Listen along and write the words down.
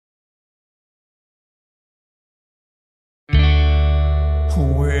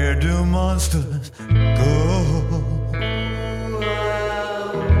Where do monsters go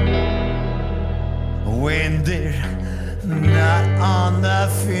when they're not on the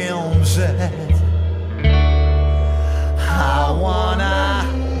film set? I wanna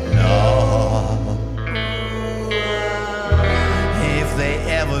know if they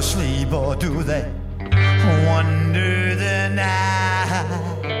ever sleep or do they wander the night.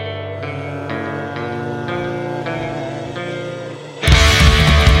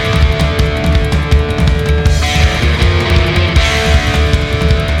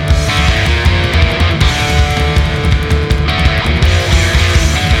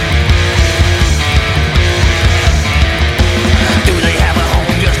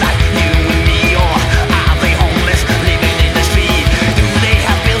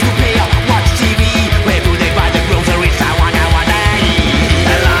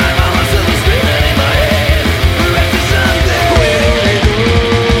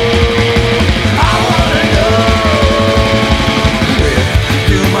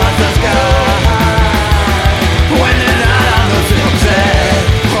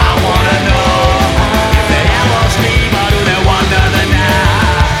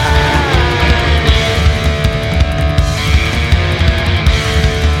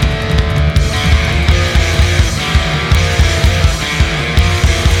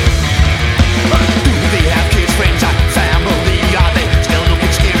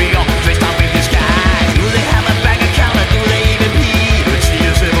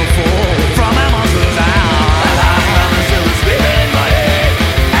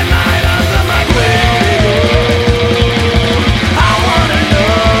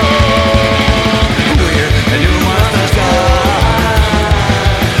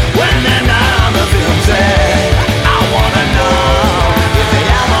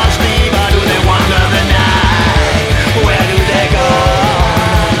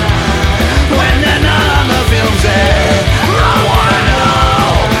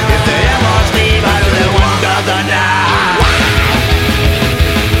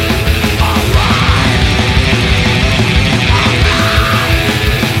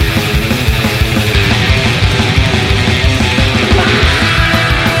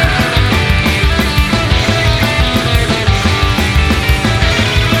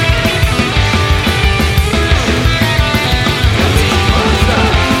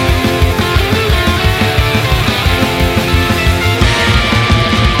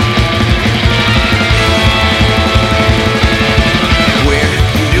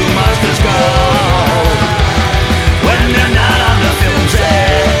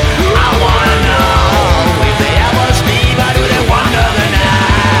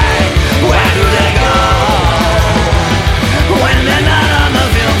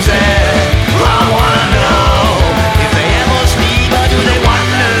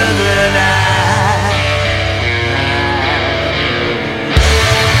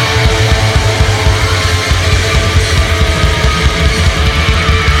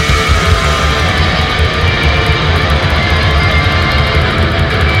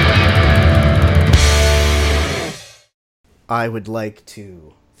 I would like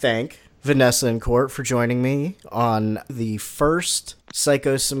to thank Vanessa and Court for joining me on the first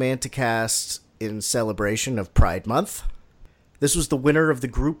Psychosemantic cast in celebration of Pride Month. This was the winner of the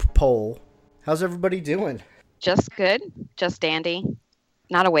group poll. How's everybody doing? Just good. Just dandy.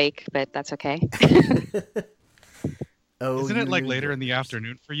 Not awake, but that's okay. Isn't it like later in the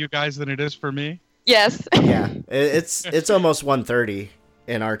afternoon for you guys than it is for me? Yes. Yeah, it's almost 1:30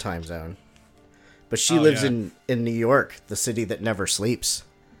 in our time zone. But she lives in New York, the city that never sleeps.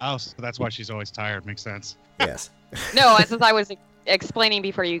 Oh, so that's why she's always tired. Makes sense. Yes. No, as I was explaining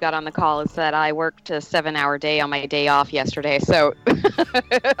before you got on the call, is that I worked a 7-hour day on my day off yesterday, so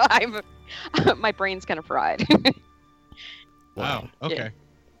my brain's kind of fried. Wow. Okay.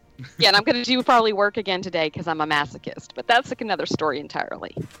 Yeah, and I'm going to do probably work again today because I'm a masochist, but that's like another story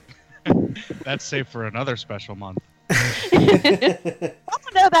entirely. That's safe for another special month. I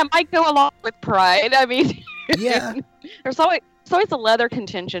don't know, that might go along with Pride. I mean, yeah, there's always a leather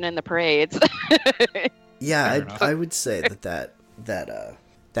contingent in the parades. Yeah, I would say that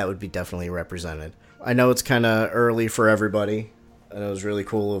would be definitely represented. I know it's kind of early for everybody, and it was really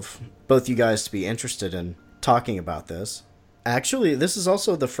cool of both you guys to be interested in talking about this. Actually, this is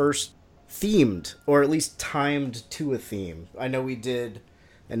also the first themed, or at least timed to a theme. I know we did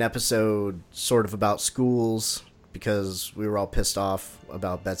an episode sort of about schools because we were all pissed off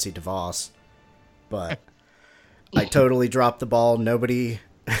about Betsy DeVos, but I totally dropped the ball. Nobody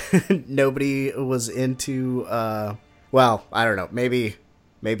was into, well, I don't know, maybe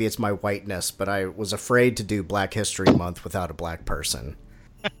maybe it's my whiteness, but I was afraid to do Black History Month without a black person.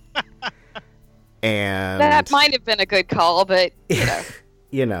 And that might have been a good call, but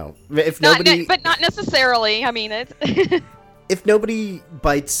you know, if nobody, but not necessarily. I mean, it's if nobody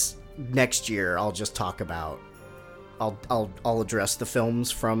bites next year, I'll just talk about. I'll address the films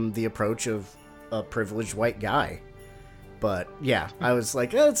from the approach of a privileged white guy. But yeah, I was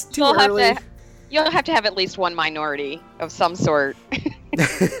like, it's too early. You'll have to have at least one minority of some sort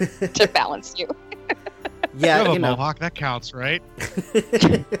to balance you. Yeah, you have a mohawk, that counts, right?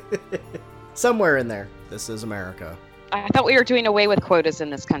 Somewhere in there. This is America. I thought we were doing away with quotas in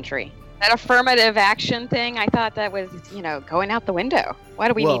this country. That affirmative action thing, I thought that was, going out the window. Why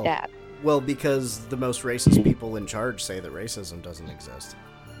do we need that? Well, because the most racist people in charge say that racism doesn't exist.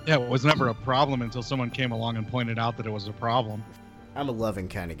 Yeah, it was never a problem until someone came along and pointed out that it was a problem. I'm a loving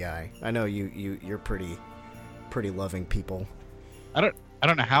kind of guy. I know you're pretty loving people. I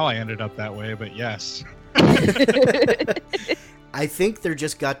don't know how I ended up that way, but yes. I think there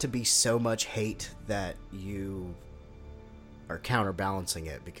just got to be so much hate that you are counterbalancing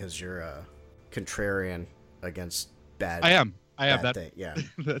it because you're a contrarian against bad. I am bad that. Thing. Yeah,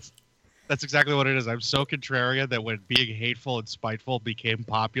 that's exactly what it is. I'm so contrarian that when being hateful and spiteful became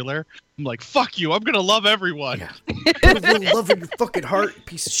popular, I'm like, fuck you, I'm gonna love everyone. Yeah. Put a little love in your fucking heart,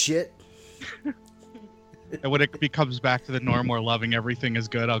 piece of shit. And when it becomes back to the norm where loving everything is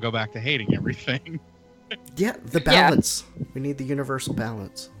good, I'll go back to hating everything. Yeah, the balance. Yeah. We need the universal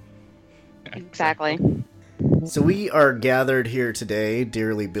balance. Exactly. So we are gathered here today,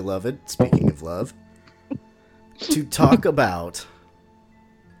 dearly beloved, speaking of love, to talk about,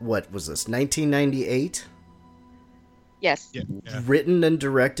 what was this, 1998? Yes. Yeah. Written and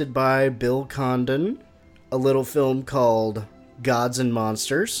directed by Bill Condon, a little film called Gods and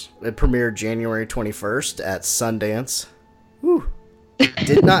Monsters. It premiered January 21st at Sundance. Whew. It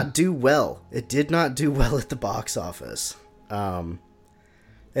did not do well. It did not do well at the box office.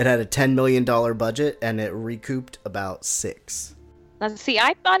 It had a $10 million budget, and it recouped about $6 million. Let's see,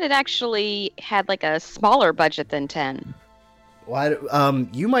 I thought it actually had like a smaller budget than 10. Well,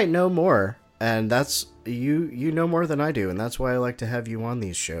 you might know more, and that's you know more than I do, and that's why I like to have you on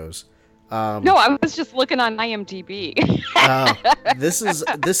these shows. No, I was just looking on IMDb. This is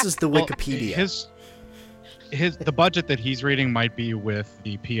the Wikipedia. The budget that he's reading might be with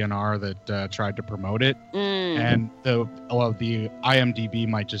the PNR that tried to promote it, and the IMDb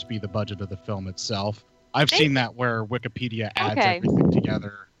might just be the budget of the film itself. I've seen that where Wikipedia adds everything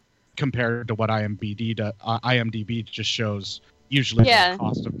together compared to what IMDb just shows usually the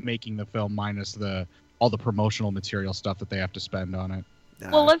cost of making the film minus all the promotional material stuff that they have to spend on it.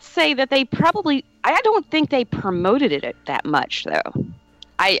 Well, let's say that they probably... I don't think they promoted it that much, though.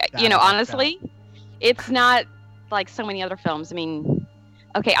 Honestly, it's not like so many other films. I mean,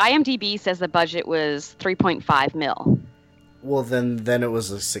 okay, IMDb says the budget was $3.5 million. Well, then it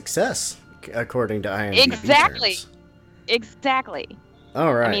was a success, according to IMDb. Exactly.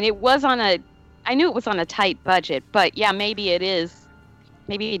 All right. I mean, I knew it was on a tight budget, but yeah, maybe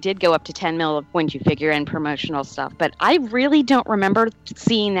it did go up to 10 mil when you figure in promotional stuff. But I really don't remember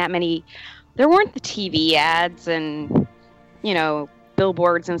seeing that many. There weren't the TV ads and,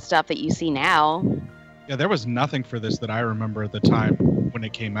 billboards and stuff that you see now. Yeah, there was nothing for this that I remember at the time when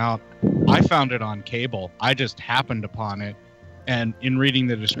it came out. I found it on cable. I just happened upon it. And in reading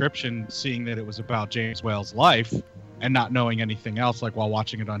the description, seeing that it was about James Whale's life and not knowing anything else, like while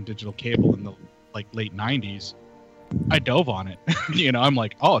watching it on digital cable in the late 90s, I dove on it. I'm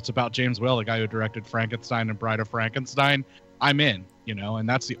like, oh, it's about James Whale, the guy who directed Frankenstein and Bride of Frankenstein. I'm in, and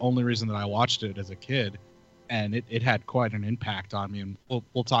that's the only reason that I watched it as a kid. And it had quite an impact on me, and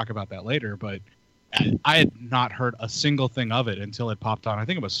we'll talk about that later. But I had not heard a single thing of it until it popped on. I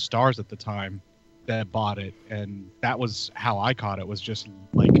think it was Stars at the time that bought it, and that was how I caught it, was just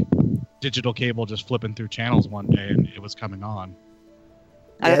like digital cable just flipping through channels one day, and it was coming on.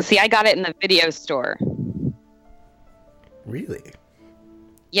 See, I got it in the video store. Really?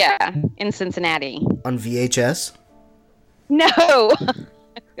 Yeah, in Cincinnati. On VHS? No.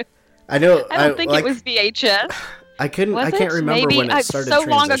 I know. I don't think it was VHS. I can't remember when it started. So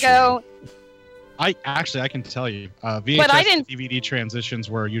long ago. I can tell you. VHS DVD transitions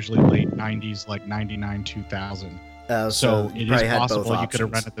were usually late 90s, like 99, 2000. So it is possible you could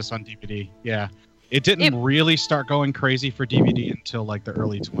have rented this on DVD. Yeah. It didn't really start going crazy for DVD until like the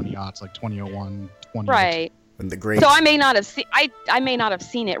early 20-aughts, like 2001, 20. Right. And the great. So I may not have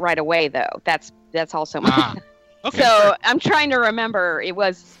seen it right away though. That's also my. Okay. So sure. I'm trying to remember. It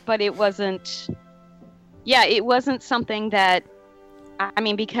wasn't. Yeah, it wasn't something that. I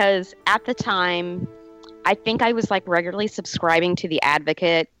mean, because at the time, I think I was like regularly subscribing to The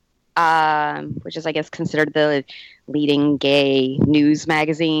Advocate, which is, I guess, considered the leading gay news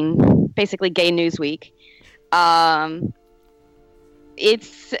magazine, basically Gay Newsweek. I'm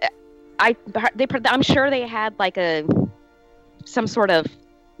sure they had like some sort of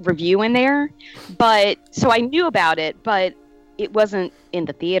review in there, but so I knew about it, but it wasn't in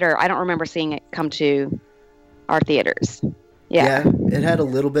the theater. I don't remember seeing it come to our theaters. Yeah, it had a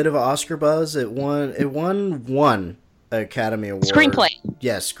little bit of Oscar buzz. It won one Academy Award. Screenplay.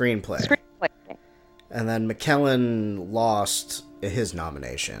 Yeah, screenplay. And then McKellen lost his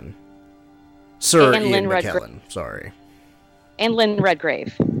nomination. Sir Ian McKellen, sorry. And Lynn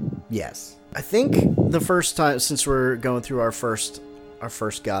Redgrave. Yes. I think the first time, since we're going through our first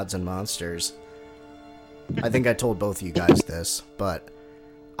Gods and Monsters, I think I told both of you guys this, but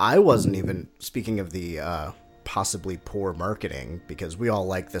I wasn't even, speaking of the possibly poor marketing, because we all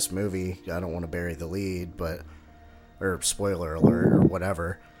like this movie. I don't want to bury the lead, or spoiler alert, or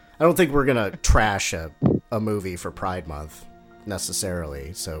whatever. I don't think we're going to trash a movie for Pride Month,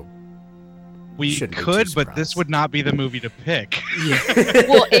 necessarily, so... We could, but this would not be the movie to pick.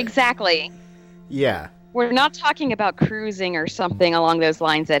 Well, exactly. Yeah. We're not talking about cruising or something along those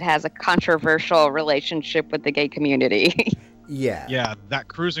lines that has a controversial relationship with the gay community. Yeah. Yeah, that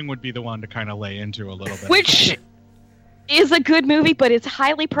cruising would be the one to kind of lay into a little bit. Which is a good movie, but it's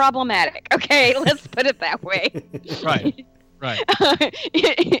highly problematic. Okay, let's put it that way. Right.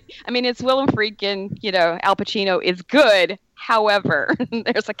 I mean, it's Willem Friedkin, Al Pacino is good. However,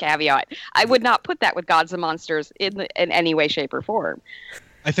 there's a caveat. I would not put that with Gods and Monsters in any way, shape, or form.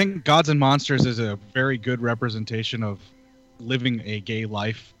 I think Gods and Monsters is a very good representation of living a gay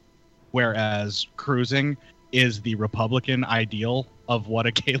life, whereas cruising is the Republican ideal of what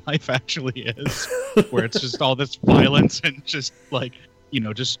a gay life actually is, where it's just all this violence and just like,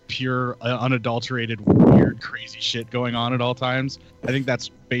 just pure unadulterated, weird, crazy shit going on at all times. I think that's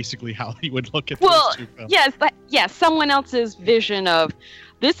basically how he would look at those two films. Yes, someone else's vision of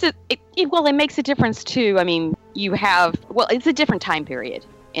this is it makes a difference too. I mean, it's a different time period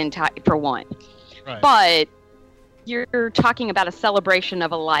for one, right. But you're talking about a celebration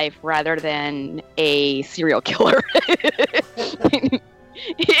of a life rather than a serial killer.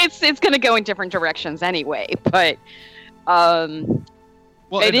 It's going to go in different directions anyway, but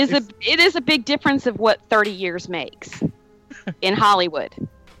it is a big difference of what 30 years makes in Hollywood.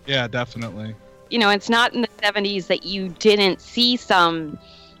 Yeah, definitely. It's not in the 70s that you didn't see some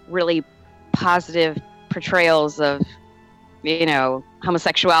really positive portrayals of,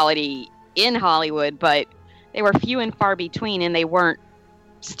 homosexuality in Hollywood, but they were few and far between, and they were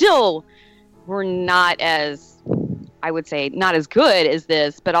not as, I would say, not as good as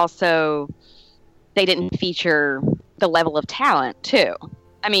this, but also they didn't feature the level of talent, too.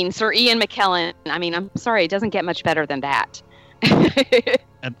 I mean, Sir Ian McKellen, I'm sorry, it doesn't get much better than that.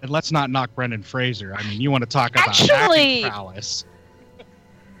 And let's not knock Brendan Fraser. I mean, you want to talk about acting prowess.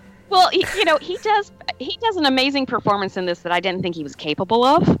 Well, he does an amazing performance in this that I didn't think he was capable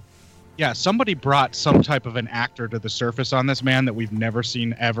of. Yeah, somebody brought some type of an actor to the surface on this man that we've never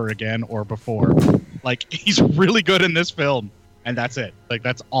seen ever again or before. Like, he's really good in this film, and that's it. Like,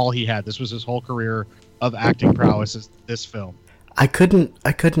 that's all he had. This was his whole career of acting prowess, is this film. I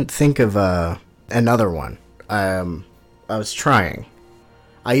couldn't think of another one. I was trying.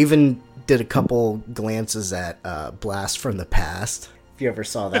 I even did a couple glances at Blast from the Past. If you ever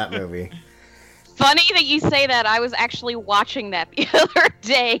saw that movie. Funny that you say that. I was actually watching that the other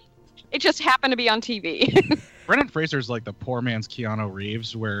day. It just happened to be on TV. Brendan Fraser's like the poor man's Keanu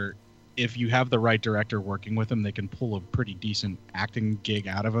Reeves, where if you have the right director working with him, they can pull a pretty decent acting gig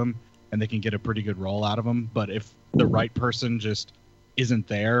out of him, and they can get a pretty good role out of him. But if the right person just isn't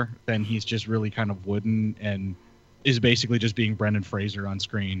there, then he's just really kind of wooden and is basically just being Brendan Fraser on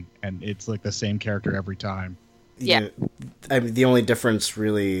screen, and it's like the same character every time. Yeah. I mean, the only difference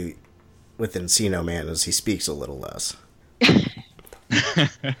really with Encino Man is he speaks a little less.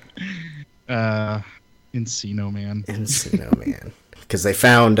 Encino Man. Encino Man. Because they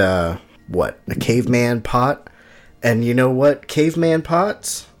found, a caveman pot? And you know what? Caveman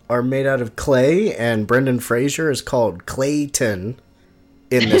pots are made out of clay, and Brendan Fraser is called Clayton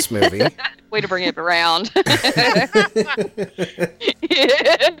in this movie. Way to bring it around.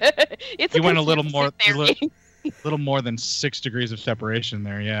 You went a little more than 6 degrees of separation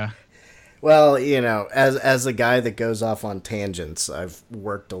there, yeah. Well, as a guy that goes off on tangents, I've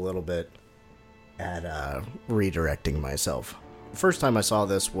worked a little bit at redirecting myself. The first time I saw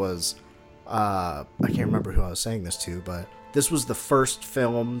this was, I can't remember who I was saying this to, but this was the first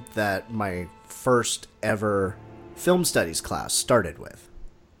film that my first ever film studies class started with.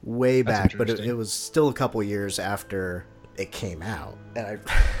 way back, but it was still a couple years after it came out. And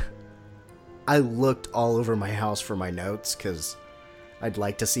I looked all over my house for my notes because I'd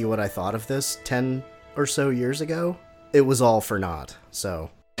like to see what I thought of this 10 or so years ago. It was all for naught,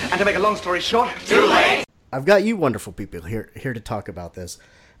 so... And to make a long story short, too late! I've got you wonderful people here to talk about this.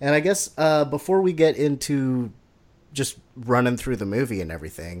 And I guess before we get into just running through the movie and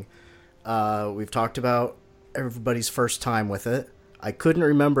everything, we've talked about everybody's first time with it. I couldn't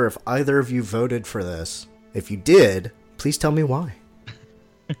remember if either of you voted for this. If you did, please tell me why.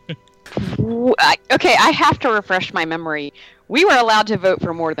 Okay, I have to refresh my memory. We were allowed to vote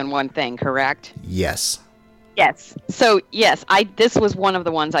for more than one thing, correct? Yes. Yes. So, yes, this was one of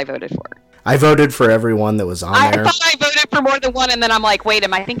the ones I voted for. I voted for everyone that was on there. I thought I voted for more than one, and then I'm like, wait,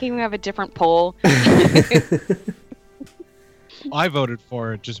 am I thinking we have a different poll? I voted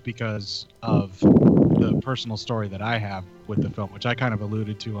for it just because of the personal story that I have with the film, which I kind of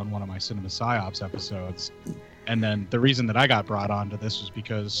alluded to on one of my Cinema Psyops episodes. And then the reason that I got brought onto this was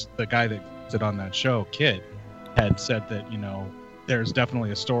because the guy that did on that show, Kit, had said that, there's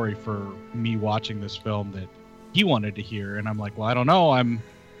definitely a story for me watching this film that he wanted to hear. And I'm like, well, I don't know. I'm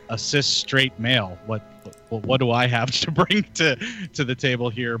a cis straight male. What do I have to bring to the table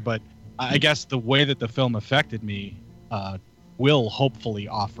here? But I guess the way that the film affected me will hopefully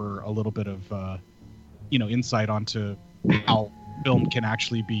offer a little bit of insight onto how film can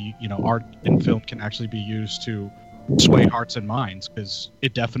actually be, art in film can actually be used to sway hearts and minds, because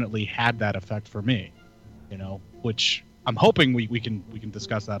it definitely had that effect for me, which I'm hoping we can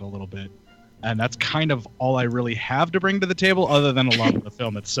discuss that a little bit. And that's kind of all I really have to bring to the table, other than a lot of the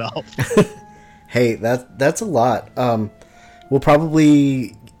film itself. Hey, that's a lot. We'll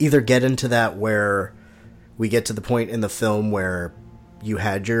probably either get into that where we get to the point in the film where you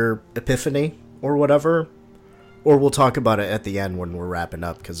had your epiphany or whatever, or we'll talk about it at the end when we're wrapping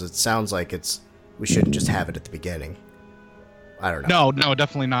up, because it sounds like we shouldn't just have it at the beginning. I don't know. No,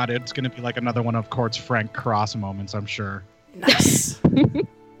 definitely not. It's going to be like another one of Court's Frank Cross moments, I'm sure. Nice.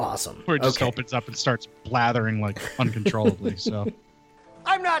 Awesome. Where it just opens up and starts blathering like uncontrollably. So,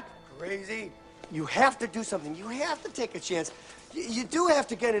 I'm not crazy. You have to do something. You have to take a chance. You do have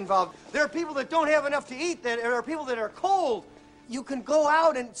to get involved. There are people that don't have enough to eat. There are people that are cold. You can go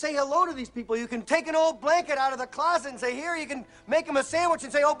out and say hello to these people. You can take an old blanket out of the closet and say, here. You can make them a sandwich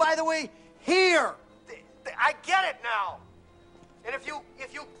and say, oh, by the way, here. I get it now. And if you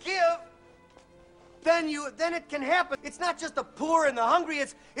give, then it can happen. It's not just the poor and the hungry.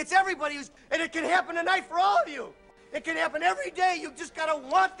 It's everybody and it can happen tonight for all of you. It can happen every day. You just gotta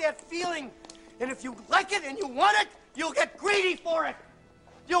want that feeling. And if you like it and you want it, you'll get greedy for it.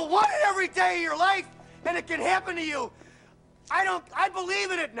 You'll want it every day of your life, and it can happen to you. I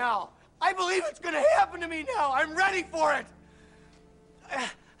believe in it now. I believe it's gonna happen to me now. I'm ready for it.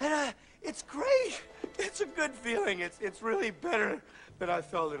 It's great. It's a good feeling. It's really better than I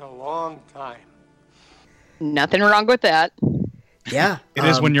felt in a long time. Nothing wrong with that. Yeah. It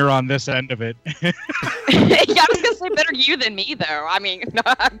is when you're on this end of it. Yeah, I was going to say better you than me, though. I mean, no,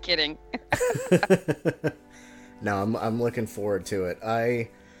 I'm kidding. No, I'm looking forward to it. I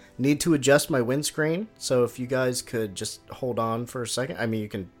need to adjust my windscreen, so if you guys could just hold on for a second. I mean, you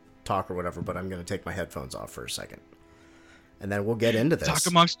can talk or whatever, but I'm going to take my headphones off for a second. And then we'll get into this. Talk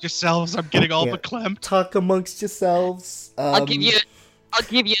amongst yourselves. I'm getting all verklempt. Talk amongst yourselves. I'll give you a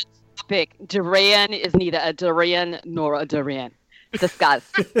topic. Duran is neither a Duran nor a Duran. Discuss.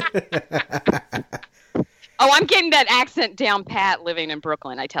 Oh, I'm getting that accent down pat living in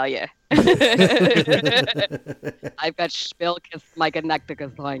Brooklyn, I tell you. I've got Spilkes, my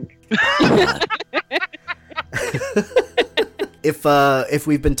Genecticus. If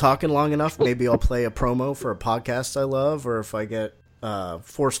we've been talking long enough, maybe I'll play a promo for a podcast I love, or if I get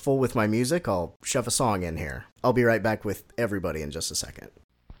forceful with my music, I'll shove a song in here. I'll be right back with everybody in just a second.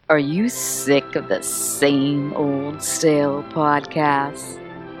 Are you sick of the same old stale podcasts?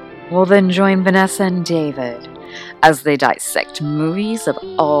 Well, then join Vanessa and David as they dissect movies of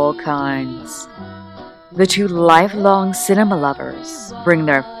all kinds. The two lifelong cinema lovers bring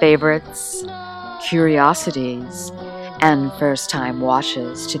their favorites, curiosities, and first-time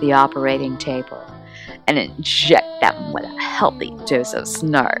watches to the operating table and inject them with a healthy dose of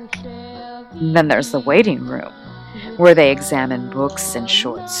snark. Then there's the waiting room, where they examine books and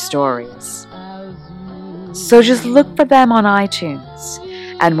short stories. So just look for them on iTunes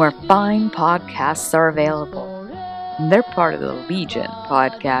and where fine podcasts are available. They're part of the Legion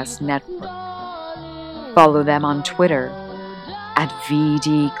Podcast Network. Follow them on Twitter at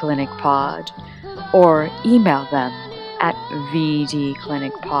VDClinicPod or email them at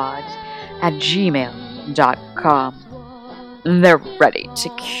vdclinicpod@gmail.com. They're ready to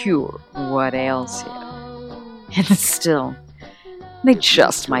cure what ails you. And still, they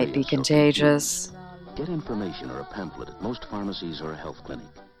just might be contagious. Get information or a pamphlet at most pharmacies or a health clinic.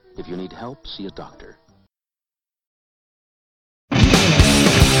 If you need help, see a doctor.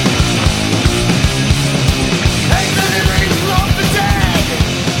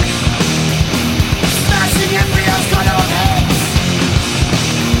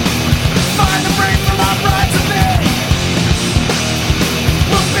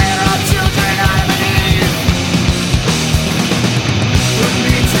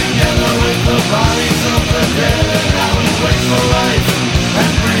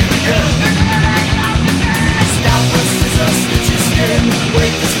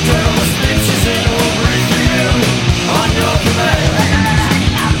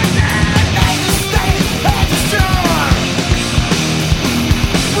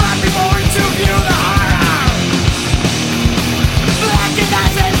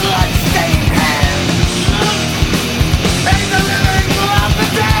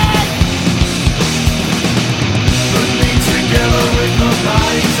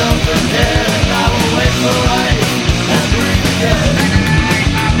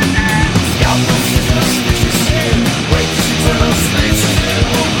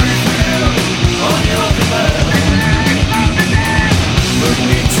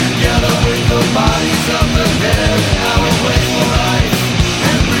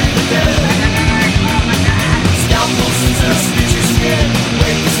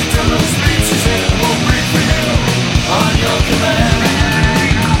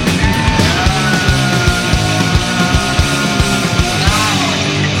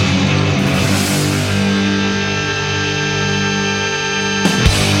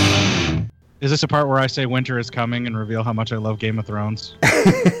 Is this a part where I say winter is coming and reveal how much I love Game of Thrones?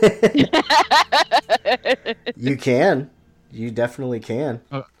 You can. You definitely can.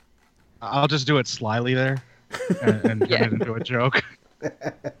 I'll just do it slyly there and turn it into a joke.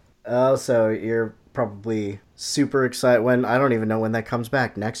 Oh, so you're probably super excited when, I don't even know when that comes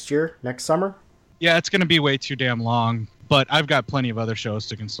back. Next year? Next summer? Yeah, it's going to be way too damn long, but I've got plenty of other shows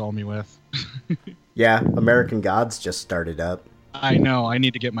to console me with. Yeah, American Gods just started up. I know. I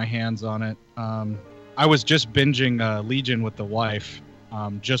need to get my hands on it. I was just binging Legion with the wife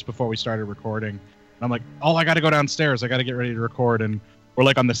just before we started recording. And I'm like, oh, I got to go downstairs. I got to get ready to record. And we're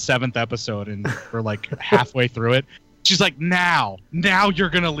like on the 7th episode and we're like halfway through it. She's like, now you're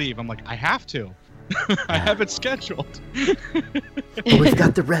going to leave. I'm like, I have to. I have it scheduled. We've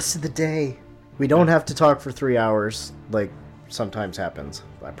got the rest of the day. We don't have to talk for 3 hours like sometimes happens.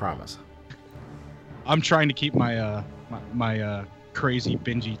 I promise. I'm trying to keep my my crazy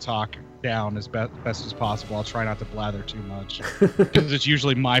bingy talk down as best as possible. I'll try not to blather too much because it's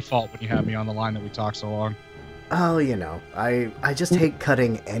usually my fault when you have me on the line that we talk so long. Oh, you know, I just hate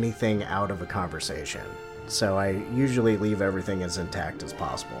cutting anything out of a conversation. So I usually leave everything as intact as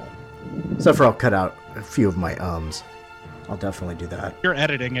possible. Except for I'll cut out a few of my ums. I'll definitely do that. If you're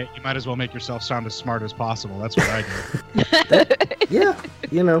editing it, you might as well make yourself sound as smart as possible. That's what I do. Yeah,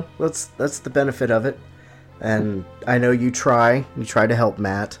 you know, that's the benefit of it. And I know you try to help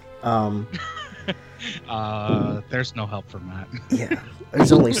Matt. There's no help from Matt. Yeah,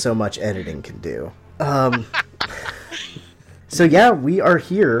 there's only so much editing can do. So yeah, we are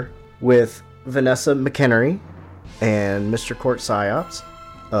here with Vanessa McHenry and Mr. Court Psyops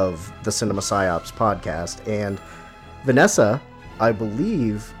of the Cinema Psyops podcast. And Vanessa, I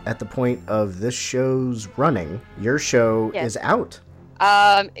believe at the point of this show's running, your show is out.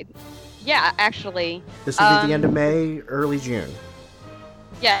 Yeah, actually. This will be the end of May, early June.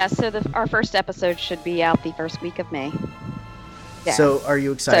 Yeah, so our first episode should be out the first week of May. Yeah. So are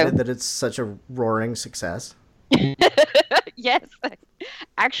you excited that it's such a roaring success? Yes.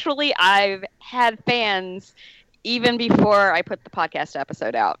 Actually, I've had fans even before I put the podcast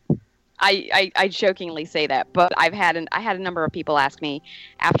episode out. I jokingly say that, but I had a number of people ask me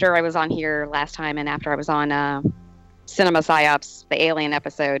after I was on here last time and after I was on Cinema Psyops, the Alien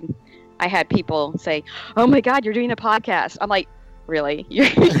episode. I had people say, "Oh my God, you're doing a podcast." I'm like, really?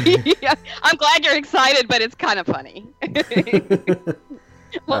 I'm glad you're excited, but it's kind of funny.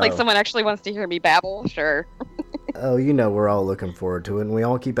 Well, like someone actually wants to hear me babble, sure. Oh, you know, we're all looking forward to it, and we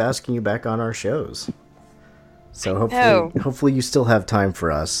all keep asking you back on our shows. So hopefully you still have time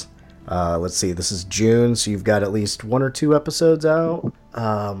for us. Let's see, this is June, so you've got at least 1 or 2 episodes out.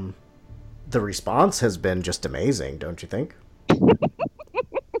 The response has been just amazing, don't you think?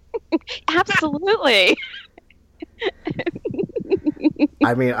 Absolutely.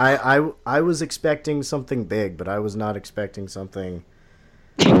 I mean, I was expecting something big, but I was not expecting something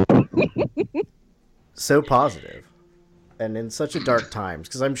so positive. and in such a dark times,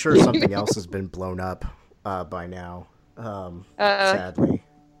 because I'm sure something else has been blown up by now, sadly.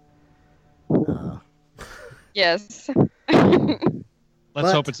 Yes.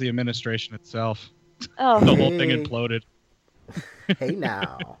 Let's hope it's the administration itself. Oh, The whole thing imploded. Hey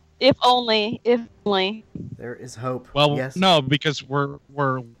now. If only. There is hope. Well, yes. no, because we're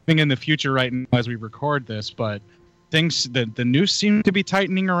living in the future right now as we record this, but things the news seems to be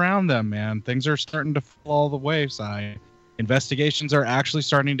tightening around them, man. Things are starting to fall the wayside. Investigations are actually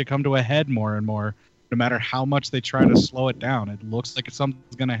starting to come to a head more and more. No matter how much they try to slow it down, it looks like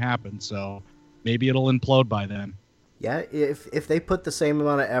something's going to happen. So maybe it'll implode by then. Yeah, if they put the same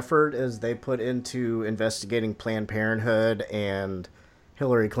amount of effort as they put into investigating Planned Parenthood and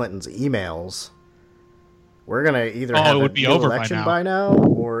Hillary Clinton's emails, we're gonna either have it would be over election by now,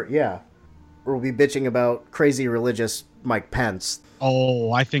 or we'll be bitching about crazy religious Mike Pence.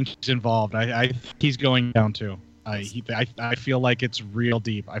 Oh, I think he's involved. I think he's going down too. I feel like it's real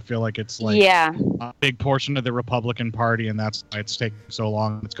deep. I feel like it's like a big portion of the Republican Party, and that's why it's taking so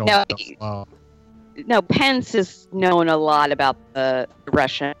long. It's going so slow. No, Pence has known a lot about the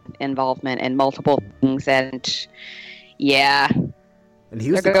Russian involvement in multiple things, and and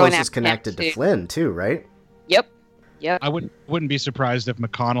he was the closest connected to Flynn too, right? Yep. I wouldn't be surprised if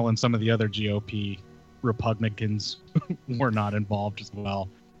McConnell and some of the other GOP Republicans were not involved as well.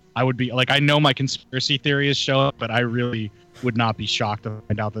 I would be like, I know my conspiracy theories show up, but I really would not be shocked to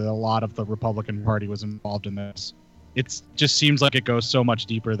find out that a lot of the Republican Party was involved in this. It just seems like it goes so much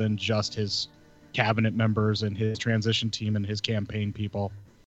deeper than just his cabinet members and his transition team and his campaign people.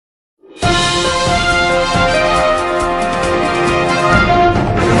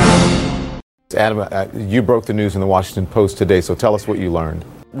 Adam, you broke the news in the Washington Post today, so tell us what you learned.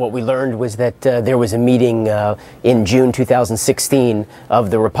 What we learned was that there was a meeting in June 2016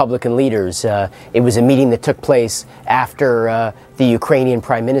 of the Republican leaders. It was a meeting that took place after the Ukrainian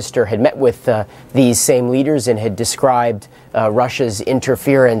Prime Minister had met with these same leaders and had described Russia's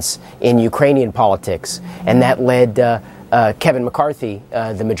interference in Ukrainian politics. And that led Kevin McCarthy,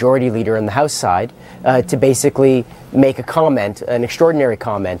 the majority leader on the House side, to basically make a comment, an extraordinary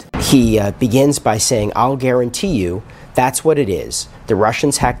comment. He begins by saying, "I'll guarantee you that's what it is. The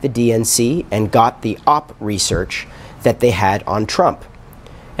Russians hacked the DNC and got the op research that they had on Trump."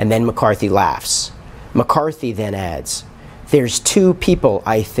 And then McCarthy laughs. McCarthy then adds, "There's two people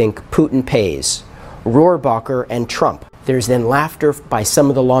I think Putin pays, Rohrabacher and Trump." There's then laughter by some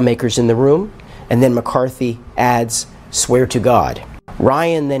of the lawmakers in the room, and then McCarthy adds, "Swear to God."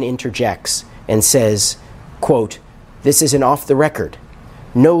 Ryan then interjects and says, quote, "This isn't off the record.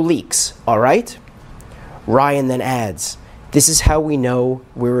 No leaks, all right?" Ryan then adds, "This is how we know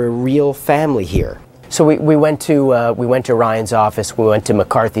we're a real family here." So we went to Ryan's office, we went to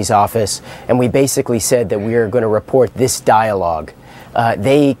McCarthy's office, and we basically said that we are going to report this dialogue.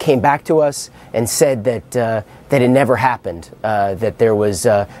 They came back to us and said that it never happened, that there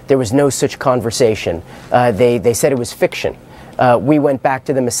was no such conversation. They said it was fiction. We went back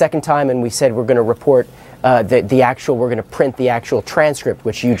to them a second time and we said we're going to report we're going to print the actual transcript,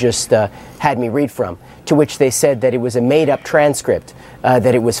 which you just had me read from, to which they said that it was a made-up transcript,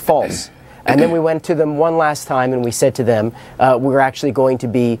 that it was false. And then we went to them one last time and we said to them, we're actually going to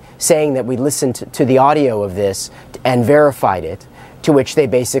be saying that we listened to the audio of this and verified it, to which they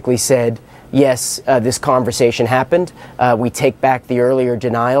basically said, yes, this conversation happened, we take back the earlier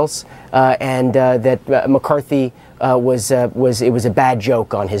denials, and that McCarthy it was a bad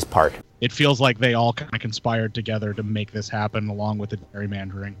joke on his part. It feels like they all kind of conspired together to make this happen, along with the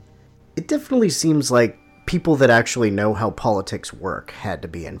gerrymandering. It definitely seems like people that actually know how politics work had to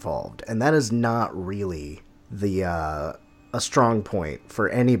be involved, and that is not really a strong point for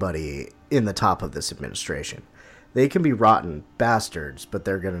anybody in the top of this administration. They can be rotten bastards, but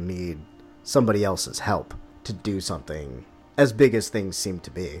they're going to need somebody else's help to do something as big as things seem to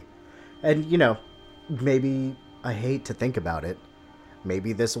be. And, maybe, I hate to think about it,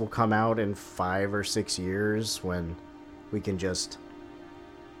 maybe this will come out in 5 or 6 years when we can just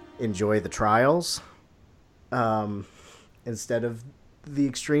enjoy the trials instead of the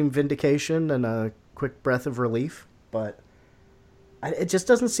extreme vindication and a quick breath of relief. But it just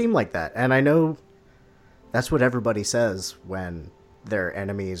doesn't seem like that. And I know that's what everybody says when their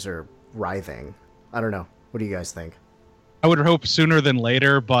enemies are writhing. I don't know. What do you guys think? I would hope sooner than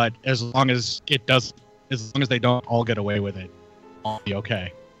later, but as long as they don't all get away with it, I'll be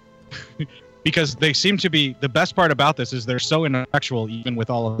okay. Because they seem to be, the best part about this is they're so ineffectual, even with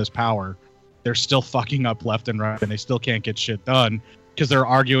all of this power. They're still fucking up left and right, and they still can't get shit done because they're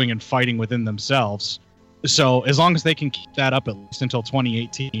arguing and fighting within themselves. So as long as they can keep that up at least until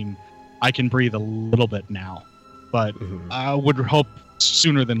 2018, I can breathe a little bit now. but I would hope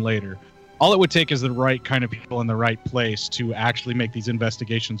sooner than later. All it would take is the right kind of people in the right place to actually make these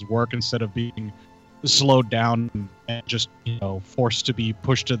investigations work instead of being slowed down and just, forced to be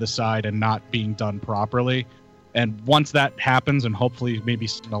pushed to the side and not being done properly. And once that happens, and hopefully maybe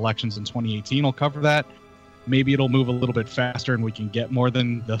some elections in 2018 will cover that, maybe it'll move a little bit faster and we can get more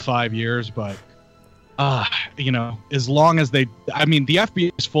than the 5 years. But, as long as the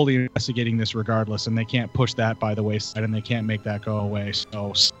FBI is fully investigating this regardless, and they can't push that by the wayside and they can't make that go away.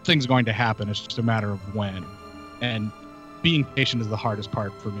 So something's going to happen. It's just a matter of when. And being patient is the hardest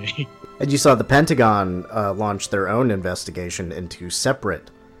part for me. And you saw the Pentagon launch their own investigation into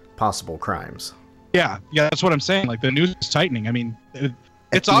separate possible crimes. Yeah, that's what I'm saying. Like, the news is tightening. I mean,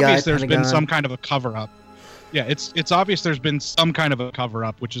 it's FBI, obvious there's Pentagon. been some kind of a cover-up. Yeah, it's obvious there's been some kind of a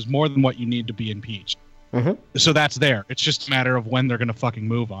cover-up, which is more than what you need to be impeached. Mm-hmm. So that's there. It's just a matter of when they're going to fucking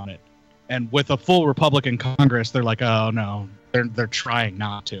move on it. And with a full Republican Congress, they're like, oh no, they're trying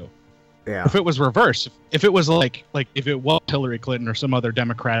not to. Yeah. If it was reverse, if it was like if it was Hillary Clinton or some other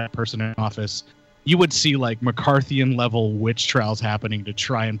Democratic person in office, you would see like McCarthyan level witch trials happening to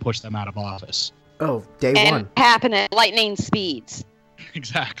try and push them out of office. Oh, day and one. Happen at lightning speeds.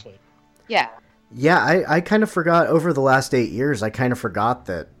 Exactly. Yeah. Yeah, I kind of forgot over the last 8 years, I kind of forgot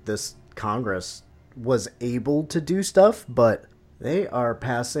that this Congress was able to do stuff, but they are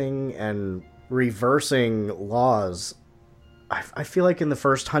passing and reversing laws. I feel like in the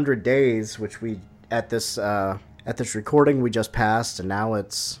first 100 days, which we at this recording we just passed, and now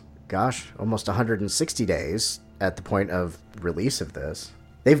it's almost 160 days at the point of release of this.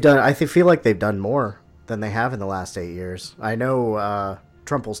 I feel like they've done more than they have in the last 8 years. I know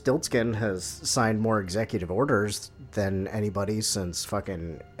Trumpelstiltskin has signed more executive orders than anybody since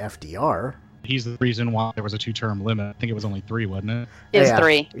fucking FDR. He's the reason why there was a 2-term limit. I think it was only 3, wasn't it? It's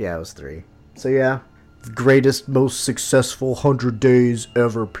 3. Yeah, it was 3. So yeah, the greatest, most successful 100 days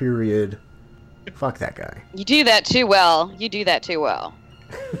ever, period. Fuck that guy. You do that too well.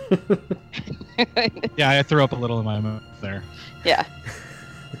 Yeah, I threw up a little in my mouth there. Yeah.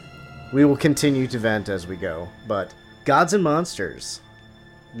 We will continue to vent as we go, but Gods and Monsters,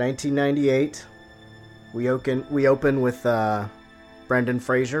 1998. We open with Brendan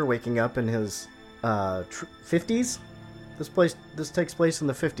Fraser waking up in his 50s. This takes place in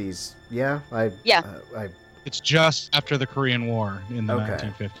the 50s. Yeah, It's just after the Korean War in the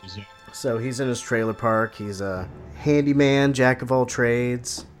 1950s. Yeah. So he's in his trailer park. He's a handyman, jack of all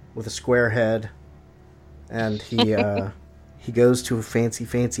trades, with a square head, and he goes to a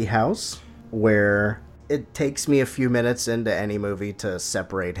fancy house where it takes me a few minutes into any movie to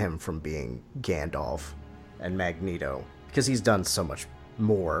separate him from being Gandalf and Magneto, because he's done so much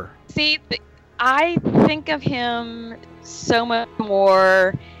more. See, I think of him so much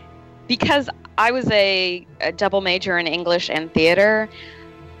more because I was a double major in English and theater.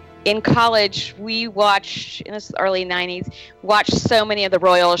 In college, we watched, in the early 90s, watched so many of the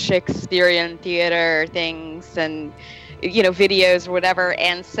Royal Shakespearean theater things and, videos or whatever.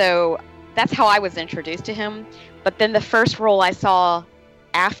 And so that's how I was introduced to him. But then the first role I saw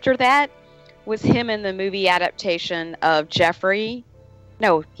after that was him in the movie adaptation of Jeffrey.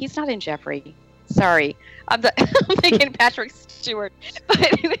 No, he's not in Jeffrey. Sorry. I'm thinking Patrick Stewart. But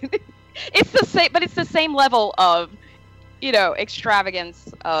it's the same level of,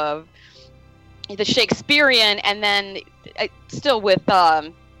 extravagance of the Shakespearean, and then still with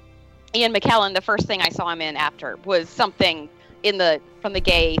Ian McKellen. The first thing I saw him in after was something from the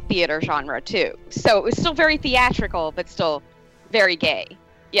gay theater genre too. So it was still very theatrical, but still very gay.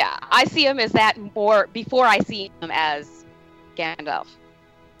 Yeah, I see him as that more before I see him as Gandalf.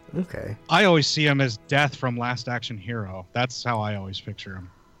 Okay. I always see him as Death from Last Action Hero. That's how I always picture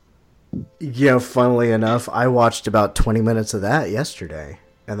him. Yeah, funnily enough, I watched about 20 minutes of that yesterday,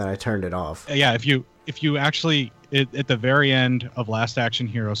 and then I turned it off. Yeah, if you actually, at the very end of Last Action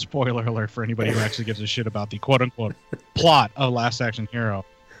Hero, spoiler alert for anybody who actually gives a shit about the quote-unquote plot of Last Action Hero,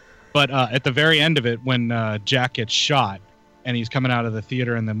 but at the very end of it, when Jack gets shot, and he's coming out of the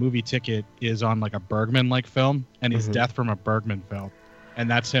theater, and the movie ticket is on like a Bergman-like film, and he's Death from a Bergman film. And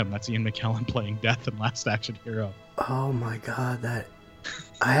that's him. That's Ian McKellen playing Death in Last Action Hero. Oh my god,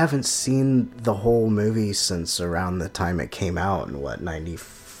 I haven't seen the whole movie since around the time it came out in,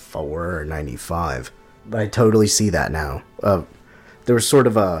 94 or 95. But I totally see that now. There was sort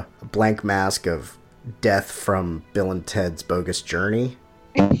of a blank mask of Death from Bill and Ted's Bogus Journey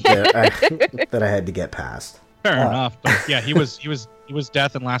that I had to get past. Fair enough. But yeah, he was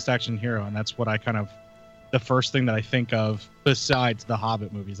Death in Last Action Hero, and that's what I kind of, the first thing that I think of besides the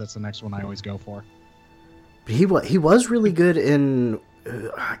Hobbit movies. That's the next one I always go for. He was really good in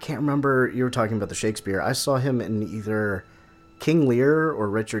I can't remember. You were talking about the Shakespeare. I saw him in either King Lear or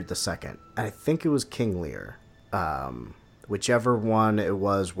Richard II. I think it was King Lear. Whichever one it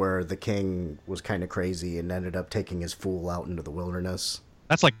was, where the king was kind of crazy and ended up taking his fool out into the wilderness.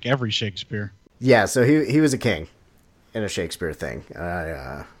 That's like every Shakespeare. Yeah, so he was a king in a Shakespeare thing.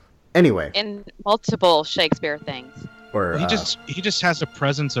 Anyway. In multiple Shakespeare things. Or he just has a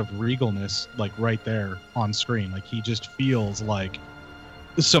presence of regalness, like right there on screen. Like he just feels like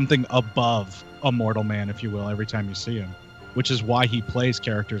something above a mortal man, if you will, every time you see him. Which is why he plays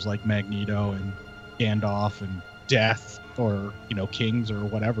characters like Magneto and Gandalf and Death, or kings or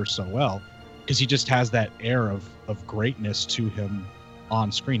whatever, so well, because he just has that air of greatness to him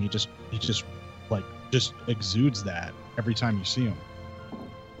on screen. He just exudes that every time you see him.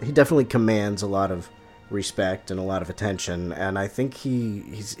 He definitely commands a lot of respect and a lot of attention, and I think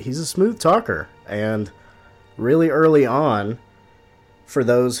he's a smooth talker. And really early on, for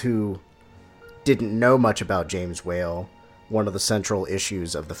those who didn't know much about James Whale, one of the central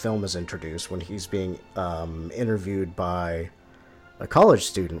issues of the film is introduced when he's being interviewed by a college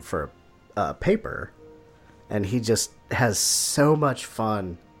student for a paper, and he just has so much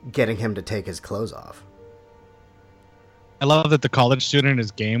fun getting him to take his clothes off. I love that the college student is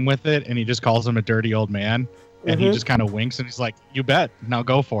game with it, and he just calls him a dirty old man, and he just kind of winks, and he's like, "You bet, now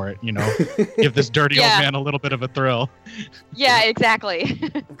go for it." Give this dirty old man a little bit of a thrill. Yeah, exactly.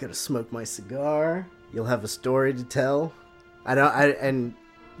 I'm gonna smoke my cigar. You'll have a story to tell. And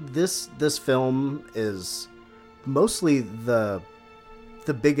this film is mostly the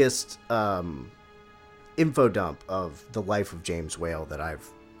biggest info dump of the life of James Whale that I've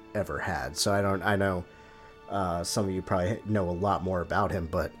ever had. So I know some of you probably know a lot more about him,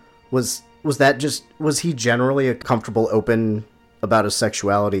 but was he generally a comfortable, open about his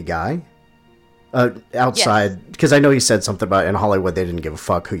sexuality guy? Outside, because I know he said something about in Hollywood they didn't give a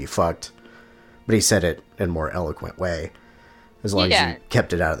fuck who you fucked, but he said it in a more eloquent way. As long as you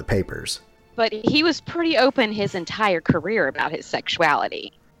kept it out of the papers. But he was pretty open his entire career about his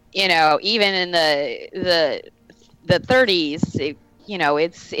sexuality. Even in the 30s,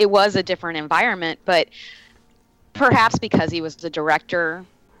 it was a different environment. But perhaps because he was the director,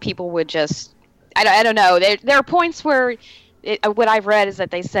 people would just, I don't know. There are points where what I've read is that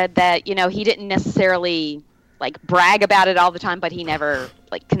they said that, he didn't necessarily brag about it all the time, but he never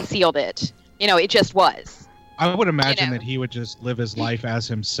concealed it. It just was. I would imagine that he would just live his life as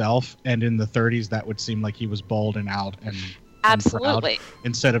himself, and in the 30s that would seem like he was bold and out and absolutely proud,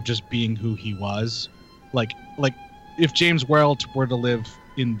 instead of just being who he was. Like if James Whale were to live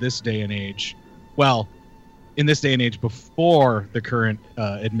in this day and age, in this day and age before the current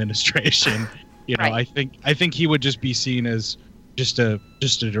administration, right. I think he would just be seen as just a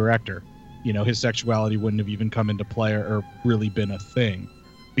director. His sexuality wouldn't have even come into play or really been a thing,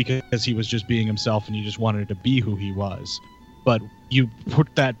 because he was just being himself and he just wanted to be who he was. But you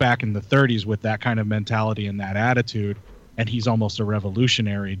put that back in the 30s with that kind of mentality and that attitude, and he's almost a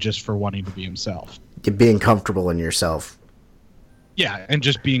revolutionary just for wanting to be himself. Being comfortable in yourself. Yeah, and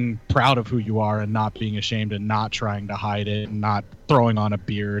just being proud of who you are and not being ashamed and not trying to hide it and not throwing on a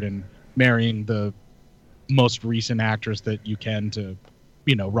beard and marrying the most recent actress that you can to,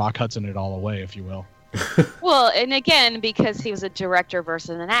 Rock Hudson it all away, if you will. Well, and again, because he was a director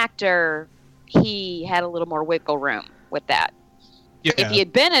versus an actor, he had a little more wiggle room with that. Yeah. If he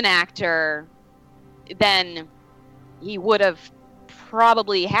had been an actor, then he would have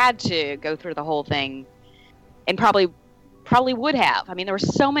probably had to go through the whole thing, and probably would have. I mean, there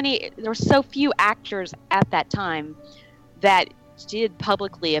were so few actors at that time that did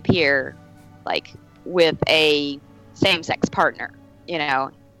publicly appear with a same-sex partner,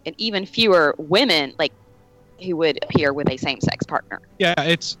 and even fewer women who would appear with a same-sex partner. Yeah,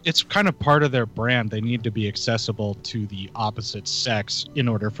 it's kind of part of their brand. They need to be accessible to the opposite sex in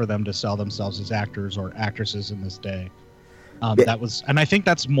order for them to sell themselves as actors or actresses in this day. And I think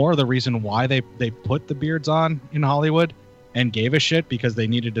that's more the reason why they put the beards on in Hollywood and gave a shit, because they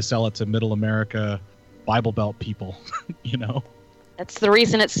needed to sell it to Middle America Bible Belt people. That's the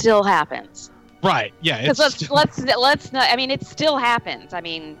reason it still happens. Right. Yeah. Because let's not. I mean, it still happens. I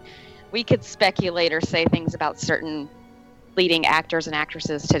mean, we could speculate or say things about certain leading actors and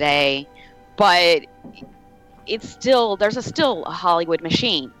actresses today, but there's still a Hollywood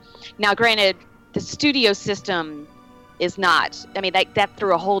machine. Now, granted, the studio system is not. I mean, that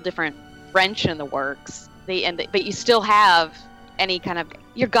threw a whole different wrench in the works. But you still have any kind of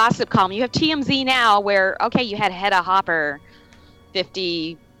your gossip column. You have TMZ now, where you had Hedda Hopper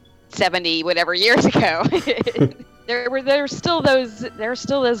 50, 70, whatever years ago. there are still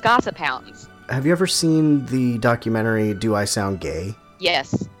those gossip hounds. Have you ever seen the documentary Do I Sound Gay?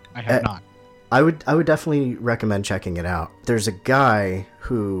 Yes. I have not. I would definitely recommend checking it out. There's a guy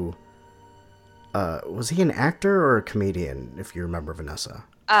who was he an actor or a comedian, if you remember, Vanessa?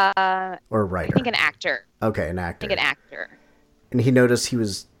 Or a writer? I think an actor. Okay, an actor. I think an actor. And he noticed he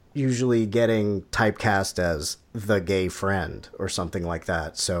was usually getting typecast as the gay friend or something like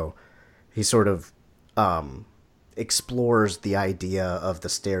that. So he sort of explores the idea of the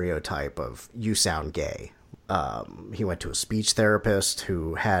stereotype of you sound gay. He went to a speech therapist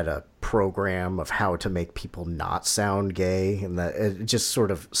who had a program of how to make people not sound gay, and that it just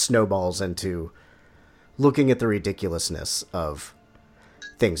sort of snowballs into looking at the ridiculousness of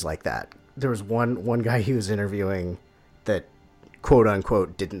things like that. There was one guy he was interviewing that quote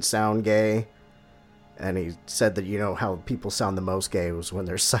unquote didn't sound gay, and he said that, you know, how people sound the most gay was when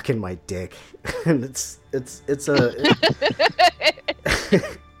they're sucking my dick. And it's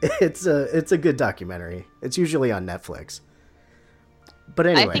a good documentary. It's usually on Netflix. But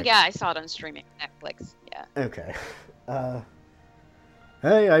anyway, I think I saw it on streaming Netflix. Yeah. Okay.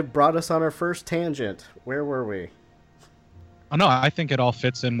 Hey, I brought us on our first tangent. Where were we? Oh, no, I think it all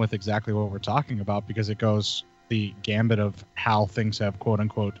fits in with exactly what we're talking about, because it goes the gambit of how things have, quote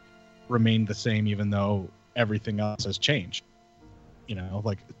unquote, remained the same even though everything else has changed. You know,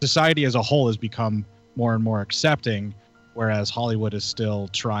 like society as a whole has become more and more accepting, whereas Hollywood is still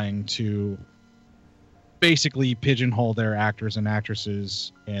trying to basically pigeonhole their actors and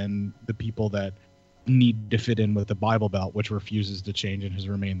actresses and the people that need to fit in with the Bible Belt, which refuses to change and has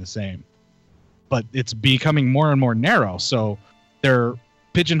remained the same. But it's becoming more and more narrow, so they're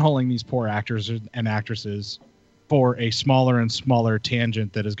pigeonholing these poor actors and actresses for a smaller and smaller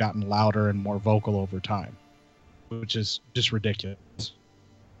tangent that has gotten louder and more vocal over time, which is just ridiculous.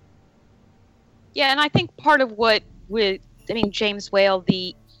 Yeah, and I think part of what James Whale,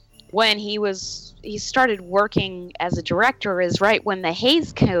 when he started working as a director is right when the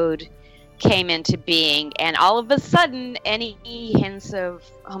Hays Code came into being, and all of a sudden any hints of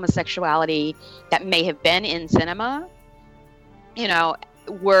homosexuality that may have been in cinema, you know,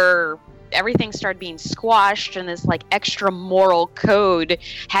 everything started being squashed, and this like extra moral code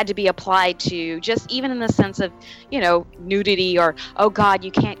had to be applied to, just even in the sense of, you know, nudity, or oh god, you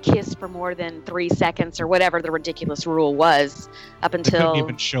can't kiss for more than 3 seconds, or whatever the ridiculous rule was up until. They couldn't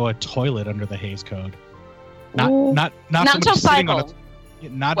even show a toilet under the Hays Code. Not until Cycle.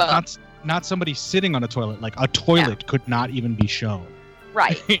 Not somebody sitting on a toilet. Like a toilet could not even be shown.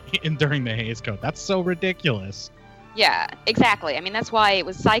 Right. During the Hays Code. That's so ridiculous. Yeah, exactly. I mean, that's why it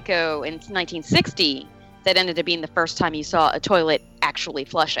was Psycho in 1960 that ended up being the first time you saw a toilet actually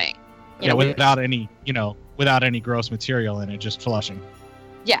flushing. Without any gross material in it, just flushing.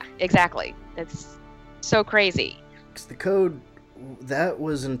 Yeah, exactly. That's so crazy. The code, that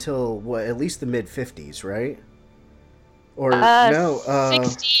was until, at least the mid-50s, right? Or, no.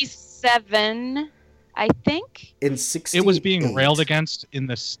 67, I think. In 68. It was being railed against in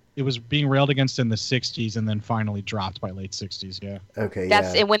the 60s and then finally dropped by late 60s, yeah. Okay,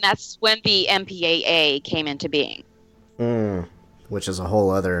 that's when the MPAA came into being. Which is a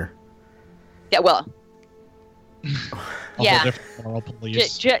whole other... Yeah, well... whole different moral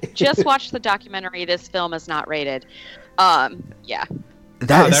police. Just watch the documentary. This film is not rated. Yeah.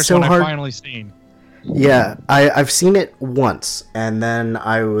 That's so hard. I've finally seen. Yeah, I've seen it once, and then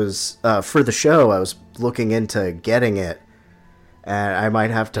I was, for the show, I was looking into getting it, and I might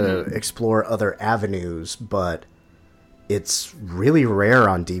have to explore other avenues, but it's really rare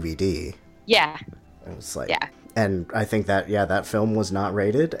on DVD. Yeah. It's like, and I think that film was not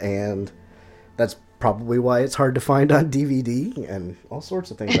rated, and that's probably why it's hard to find on DVD, and all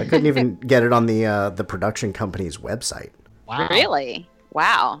sorts of things. I couldn't even get it on the production company's website. Wow. Really?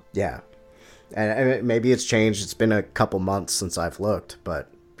 Wow. Yeah. And maybe it's changed. It's been a couple months since I've looked,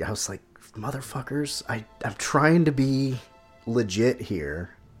 but I was like, motherfuckers, I'm trying to be legit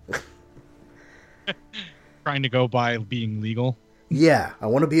here. Trying to go by being legal? Yeah, I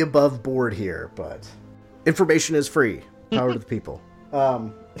want to be above board here, but information is free. Power to the people.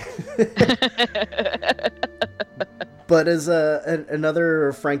 But as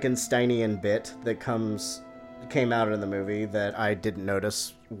another Frankensteinian bit that came out in the movie that I didn't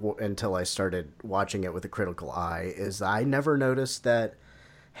notice until I started watching it with a critical eye is I never noticed that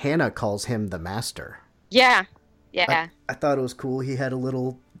Hannah calls him the master. Yeah. I thought it was cool. He had a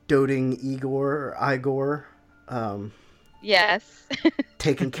little doting Igor. Yes.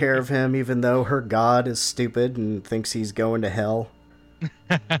 Taking care of him even though her god is stupid and thinks he's going to hell.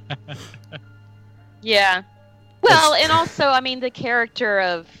 Yeah. Well, and also, I mean, the character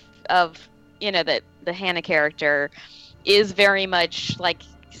of the Hannah character is very much like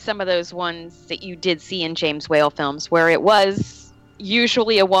some of those ones that you did see in James Whale films, where it was,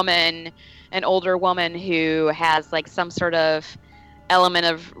 usually a woman, an older woman who has like some sort of element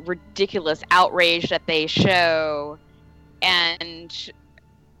of ridiculous outrage that they show, and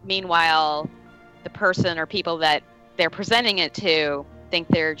meanwhile the person or people that they're presenting it to think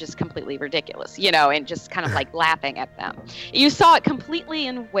they're just completely ridiculous, and just kind of like laughing at them. You saw it completely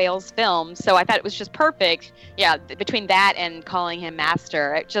in Whale's film, so I thought it was just perfect. Yeah, between that and calling him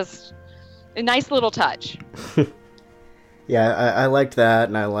master, it just a nice little touch. Yeah, I liked that,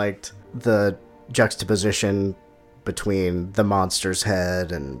 and I liked the juxtaposition between the monster's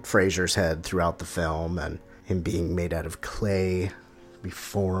head and Fraser's head throughout the film, and him being made out of clay,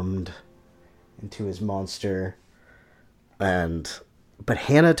 reformed into his monster. But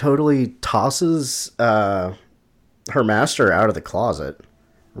Hannah totally tosses her master out of the closet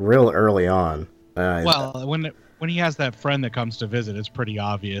real early on. Well, when he has that friend that comes to visit, it's pretty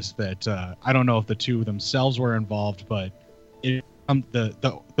obvious that I don't know if the two themselves were involved, but the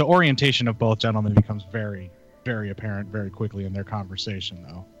orientation of both gentlemen becomes very, very apparent very quickly in their conversation,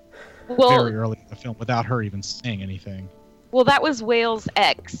 though. Well, very early in the film, without her even saying anything. Well, that was Whale's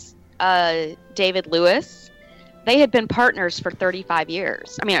ex, David Lewis. They had been partners for 35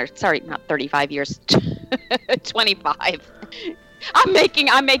 years. I mean, sorry, not 35 years, 25. I'm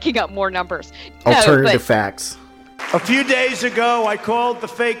making up more numbers. Alternative facts. A few days ago, I called the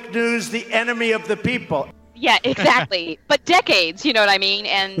fake news the enemy of the people. Yeah, exactly. But decades, you know what I mean?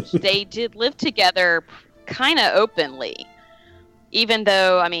 And they did live together kind of openly. Even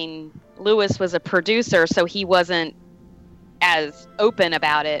though, I mean, Lewis was a producer, so he wasn't as open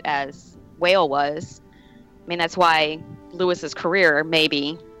about it as Whale was. I mean, that's why Lewis's career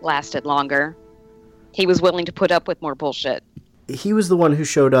maybe lasted longer. He was willing to put up with more bullshit. He was the one who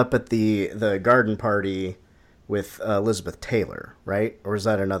showed up at the garden party with Elizabeth Taylor, right? Or is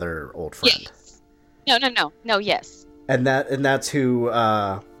that another old friend? Yes. No, yes. And that's who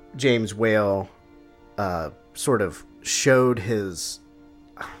James Whale sort of showed his...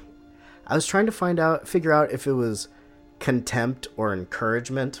 I was trying to figure out if it was contempt or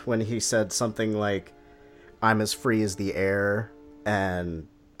encouragement when he said something like, "I'm as free as the air," and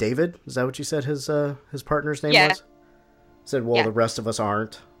David, is that what you said his partner's name was? Said, well, the rest of us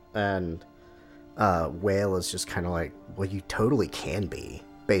aren't. And Whale is just kind of like, well, you totally can be,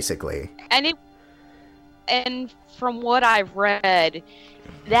 basically. And from what I've read,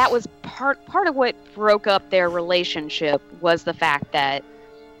 that was part of what broke up their relationship was the fact that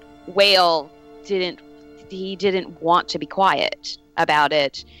Whale didn't want to be quiet about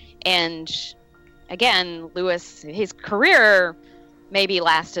it. And again, Lewis, his career maybe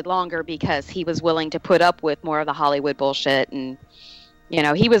lasted longer because he was willing to put up with more of the Hollywood bullshit, and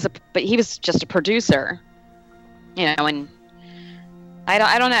he was just a producer, and I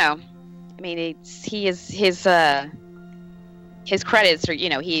don't know. I mean, his credits are,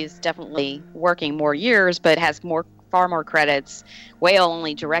 he's definitely working more years, but has far more credits. Whale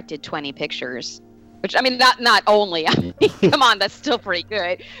only directed 20 pictures. Which, I mean, not only. I mean, come on, that's still pretty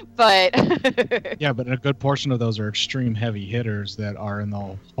good. But yeah, but a good portion of those are extreme heavy hitters that are in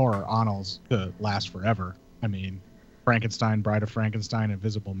the horror annals to last forever. I mean, Frankenstein, Bride of Frankenstein,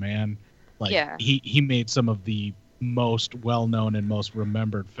 Invisible Man. He made some of the most well-known and most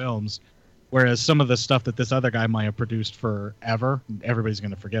remembered films, whereas some of the stuff that this other guy might have produced forever, everybody's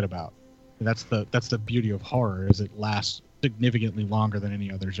going to forget about. And that's the beauty of horror, is it lasts significantly longer than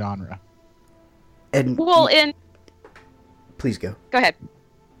any other genre. And please go. Go ahead.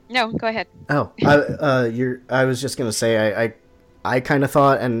 No, go ahead. Oh, I was just gonna say I kind of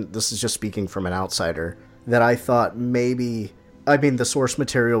thought, and this is just speaking from an outsider, that I thought maybe, I mean, the source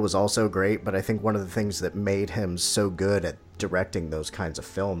material was also great, but I think one of the things that made him so good at directing those kinds of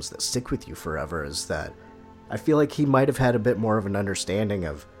films that stick with you forever is that I feel like he might have had a bit more of an understanding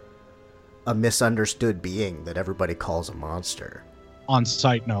of a misunderstood being that everybody calls a monster. On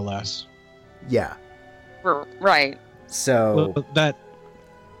sight, no less. Yeah. Right. So that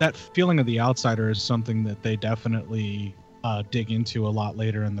feeling of the outsider is something that they definitely dig into a lot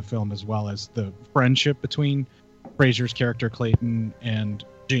later in the film, as well as the friendship between Fraser's character Clayton and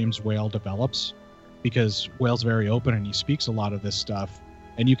James Whale develops, because Whale's very open and he speaks a lot of this stuff,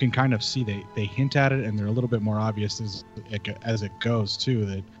 and you can kind of see they hint at it, and they're a little bit more obvious as it goes too,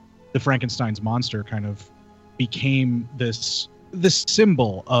 that the Frankenstein's monster kind of became this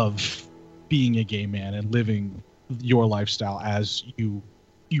symbol of being a gay man and living your lifestyle as you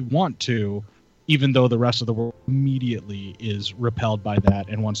want to, even though the rest of the world immediately is repelled by that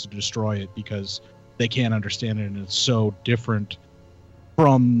and wants to destroy it because they can't understand it and it's so different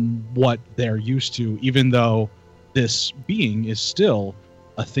from what they're used to, even though this being is still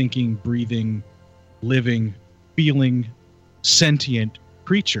a thinking, breathing, living, feeling sentient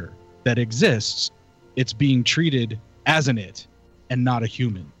creature that exists. It's being treated as an it and not a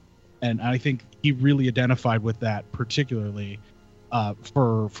human. And I think he really identified with that particularly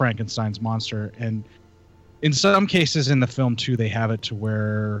for Frankenstein's monster. And in some cases in the film too, they have it to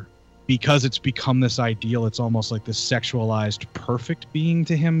where, because it's become this ideal, it's almost like this sexualized perfect being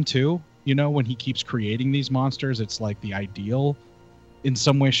to him too. You know, when he keeps creating these monsters, it's like the ideal in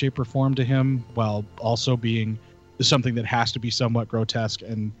some way, shape, or form to him, while also being something that has to be somewhat grotesque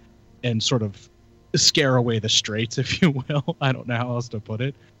and sort of scare away the straights, if you will. I don't know how else to put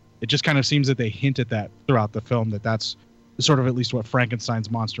it. It just kind of seems that they hint at that throughout the film, that that's sort of at least what Frankenstein's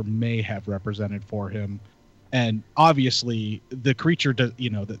monster may have represented for him. And obviously the creature does, you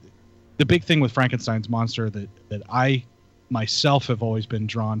know, the big thing with Frankenstein's monster that I myself have always been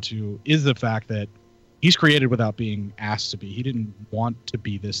drawn to is the fact that he's created without being asked to be. He didn't want to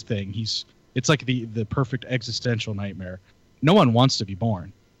be this thing. It's like the perfect existential nightmare. No one wants to be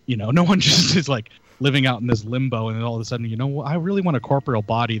born. You know, no one just is like living out in this limbo and then all of a sudden, you know, I really want a corporeal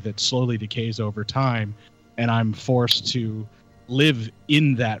body that slowly decays over time, and I'm forced to live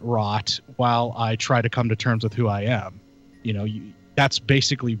in that rot while I try to come to terms with who I am. You know, that's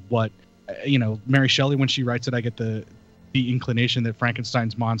basically what, you know, Mary Shelley, when she writes it, I get the inclination that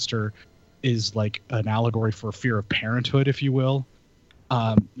Frankenstein's monster is like an allegory for fear of parenthood, if you will.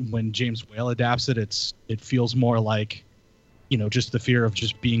 When James Whale adapts it, it feels more like, you know, just the fear of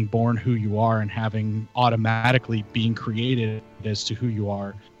just being born who you are and having automatically being created as to who you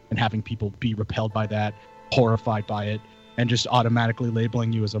are, and having people be repelled by that, horrified by it, and just automatically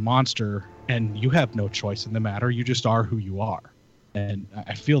labeling you as a monster, and you have no choice in the matter. You just are who you are. And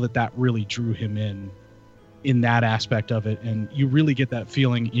I feel that really drew him in that aspect of it. And you really get that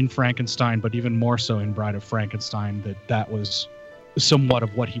feeling in Frankenstein, but even more so in Bride of Frankenstein, that was somewhat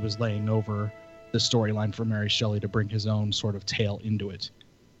of what he was laying over the storyline for Mary Shelley to bring his own sort of tale into it.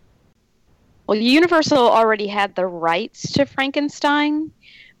 Well, Universal already had the rights to Frankenstein,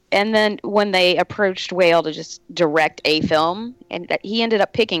 and then when they approached Whale to just direct a film, and he ended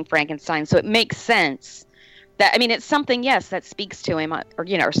up picking Frankenstein, so it makes sense that, I mean, it's something, yes, that speaks to him, or,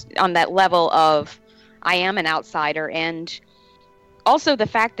 you know, on that level of I am an outsider, and also the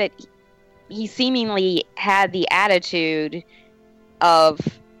fact that he seemingly had the attitude of,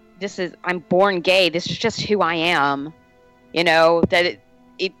 I'm born gay, this is just who I am, you know, that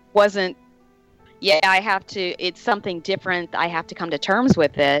it wasn't, it's something different, I have to come to terms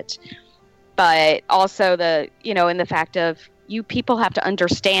with it, but also in the fact of, you people have to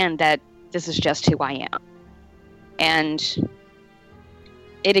understand that this is just who I am. And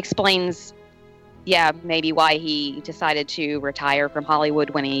it explains, maybe why he decided to retire from Hollywood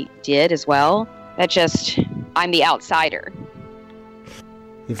when he did as well. I'm the outsider.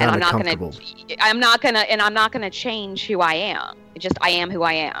 And I'm not gonna change who I am. I am who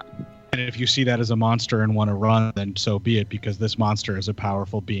I am. And if you see that as a monster and want to run, then so be it, because this monster is a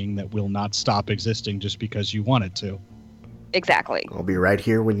powerful being that will not stop existing just because you want it to. Exactly. I'll be right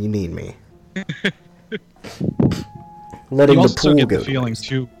here when you need me. Letting the pool get the feeling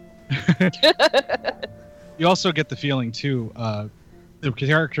too. You also get the feeling too. The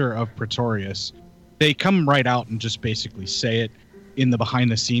character of Pretorius, they come right out and just basically say it in the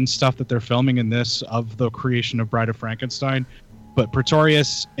behind-the-scenes stuff that they're filming in this of the creation of Bride of Frankenstein. But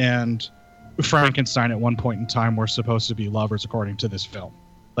Pretorius and Frankenstein at one point in time were supposed to be lovers, according to this film.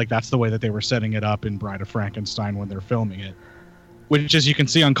 Like, that's the way that they were setting it up in Bride of Frankenstein when they're filming it. Which, as you can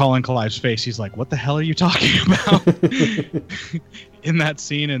see on Colin Clive's face, he's like, what the hell are you talking about? In that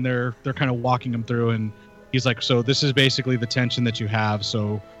scene, and they're kind of walking him through, and he's like, so this is basically the tension that you have.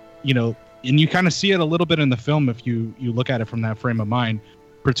 So, you know, and you kind of see it a little bit in the film if you look at it from that frame of mind.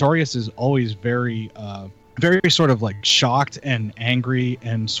 Pretorius is always very sort of like shocked and angry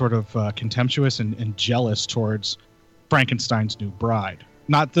and sort of contemptuous and jealous towards Frankenstein's new bride.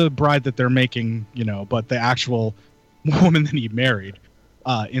 Not the bride that they're making, you know, but the actual woman that he married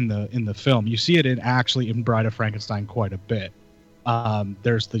in the film. You see it in Bride of Frankenstein quite a bit.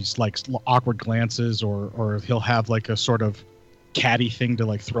 There's these like awkward glances, or he'll have like a sort of catty thing to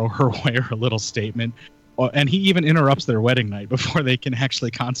like throw her away, or a little statement. And he even interrupts their wedding night before they can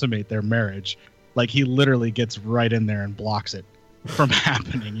actually consummate their marriage. Like, he literally gets right in there and blocks it from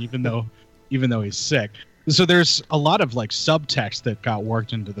happening, even though he's sick. So there's a lot of like subtext that got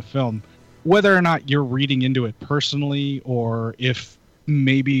worked into the film, whether or not you're reading into it personally, or if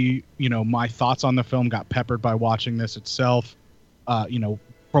maybe, you know, my thoughts on the film got peppered by watching this itself. You know,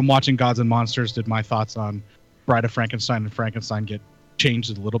 from watching Gods and Monsters, did my thoughts on Bride of Frankenstein and Frankenstein get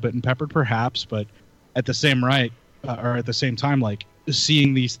changed a little bit and peppered, perhaps? But at the same time, like,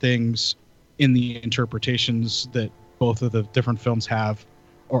 seeing these things in the interpretations that both of the different films have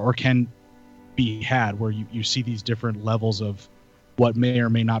or can be had, where you see these different levels of what may or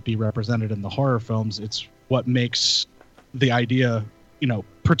may not be represented in the horror films. It's what makes the idea,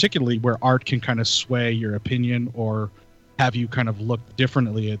 particularly where art can kind of sway your opinion or have you kind of look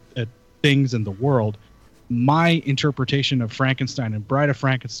differently at things in the world. My interpretation of Frankenstein and Bride of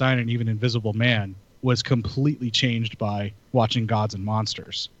Frankenstein and even Invisible Man was completely changed by watching Gods and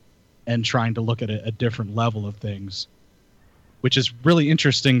Monsters and trying to look at a different level of things, which is really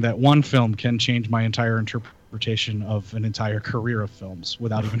interesting that one film can change my entire interpretation of an entire career of films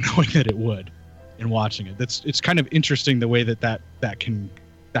without even knowing that it would in watching it. It's kind of interesting the way that can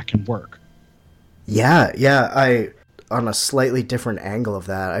work. Yeah. On a slightly different angle of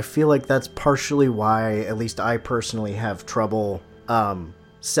that, I feel like that's partially why, at least I personally, have trouble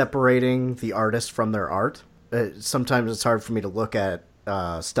separating the artist from their art. Sometimes it's hard for me to look at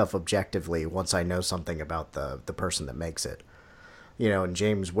stuff objectively once I know something about the person that makes it. In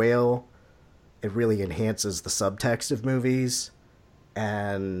James Whale, it really enhances the subtext of movies,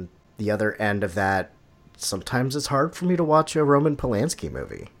 and the other end of that, sometimes it's hard for me to watch a Roman Polanski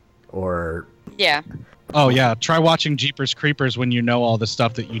movie. Or... Yeah. Oh, yeah. Try watching Jeepers Creepers when you know all the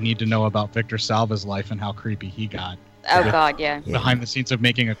stuff that you need to know about Victor Salva's life and how creepy he got. Oh, God, yeah. Behind the scenes of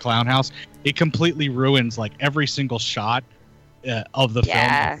making a clown house. It completely ruins, every single shot of the film.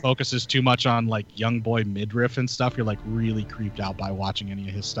 It focuses too much on, young boy midriff and stuff. You're, really creeped out by watching any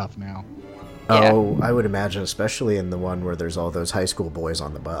of his stuff now. Yeah. Oh, I would imagine, especially in the one where there's all those high school boys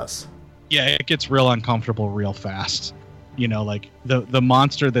on the bus. Yeah, it gets real uncomfortable real fast. The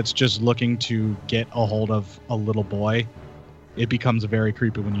monster that's just looking to get a hold of a little boy, it becomes very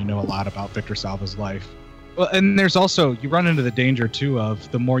creepy when you know a lot about Victor Salva's life. Well, and there's also, you run into the danger too of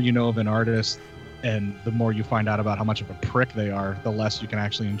the more you know of an artist and the more you find out about how much of a prick they are, the less you can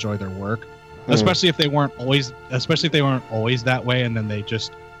actually enjoy their work. Especially if they weren't always that way, and then they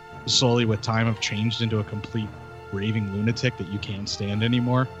just slowly with time have changed into a complete raving lunatic that you can't stand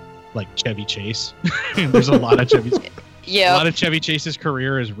anymore, like Chevy Chase. There's a lot of Chevy. Yeah. A lot of Chevy Chase's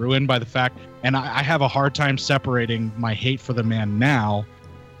career is ruined by the fact, and I have a hard time separating my hate for the man now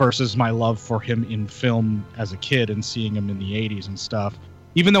versus my love for him in film as a kid and seeing him in the 80s and stuff.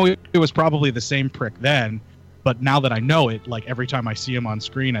 Even though it was probably the same prick then, but now that I know it, every time I see him on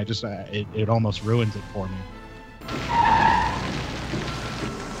screen, I just it almost ruins it for me.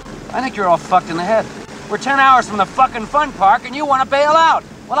 I think you're all fucked in the head. We're 10 hours from the fucking fun park and you want to bail out.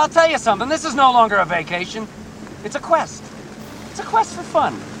 Well, I'll tell you something. This is no longer a vacation. It's a quest. It's a quest for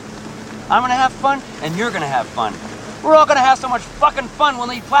fun. I'm gonna have fun, and you're gonna have fun. We're all gonna have so much fucking fun we'll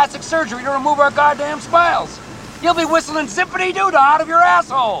need plastic surgery to remove our goddamn smiles. You'll be whistling zippity-doo-dah out of your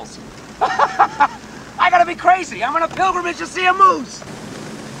assholes. I gotta be crazy. I'm on a pilgrimage to see a moose.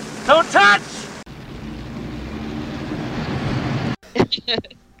 Don't touch!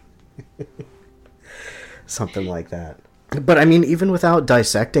 Something like that. But I mean, even without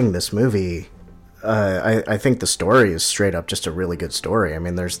dissecting this movie, I think the story is straight up just a really good story. I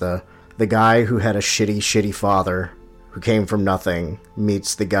mean, there's the guy who had a shitty father who came from nothing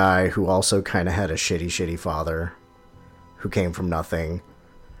meets the guy who also kind of had a shitty father who came from nothing.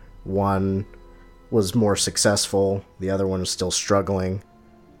 One was more successful, the other one was still struggling,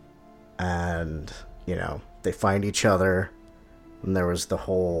 and they find each other, and there was the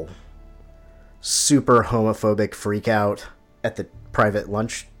whole super homophobic freak out at the private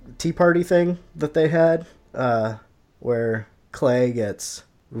lunch tea party thing that they had, where Clay gets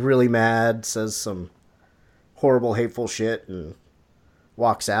really mad, says some horrible, hateful shit, and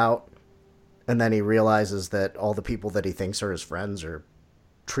walks out. And then he realizes that all the people that he thinks are his friends are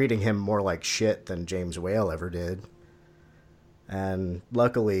treating him more like shit than James Whale ever did. And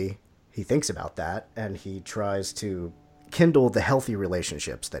luckily, he thinks about that, and he tries to kindle the healthy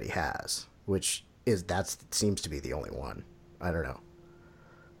relationships that he has, which seems to be the only one. I don't know.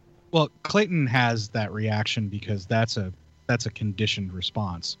 Well, Clayton has that reaction because that's a conditioned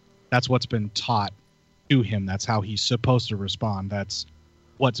response. That's what's been taught to him. That's how he's supposed to respond. That's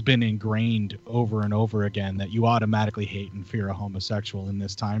what's been ingrained over and over again, that you automatically hate and fear a homosexual in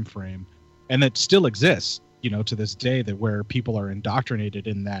this time frame. And that still exists, to this day, that where people are indoctrinated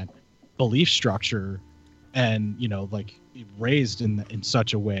in that belief structure and, raised in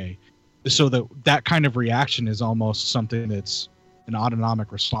such a way. So that kind of reaction is almost something that's an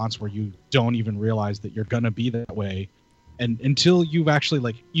autonomic response where you don't even realize that you're going to be that way. And until you've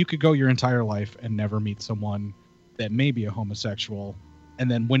actually, you could go your entire life and never meet someone that may be a homosexual.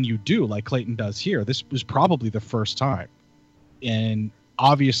 And then when you do, like Clayton does here, this was probably the first time. And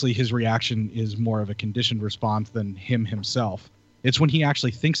obviously his reaction is more of a conditioned response than him himself. It's when he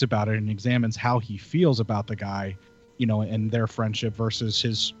actually thinks about it and examines how he feels about the guy, and their friendship versus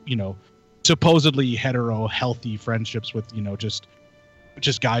his, supposedly hetero healthy friendships with,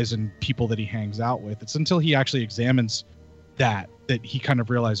 just guys and people that he hangs out with. It's until he actually examines that he kind of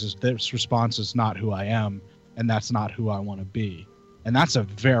realizes this response is not who I am, and that's not who I want to be. And that's a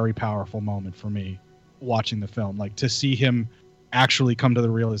very powerful moment for me watching the film, like to see him actually come to the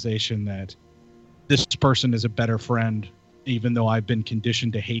realization that this person is a better friend, even though I've been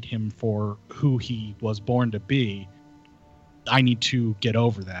conditioned to hate him for who he was born to be. I need to get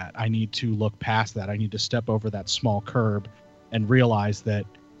over that. I need to look past that. I need to step over that small curb and realize that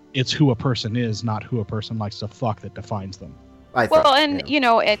it's who a person is, not who a person likes to fuck, that defines them.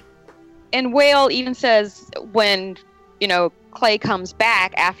 And Whale even says when, Clay comes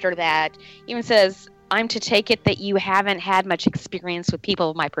back after that, even says, I'm to take it that you haven't had much experience with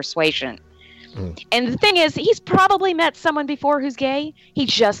people of my persuasion. And the thing is, he's probably met someone before who's gay. He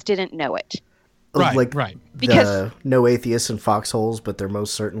just didn't know it. Right. Because no atheists in foxholes, but there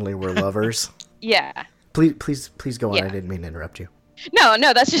most certainly were lovers. Yeah. Please go on. Yeah. I didn't mean to interrupt you. No,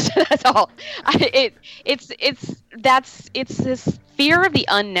 that's all. It's this fear of the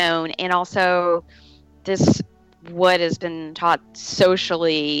unknown, and also this what has been taught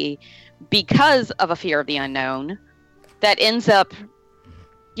socially because of a fear of the unknown that ends up,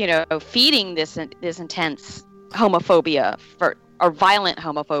 feeding this intense homophobia or violent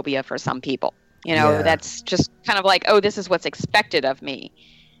homophobia for some people. That's just kind of like, oh, this is what's expected of me,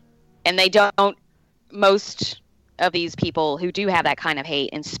 and they don't. Most of these people who do have that kind of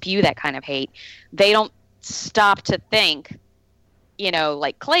hate and spew that kind of hate, they don't stop to think,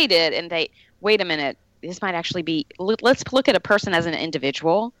 like Clay did, and they, wait a minute, this might actually be, let's look at a person as an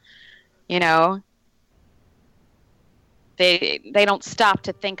individual, They don't stop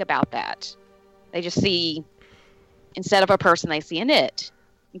to think about that. They just see, instead of a person, they see an it.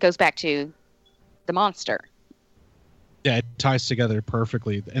 It goes back to the monster. Yeah, it ties together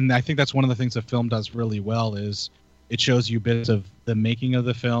perfectly. And I think that's one of the things the film does really well is it shows you bits of the making of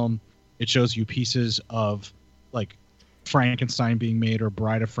the film. It shows you pieces of like Frankenstein being made or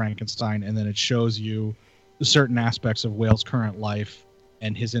Bride of Frankenstein. And then it shows you certain aspects of Whale's current life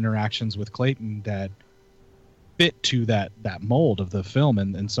and his interactions with Clayton that fit to that mold of the film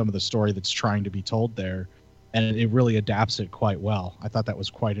and some of the story that's trying to be told there. And it really adapts it quite well. I thought that was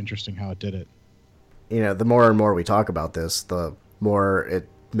quite interesting how it did it. The more and more we talk about this, the more it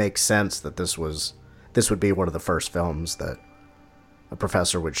makes sense that this would be one of the first films that a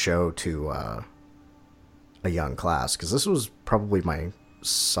professor would show to a young class. Because this was probably my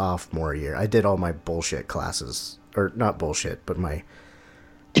sophomore year. I did all my bullshit classes, or not bullshit, but my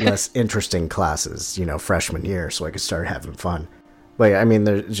less interesting classes, freshman year, so I could start having fun. But I mean,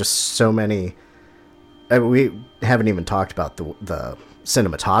 there's just so many. We haven't even talked about the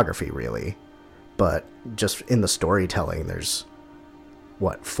cinematography, really. But just in the storytelling, there's,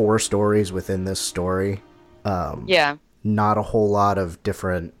 4 stories within this story? Yeah. Not a whole lot of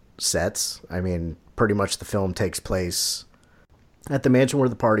different sets. I mean, pretty much the film takes place at the mansion where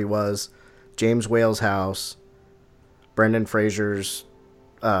the party was, James Whale's house, Brendan Fraser's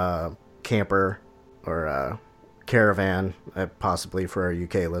camper, or caravan, possibly for our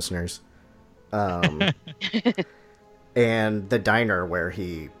UK listeners. And the diner where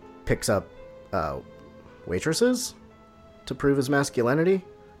he picks up waitresses to prove his masculinity.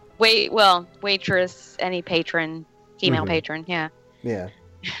 Waitress, any patron, female patron, yeah. Yeah.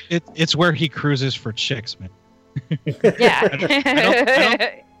 It's where he cruises for chicks, man.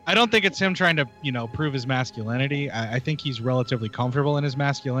 Yeah. I don't think it's him trying to, prove his masculinity. I think he's relatively comfortable in his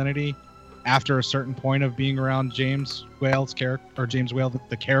masculinity after a certain point of being around James Whale's character, or James Whale,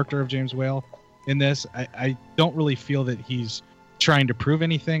 the character of James Whale in this. I don't really feel that he's trying to prove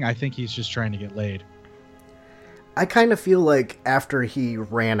anything. I think he's just trying to get laid. I kind of feel like after he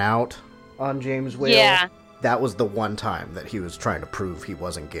ran out on James Whale, that was the one time that he was trying to prove he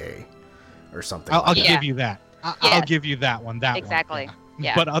wasn't gay or something. I'll give you that. I'll give you that one. Exactly. One.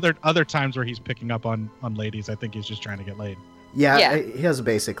 Yeah. But other times where he's picking up on ladies, I think he's just trying to get laid. Yeah, he has a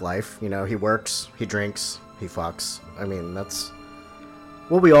basic life. He works, he drinks, he fucks. I mean, that's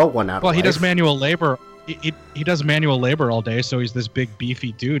what we all want out of life. Well, he does manual labor. He does manual labor all day, so he's this big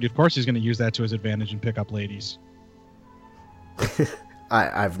beefy dude. Of course he's going to use that to his advantage and pick up ladies.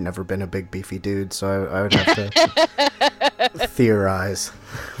 I've never been a big beefy dude, so I would have to theorize.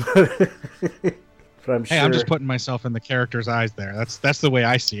 But I'm sure. Hey, I'm just putting myself in the character's eyes there. That's the way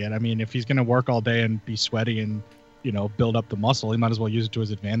I see it. I mean, if he's going to work all day and be sweaty and, build up the muscle, he might as well use it to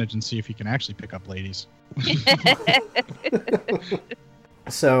his advantage and see if he can actually pick up ladies.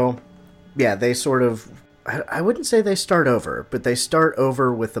 So, yeah, they sort of, I wouldn't say they start over, but they start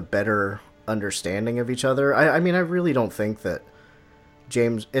over with a better understanding of each other. I mean, I really don't think that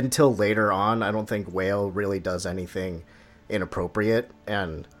James, until later on, I don't think Whale really does anything inappropriate.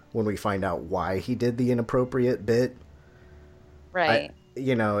 And when we find out why he did the inappropriate bit, right?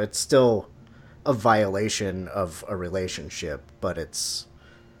 It's still a violation of a relationship, but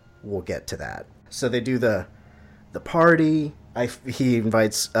we'll get to that. So they do the party. He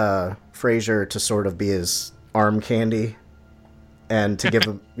invites Frasier to sort of be his arm candy, and to give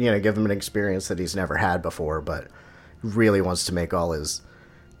him an experience that he's never had before, but really wants to make all his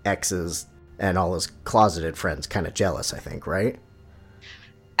exes and all his closeted friends kind of jealous, I think, right?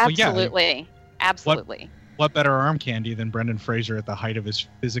 Absolutely. Well, yeah. Absolutely. What better arm candy than Brendan Fraser at the height of his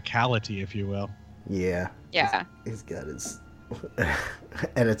physicality, if you will? Yeah. Yeah. He's got his...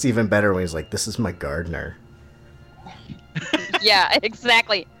 and it's even better when he's like, this is my gardener. Yeah,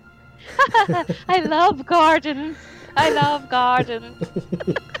 exactly. I love gardens.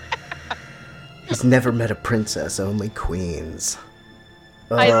 He's never met a princess, only queens.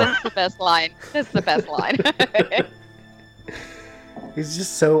 That's the best line. He's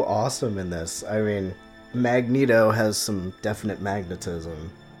just so awesome in this. I mean, Magneto has some definite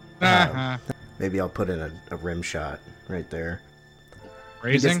magnetism. Maybe I'll put in a rim shot right there.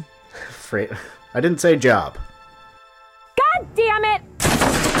 Phrasing? I didn't say job. God damn it!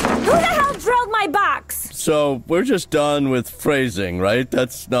 Who the hell drilled my box? So, we're just done with phrasing, right?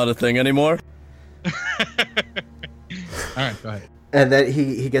 That's not a thing anymore? Alright, go ahead. And then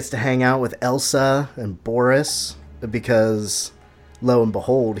he gets to hang out with Elsa and Boris, because, lo and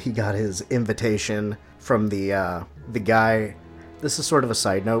behold, he got his invitation from the guy. This is sort of a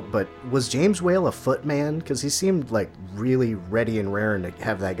side note, but was James Whale a footman? Because he seemed like really ready and raring to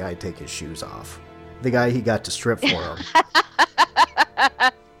have that guy take his shoes off. The guy he got to strip for him.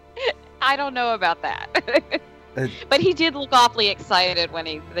 I don't know about that. But he did look awfully excited when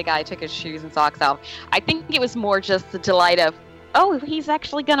the guy took his shoes and socks off. I think it was more just the delight of, oh, he's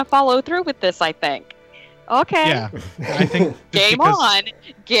actually going to follow through with this, I think. Okay. Yeah. I think Game on.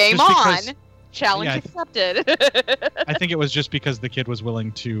 Challenge accepted. I think it was just because the kid was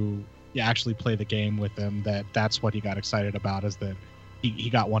willing to actually play the game with them that's what he got excited about, is that he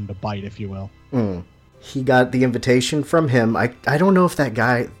got one to bite, if you will. He got the invitation from him. I don't know if that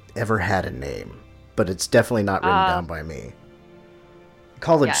guy ever had a name, but it's definitely not written down by me.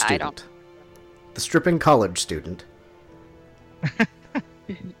 College student. The stripping college student.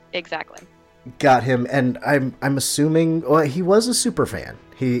 Exactly. Got him, and I'm assuming he was a super fan.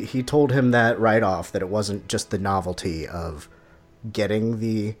 He told him that right off, that it wasn't just the novelty of getting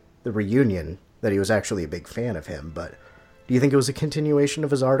the reunion, that he was actually a big fan of him. But do you think it was a continuation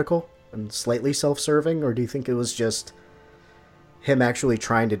of his article and slightly self-serving, or do you think it was just him actually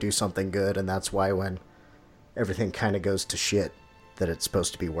trying to do something good, and that's why when everything kind of goes to shit, that it's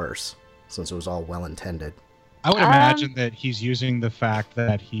supposed to be worse, since it was all well-intended? I would imagine that he's using the fact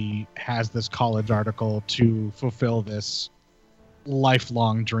that he has this college article to fulfill this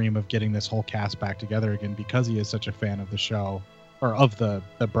lifelong dream of getting this whole cast back together again, because he is such a fan of the show, or of the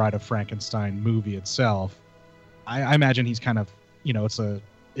Bride of Frankenstein movie itself. I imagine he's kind of,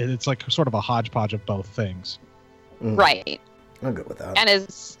 it's like sort of a hodgepodge of both things. Right. I'm good with that. And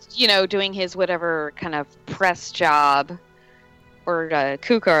is, doing his whatever kind of press job or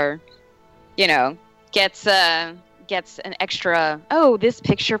kooker, gets an extra, this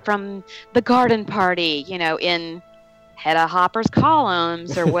picture from the garden party, in Hedda Hopper's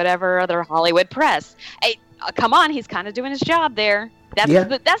columns or whatever other Hollywood press. Hey, come on, he's kind of doing his job there.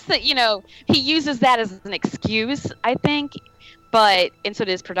 That's the he uses that as an excuse, I think, and so it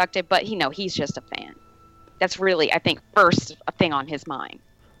is productive, but he's just a fan. That's really, I think, first a thing on his mind.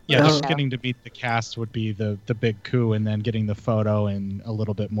 Yeah, just getting to meet the cast would be the big coup, and then getting the photo and a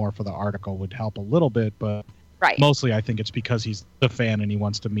little bit more for the article would help a little bit, but mostly I think it's because he's the fan and he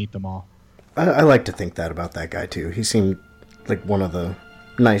wants to meet them all. I like to think that about that guy, too. He seemed like one of the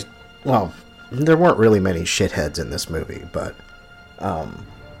nice... Well, there weren't really many shitheads in this movie, but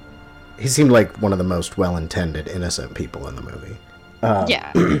he seemed like one of the most well-intended, innocent people in the movie.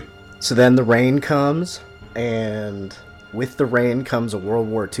 So then the rain comes, and with the rain comes a World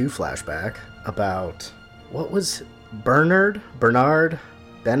War II flashback about... What was... Bernard?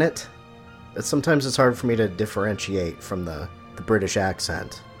 Bennett? Sometimes it's hard for me to differentiate from the British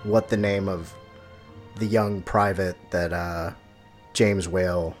accent what the name of the young private that James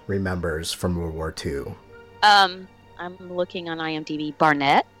Whale remembers from World War II. I'm looking on IMDb.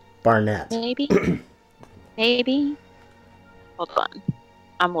 Barnett? Maybe? Maybe? Hold on.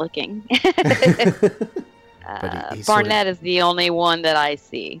 I'm looking. He's Barnett is the only one that I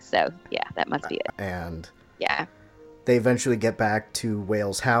see. So, yeah, that must be it. And... Yeah. they eventually get back to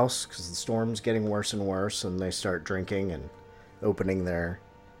Whale's house because the storm's getting worse and worse, and they start drinking and opening their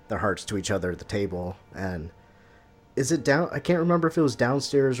hearts to each other at the table. And is it down? I can't remember if it was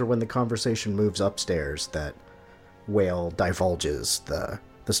downstairs or when the conversation moves upstairs that Whale divulges the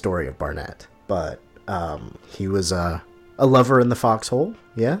story of Barnett. But he was a lover in the foxhole,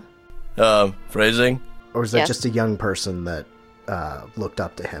 yeah? Phrasing? Or was that just a young person that looked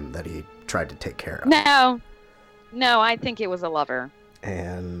up to him that he tried to take care of? No, I think it was a lover.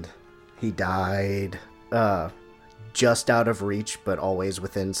 And he died just out of reach, but always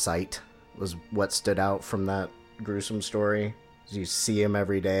within sight, was what stood out from that gruesome story. You see him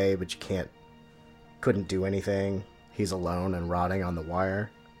every day, but you couldn't do anything. He's alone and rotting on the wire.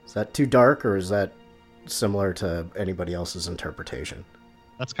 Is that too dark, or is that similar to anybody else's interpretation?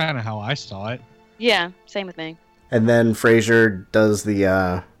 That's kind of how I saw it. Yeah, same with me. And then Frasier does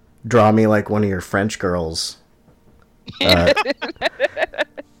the draw me like one of your French girls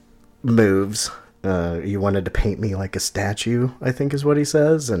moves. You wanted to paint me like a statue, I think is what he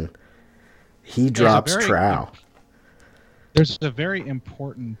says, and he drops trow. There's a very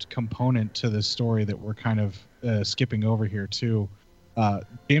important component to this story that we're kind of skipping over here too.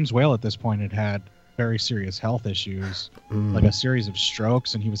 James Whale at this point had very serious health issues, like a series of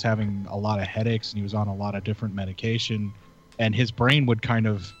strokes, and he was having a lot of headaches, and he was on a lot of different medication, and his brain would kind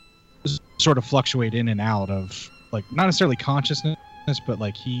of sort of fluctuate in and out of, like, not necessarily consciousness, but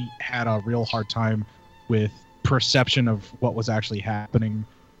like he had a real hard time with perception of what was actually happening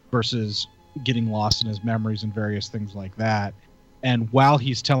versus getting lost in his memories and various things like that. And while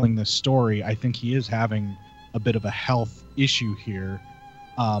he's telling this story, I think he is having a bit of a health issue here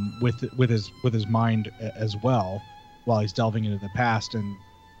with his mind as well, while he's delving into the past. And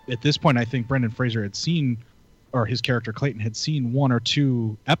at this point, I think Brendan Fraser had seen, or his character Clayton had seen, 1 or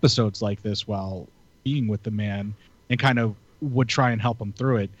 2 episodes like this while being with the man, and kind of would try and help him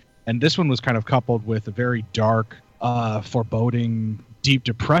through it. And this one was kind of coupled with a very dark, foreboding, deep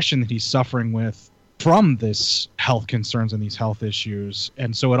depression that he's suffering with from this health concerns and these health issues.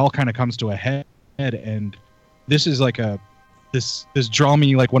 And so it all kind of comes to a head. And this is like this draw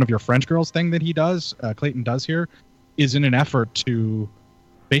me like one of your French girls thing that he does, Clayton does here, is in an effort to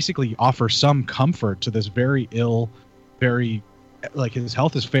basically offer some comfort to this very ill, very, like, his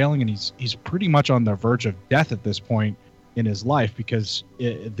health is failing, and he's pretty much on the verge of death at this point in his life, because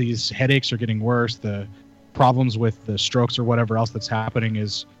these headaches are getting worse. The problems with the strokes or whatever else that's happening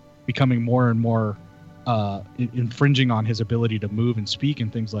is becoming more and more infringing on his ability to move and speak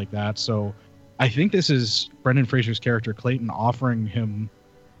and things like that. So I think this is Brendan Fraser's character Clayton offering him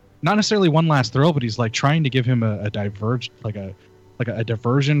not necessarily one last thrill, but he's like trying to give him a diversion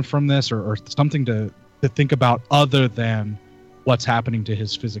from this, or something to think about other than what's happening to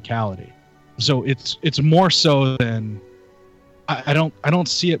his physicality. So it's more so than I don't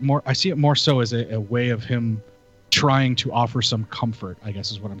see it more. I see it more so as a way of him trying to offer some comfort, I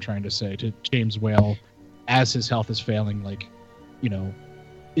guess is what I'm trying to say, to James Whale as his health is failing. Like, you know,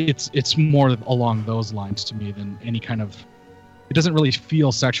 it's more along those lines to me than any kind of. It doesn't really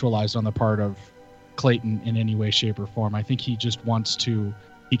feel sexualized on the part of Clayton in any way, shape, or form. I think he just wants to.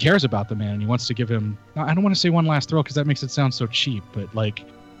 He cares about the man, and he wants to give him. I don't want to say one last thrill because that makes it sound so cheap, but like.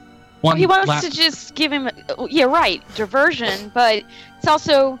 He wants to just give him, diversion, but it's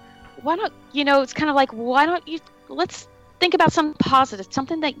also, why don't, it's kind of like, let's think about something positive,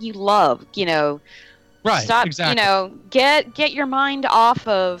 something that you love, Right, stop, exactly. Get your mind off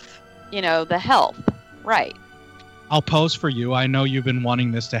of, the health, right. I'll pose for you. I know you've been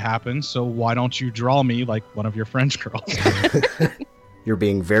wanting this to happen, so why don't you draw me like one of your French girls? You're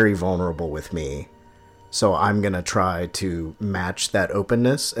being very vulnerable with me. So I'm going to try to match that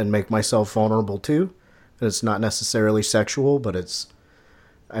openness and make myself vulnerable too. And it's not necessarily sexual, but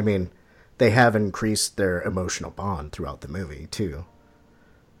they have increased their emotional bond throughout the movie too.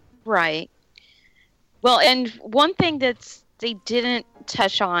 Right. Well, and one thing that they didn't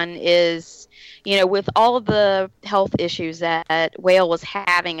touch on is, with all of the health issues that Whale was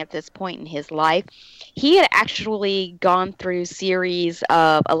having at this point in his life, he had actually gone through series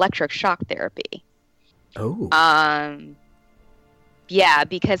of electric shock therapy. Oh. Yeah,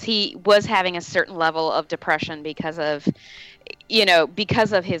 because he was having a certain level of depression because of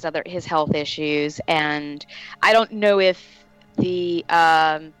his health issues, and I don't know if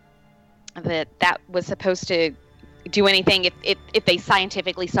that was supposed to do anything, if they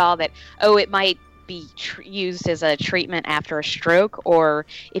scientifically saw that, it might be used as a treatment after a stroke, or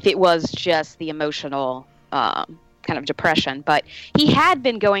if it was just the emotional kind of depression. But he had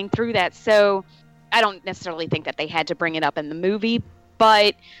been going through that, so I don't necessarily think that they had to bring it up in the movie,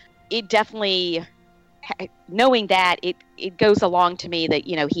 but it definitely knowing that, it goes along to me that,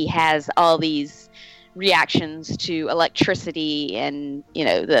 he has all these reactions to electricity and,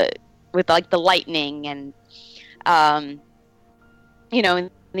 with like the lightning and, and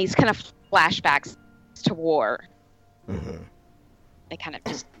these kind of flashbacks to war. Mm-hmm. It kind of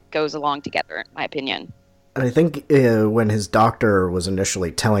just goes along together, in my opinion. And I think when his doctor was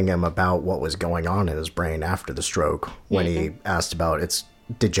initially telling him about what was going on in his brain after the stroke, when he asked about it's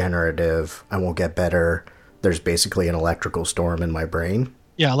degenerative, I won't get better, there's basically an electrical storm in my brain.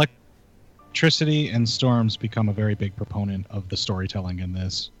 Yeah, electricity and storms become a very big proponent of the storytelling in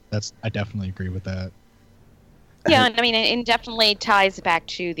this. I definitely agree with that. Yeah, and I mean, it definitely ties back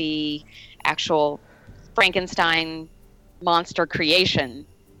to the actual Frankenstein monster creation,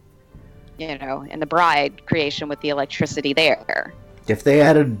 and the bride creation with the electricity there. If they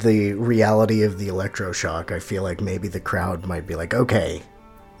added the reality of the electroshock, I feel like maybe the crowd might be like, okay,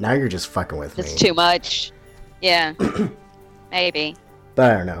 now you're just fucking with me. It's too much. Yeah, maybe.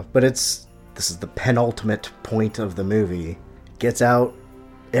 But I don't know. But this is the penultimate point of the movie. Gets out,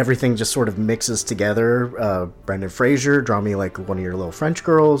 everything just sort of mixes together. Brendan Fraser, draw me like one of your little French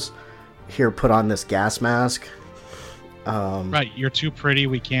girls. Here, put on this gas mask. Right, you're too pretty.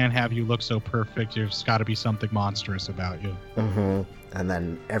 We can't have you look so perfect. There's got to be something monstrous about you. Mm-hmm. And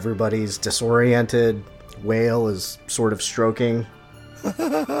then everybody's disoriented. Whale is sort of stroking.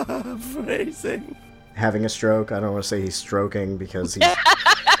 Phrasing. Having a stroke. I don't want to say he's stroking because he's...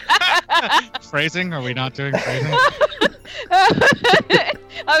 Phrasing? Are we not doing phrasing?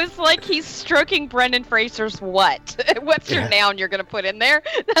 I was like, he's stroking Brendan Fraser's what? What's your noun you're going to put in there?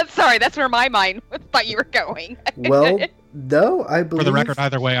 That's where my mind thought you were going. Well, no, I believe... For the record,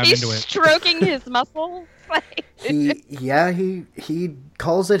 either way, I'm into it. He's stroking his muscles? He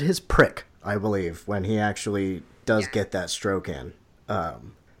calls it his prick, I believe, when he actually does get that stroke in.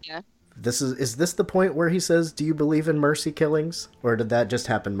 Yeah. Is this the point where he says, "Do you believe in mercy killings?" Or did that just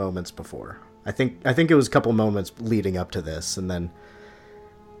happen moments before? I think it was a couple moments leading up to this, and then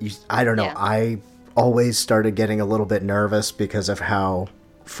I don't know. Yeah. I always started getting a little bit nervous because of how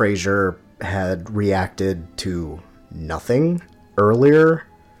Fraser had reacted to nothing earlier.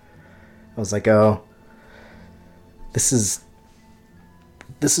 I was like, oh, this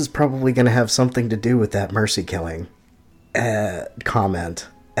is probably going to have something to do with that mercy killing comment.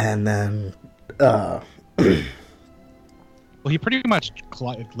 And then, well, he pretty much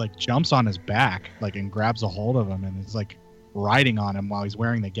jumps on his back, and grabs a hold of him, and is riding on him while he's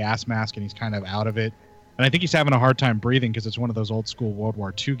wearing the gas mask, and he's kind of out of it. And I think he's having a hard time breathing because it's one of those old school World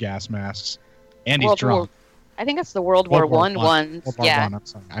War II gas masks, and he's drunk. I think that's the World War I ones. Yeah, I'm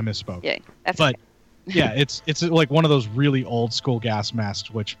sorry, I misspoke. Yeah, but yeah, it's like one of those really old school gas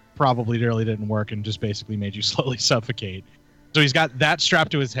masks, which probably really didn't work and just basically made you slowly suffocate. So he's got that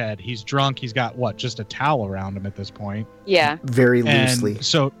strapped to his head. He's drunk. He's got just a towel around him at this point. Yeah. Very loosely. And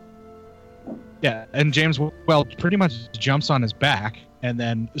so, yeah. And James pretty much jumps on his back and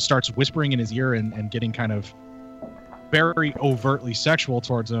then starts whispering in his ear and getting kind of very overtly sexual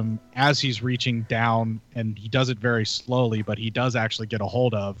towards him as he's reaching down. And he does it very slowly, but he does actually get a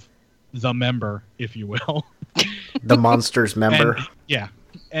hold of the member, if you will. The monster's member. Yeah.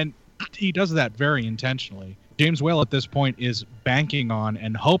 And he does that very intentionally. James Whale at this point is banking on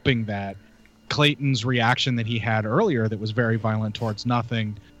and hoping that Clayton's reaction that he had earlier that was very violent towards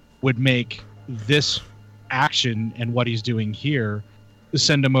nothing would make this action and what he's doing here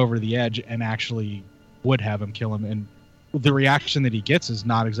send him over the edge and actually would have him kill him. And the reaction that he gets is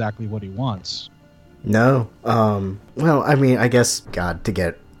not exactly what he wants. No. Well, I mean, I guess, God, to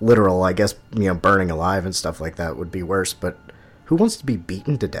get literal, I guess, burning alive and stuff like that would be worse, but who wants to be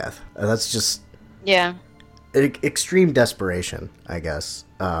beaten to death? That's just... Yeah. Extreme desperation, I guess,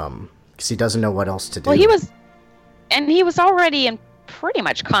 because he doesn't know what else to do. Well, he was already in pretty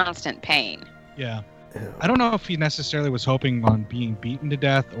much constant pain. Yeah. I don't know if he necessarily was hoping on being beaten to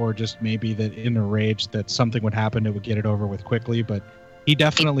death or just maybe that in a rage that something would happen that would get it over with quickly, but he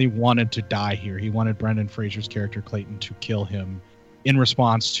definitely wanted to die here. He wanted Brendan Fraser's character Clayton to kill him in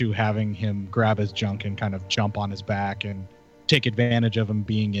response to having him grab his junk and kind of jump on his back and take advantage of him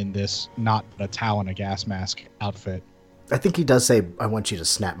being in this not a towel and a gas mask outfit. I think he does say, "I want you to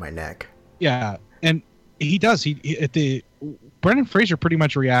snap my neck." Yeah, and he does. Brendan Fraser pretty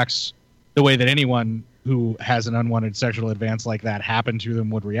much reacts the way that anyone who has an unwanted sexual advance like that happen to them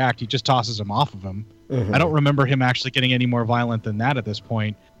would react. He just tosses him off of him. Mm-hmm. I don't remember him actually getting any more violent than that at this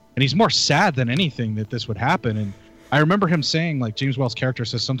point. And he's more sad than anything that this would happen. And I remember him saying, James Whale's character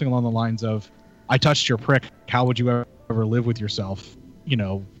says something along the lines of, "I touched your prick. How would you ever live with yourself,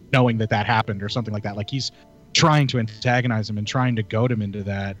 knowing that happened," or something like that. He's trying to antagonize him and trying to goad him into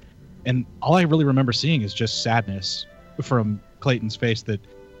that. And all I really remember seeing is just sadness from Clayton's face, that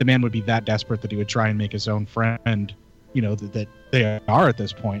the man would be that desperate that he would try and make his own friend, that they are at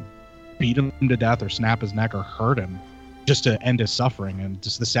this point, beat him to death or snap his neck or hurt him just to end his suffering, and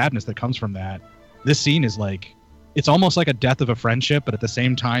just the sadness that comes from that. This scene is like, it's almost like a death of a friendship, but at the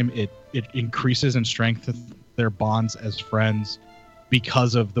same time, it increases and strengthens their bonds as friends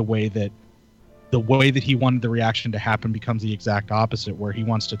because of the way that he wanted the reaction to happen becomes the exact opposite, where he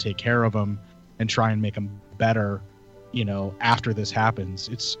wants to take care of him and try and make him better, after this happens.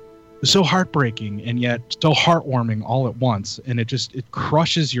 It's so heartbreaking and yet so heartwarming all at once. And it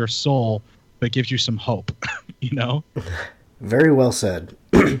crushes your soul, but gives you some hope, Very well said.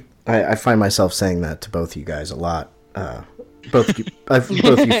 I find myself saying that to both you guys a lot. Both you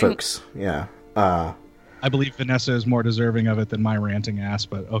folks. Yeah. I believe Vanessa is more deserving of it than my ranting ass,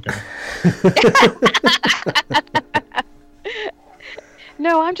 but okay.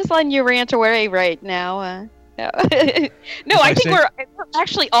 No, I'm just letting you rant away right now. No, I think we're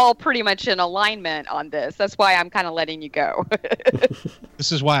actually all pretty much in alignment on this. That's why I'm kind of letting you go.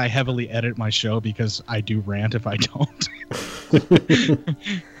 This is why I heavily edit my show, because I do rant if I don't.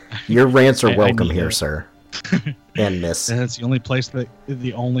 Your rants are welcome here, sir. And miss. And it's the only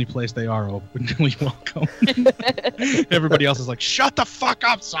place they are openly welcome. Everybody else is like, shut the fuck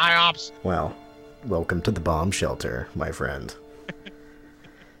up, psyops. Well, welcome to the bomb shelter, my friend.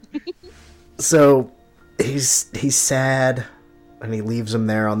 So he's sad, and he leaves him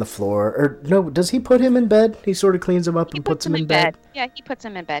there on the floor. Or no, does he put him in bed? He sort of cleans him up and puts him in bed. Yeah, he puts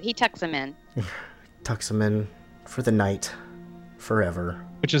him in bed. He tucks him in. Tucks him in for the night, forever.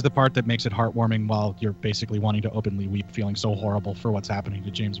 Which is the part that makes it heartwarming, while you're basically wanting to openly weep, feeling so horrible for what's happening to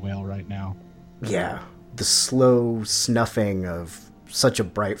James Whale right now. Yeah, the slow snuffing of such a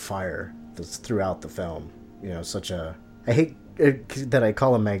bright fire that's throughout the film. Such a... I hate that I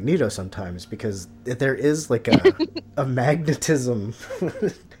call him Magneto sometimes, because there is like a magnetism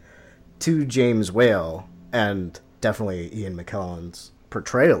to James Whale, and definitely Ian McKellen's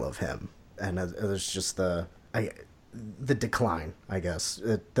portrayal of him. And there's just the decline, I guess.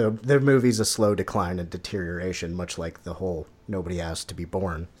 The movie's a slow decline and deterioration, much like the whole nobody asked to be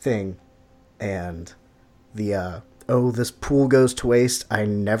born thing. And the, this pool goes to waste, I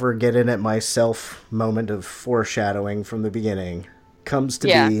never get in it myself moment of foreshadowing from the beginning comes to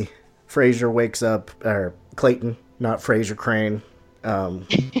be. Frasier wakes up, or Clayton, not Frasier Crane. That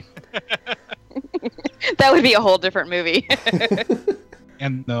would be a whole different movie.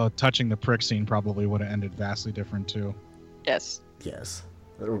 And the touching the prick scene probably would have ended vastly different too. Yes.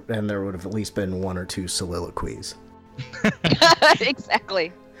 And there would have at least been one or two soliloquies.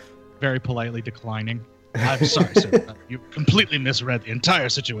 Exactly. Very politely declining. I'm sorry, sir. You completely misread the entire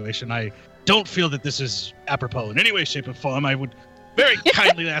situation. I don't feel that this is apropos in any way, shape, or form. I would very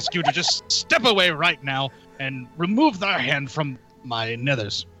kindly ask you to just step away right now and remove thy hand from my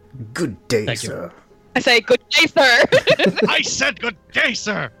nethers. Good day, Thank sir. You. I say, good day, sir. I said good day,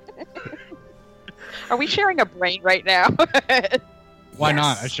 sir. Are we sharing a brain right now? Why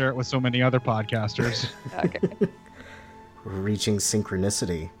not? I share it with so many other podcasters. Okay. Reaching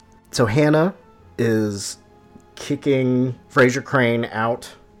synchronicity. So Hannah is kicking Frasier Crane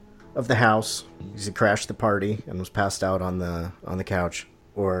out of the house. He crashed the party and was passed out on the couch.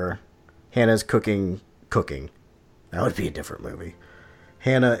 Or Hannah's cooking. That would be a different movie.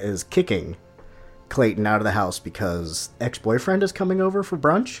 Hannah is kicking Clayton out of the house because ex-boyfriend is coming over for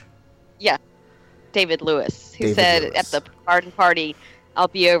brunch? Yeah. David Lewis, who said at the garden party, I'll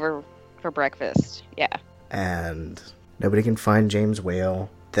be over for breakfast. Yeah. And nobody can find James Whale.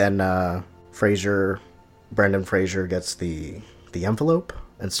 Then Brendan Fraser gets the envelope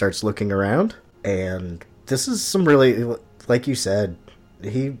and starts looking around. And this is some really, like you said,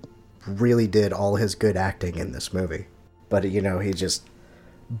 he really did all his good acting in this movie. But, he just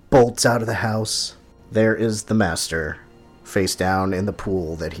bolts out of the house. There is the master, face down in the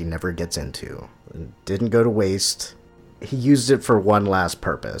pool that he never gets into. It didn't go to waste. He used it for one last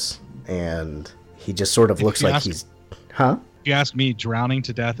purpose. And he just sort of looks like he's... Huh? If you ask me, drowning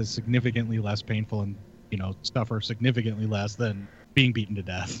to death is significantly less painful and, suffer significantly less than being beaten to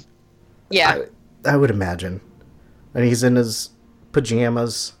death. Yeah. I would imagine. And he's in his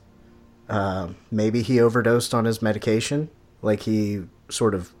pajamas. Maybe he overdosed on his medication, like he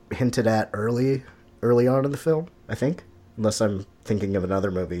sort of hinted at early on in the film, I think. Unless I'm thinking of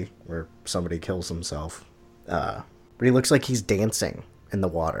another movie where somebody kills himself. But he looks like he's dancing in the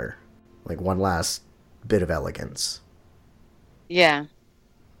water. Like one last bit of elegance. Yeah.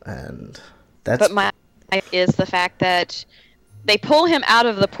 And that's... But my is the fact that they pull him out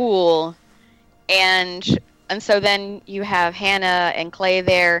of the pool, and And so then you have Hannah and Clay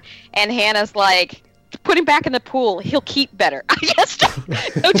there, and Hannah's like, put him back in the pool. He'll keep better. I just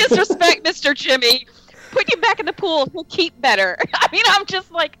no disrespect, Mr. Jimmy. Put him back in the pool. He'll keep better. I mean, I'm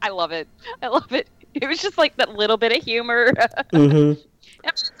just like, I love it. I love it. It was just like that little bit of humor. Mm-hmm.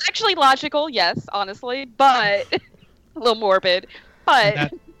 It's actually logical, yes, honestly, but a little morbid.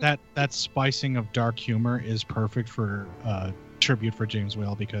 But that spicing of dark humor is perfect for tribute for James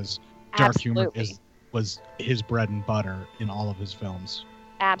Whale, because dark humor was his bread and butter in all of his films.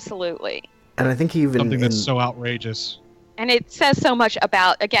 Absolutely. And I think even something that's so outrageous. And it says so much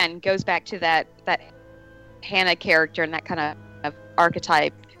about, again, goes back to that Hannah character and that kind of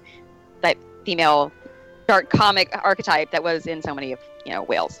archetype, that female dark comic archetype that was in so many of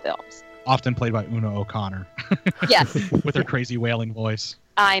Whale's films. Often played by Una O'Connor. Yes. With her crazy wailing voice.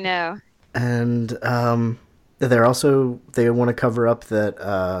 I know. And they want to cover up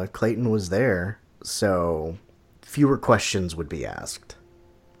that Clayton was there, so fewer questions would be asked.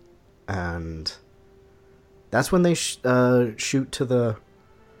 And that's when they shoot to the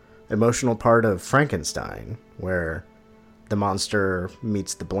emotional part of Frankenstein, where the monster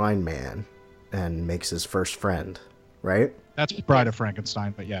meets the blind man and makes his first friend, right? That's Bride of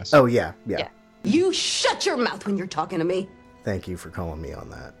Frankenstein, but yes. Oh, yeah. You shut your mouth when you're talking to me. Thank you for calling me on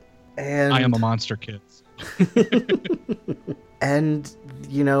that. And I am a monster, kids. And,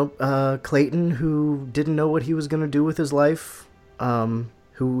 Clayton, who didn't know what he was going to do with his life,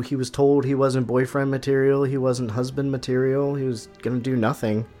 who he was told he wasn't boyfriend material, he wasn't husband material, he was going to do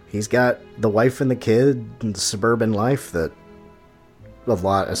nothing. He's got the wife and the kid and the suburban life that a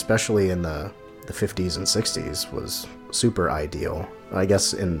lot, especially in the 50s and 60s, was super ideal. I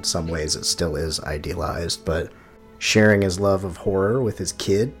guess in some ways it still is idealized, but sharing his love of horror with his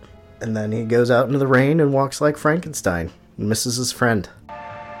kid, and then he goes out into the rain and walks like Frankenstein and misses his friend.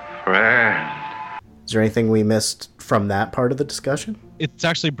 Is there anything we missed from that part of the discussion? It's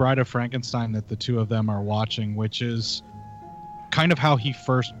actually Bride of Frankenstein that the two of them are watching, which is kind of how he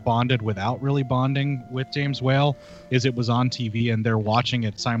first bonded without really bonding with James Whale. Is it was on TV and they're watching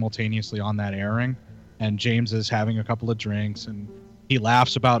it simultaneously on that airing, and James is having a couple of drinks and he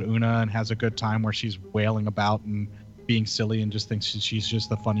laughs about Una and has a good time where she's wailing about and being silly and just thinks she's just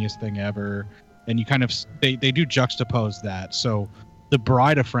the funniest thing ever. And you kind of they do juxtapose that. So The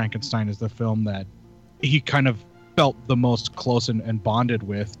Bride of Frankenstein is the film that he kind of felt the most close and bonded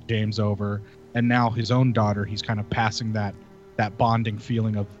with James over, and now his own daughter, he's kind of passing that bonding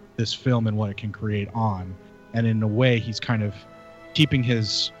feeling of this film and what it can create on. And in a way, he's kind of keeping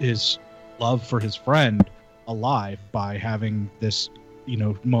his love for his friend alive by having this,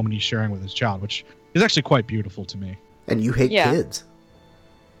 moment he's sharing with his child, which is actually quite beautiful to me. And you hate kids.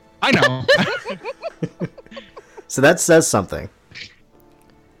 I know. So that says something.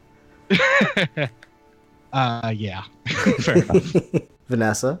 Yeah. Fair enough.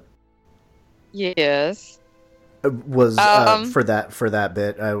 Vanessa? Yes. Was for that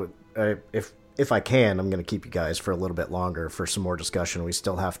bit, if I can, I'm going to keep you guys for a little bit longer for some more discussion. We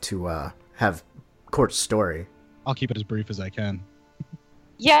still have to have Court's story. I'll keep it as brief as I can.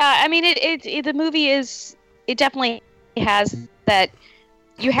 Yeah, I mean, the movie it definitely has that.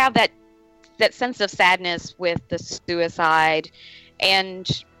 You have that sense of sadness with the suicide, and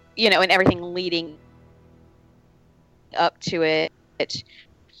and everything leading up to it. There's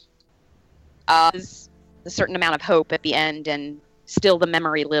a certain amount of hope at the end, and still the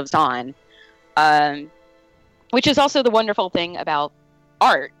memory lives on, which is also the wonderful thing about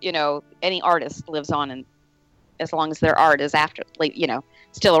art. Any artist lives on, and as long as their art is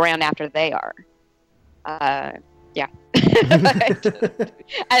still around after they are. Yeah. I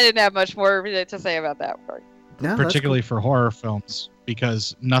didn't have much more to say about that part. No, particularly for horror films,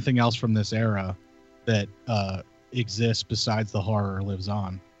 because nothing else from this era that exists besides the horror lives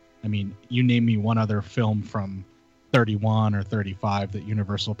on. I mean, you name me one other film from 31 or 35 that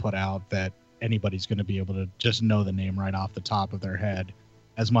Universal put out that anybody's going to be able to just know the name right off the top of their head,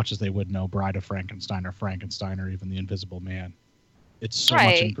 as much as they would know Bride of Frankenstein or even The Invisible Man. It's so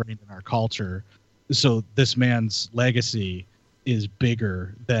much ingrained in our culture. So this man's legacy is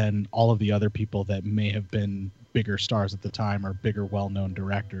bigger than all of the other people that may have been bigger stars at the time or bigger well-known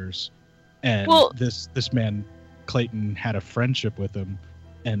directors. And this man, Clayton, had a friendship with him.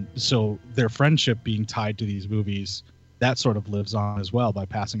 And so their friendship being tied to these movies, that sort of lives on as well by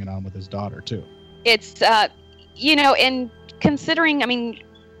passing it on with his daughter, too. It's, and considering, I mean,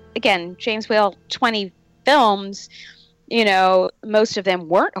 again, James Whale, 20 films, most of them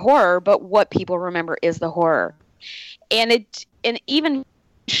weren't horror, but what people remember is the horror. And even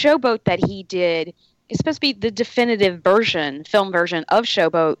Showboat that he did is supposed to be the definitive film version of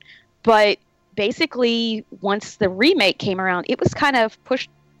Showboat, but basically, once the remake came around, it was kind of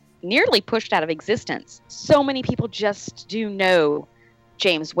nearly pushed out of existence. So many people just do know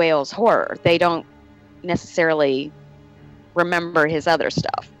James Whale's horror. They don't necessarily remember his other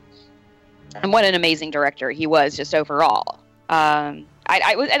stuff. And what an amazing director he was, just overall. I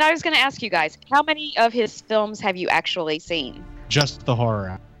was going to ask you guys, how many of his films have you actually seen? Just the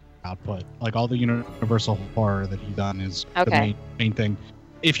horror output, like all the Universal horror that he's done is the main thing.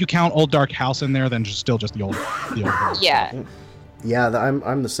 If you count Old Dark House in there, then just the old horror. Yeah. Yeah,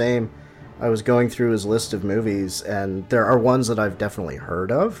 I'm the same. I was going through his list of movies, and there are ones that I've definitely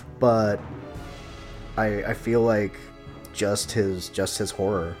heard of, but I feel like just his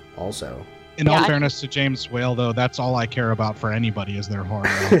horror also. In all fairness to James Whale, though, that's all I care about for anybody is their horror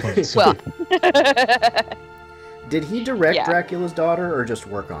output. So. Well, did he direct Dracula's Daughter or just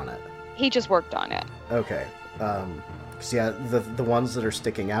work on it? He just worked on it. Okay. So yeah, the ones that are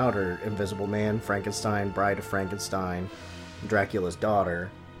sticking out are Invisible Man, Frankenstein, Bride of Frankenstein, Dracula's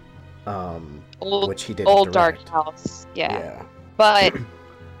Daughter, which he didn't Old direct. Dark House, yeah. But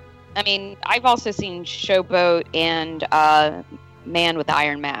I mean, I've also seen Showboat and Man with the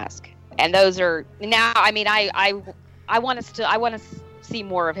Iron Mask, and those are now. I mean, I want to see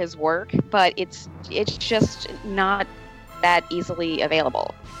more of his work, but it's just not that easily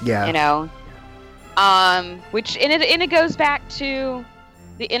available. Yeah, you know. Which and it goes back to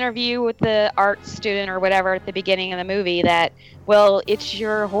the interview with the art student or whatever at the beginning of the movie that, well, it's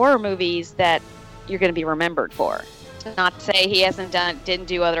your horror movies that you're going to be remembered for. Not to say he didn't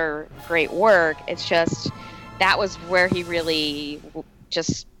do other great work. It's just that was where he really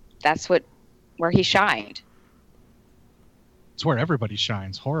where he shined. It's where everybody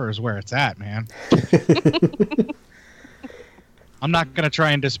shines. Horror is where it's at, man. I'm not going to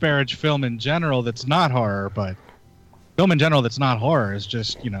try and disparage film in general that's not horror, but film in general that's not horror is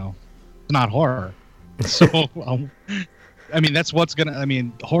just, it's not horror. So, I mean, that's what's going to... I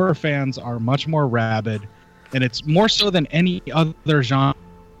mean, horror fans are much more rabid, and it's more so than any other genre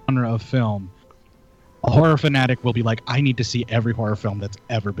of film. A horror fanatic will be like, I need to see every horror film that's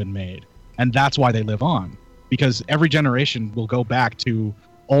ever been made. And that's why they live on. Because every generation will go back to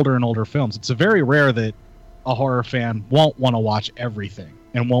older and older films. It's very rare that a horror fan won't want to watch everything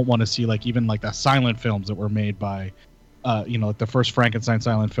and won't want to see even the silent films that were made by like the first Frankenstein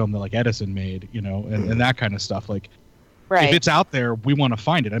silent film that like Edison made, and that kind of stuff. Like, right. If it's out there, we want to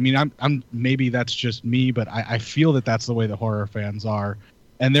find it. I mean, I'm maybe that's just me, but I feel that that's the way the horror fans are.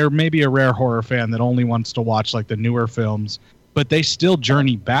 And there may be a rare horror fan that only wants to watch like the newer films, but they still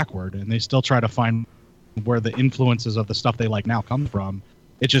journey backward and they still try to find where the influences of the stuff they like now come from.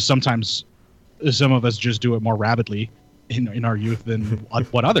 It's just sometimes some of us just do it more rapidly in our youth than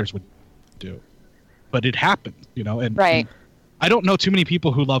what others would do. But it happens, and right. I don't know too many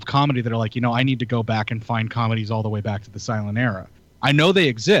people who love comedy that are like, I need to go back and find comedies all the way back to the silent era. I know they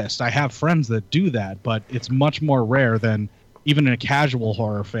exist. I have friends that do that, but it's much more rare than even a casual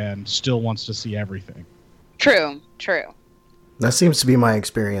horror fan still wants to see everything. True. That seems to be my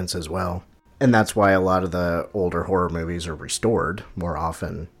experience as well. And that's why a lot of the older horror movies are restored more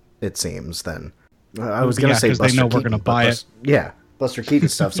often, it seems, than... I was going to say Buster they know Keaton, we're going to buy it. Yeah, Buster Keaton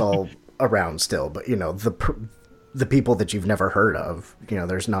stuff's all around still, but, the people that you've never heard of,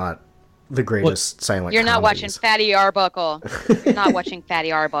 there's not the greatest silent You're not comedies. watching Fatty Arbuckle. You're not watching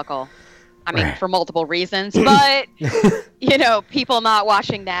Fatty Arbuckle. I mean, for multiple reasons, but, people not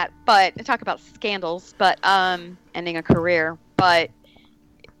watching that. But, talk about scandals, but ending a career. But,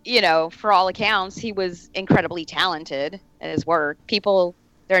 for all accounts, he was incredibly talented at his work. But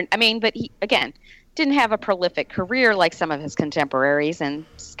he, again, didn't have a prolific career like some of his contemporaries, and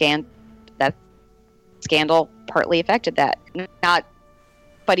that scandal partly affected that.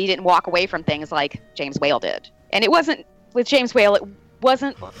 But he didn't walk away from things like James Whale did. And it wasn't, with James Whale, it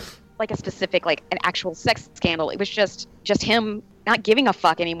wasn't like a specific, like an actual sex scandal. It was just him not giving a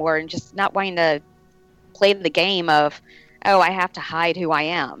fuck anymore and just not wanting to play the game of, I have to hide who I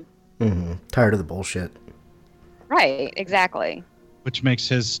am. Mm-hmm. Tired of the bullshit. Right, exactly. Which makes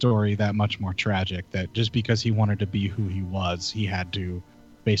his story that much more tragic, that just because he wanted to be who he was, he had to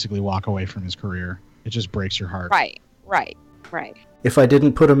basically walk away from his career. It just breaks your heart. Right. If I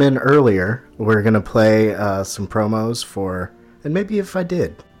didn't put them in earlier, we're going to play some promos for... And maybe if I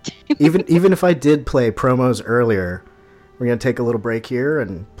did. even if I did play promos earlier, we're going to take a little break here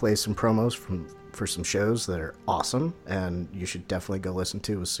and play some promos for some shows that are awesome, and you should definitely go listen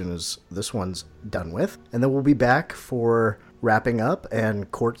to as soon as this one's done with. And then we'll be back for wrapping up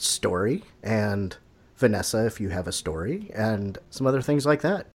and Court's story, and Vanessa, if you have a story, and some other things like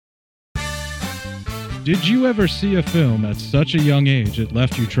that. Did you ever see a film at such a young age it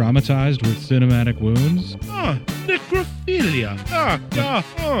left you traumatized with cinematic wounds? Necrophilia.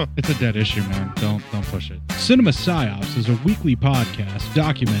 It's a dead issue, man. Don't push it. Cinema Psyops is a weekly podcast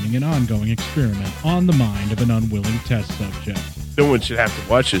documenting an ongoing experiment on the mind of an unwilling test subject. No one should have to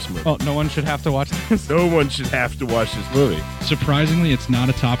watch this movie. Oh, no one should have to watch this? No one should have to watch this movie. Surprisingly, it's not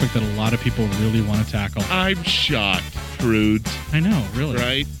a topic that a lot of people really want to tackle. I'm shocked, prudes. I know, really.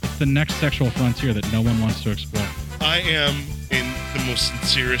 Right? It's the next sexual frontier that no one wants to explore. I am, in the most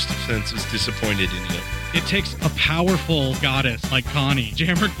sincerest of senses, disappointed in you. It takes a powerful goddess like Connie,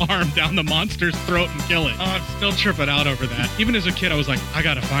 jam her arm down the monster's throat and kill it. Oh, I'm still tripping out over that. Even as a kid, I was like, I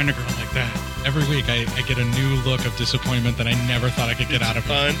gotta find a girl like that. Every week, I get a new look of disappointment that I never thought I could get out of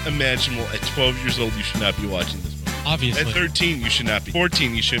her. Unimaginable. At 12 years old, you should not be watching this movie. Obviously. At 13, you should not be.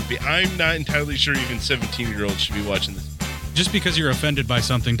 14, you shouldn't be. I'm not entirely sure even 17-year-olds should be watching this. Just because you're offended by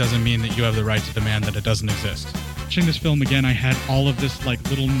something doesn't mean that you have the right to demand that it doesn't exist. Watching this film again, I had all of this like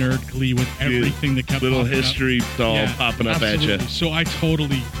little nerd glee with everything that kept little popping history up. all popping up absolutely. at you. So I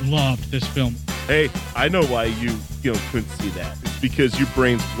totally loved this film. Hey, I know why you couldn't see that. It's because your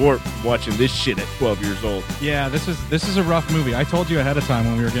brain's warped from watching this shit at 12 years old. Yeah, this is a rough movie. I told you ahead of time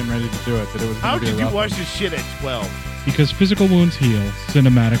when we were getting ready to do it that it was. How did you watch this shit at 12? Because physical wounds heal,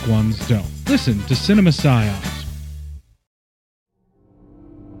 cinematic ones don't. Listen to Cinema Psyops.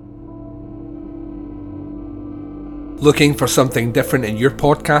 Looking for something different in your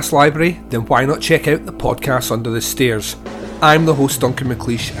podcast library? Then why not check out the Podcast Under the Stairs? I'm the host Duncan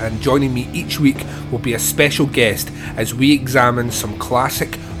McLeish, and joining me each week will be a special guest as we examine some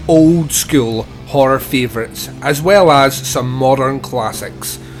classic, old school horror favourites, as well as some modern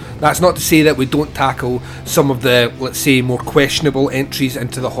classics. That's not to say that we don't tackle some of the, let's say, more questionable entries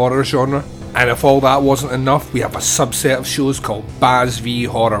into the horror genre. And if all that wasn't enough, we have a subset of shows called Baz v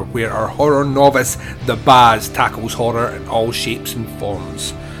Horror, where our horror novice, the Baz, tackles horror in all shapes and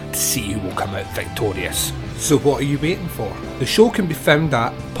forms to see who will come out victorious. So what are you waiting for? The show can be found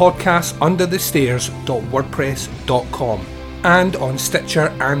at podcastunderthestairs.wordpress.com and on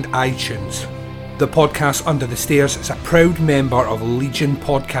Stitcher and iTunes. The Podcast Under the Stairs is a proud member of Legion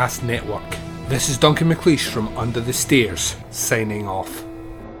Podcast Network. This is Duncan McLeish from Under the Stairs, signing off.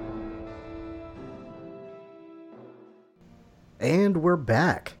 And we're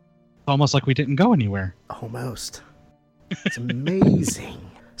back. Almost like we didn't go anywhere. Almost. It's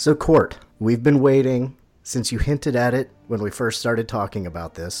amazing. So, Court, we've been waiting since you hinted at it when we first started talking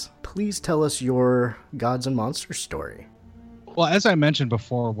about this. Please tell us your Gods and Monsters story. Well, as I mentioned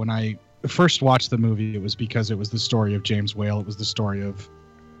before, when I first watched the movie, it was because it was the story of James Whale. It was the story of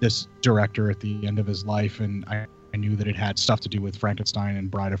this director at the end of his life, and I knew that it had stuff to do with Frankenstein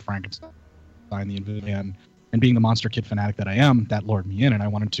and Bride of Frankenstein, the Invisible. And being the Monster Kid fanatic that I am, that lured me in, and I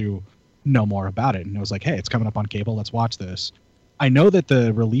wanted to know more about it. And I was like, hey, it's coming up on cable. Let's watch this. I know that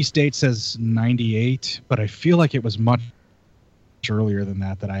the release date says 98, but I feel like it was much earlier than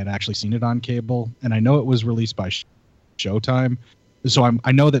that I had actually seen it on cable. And I know it was released by Showtime. So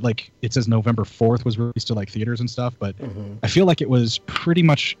I know that like it says November 4th was released to like theaters and stuff, but I feel like it was pretty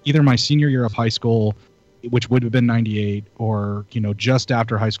much either my senior year of high school, which would have been 98, or, just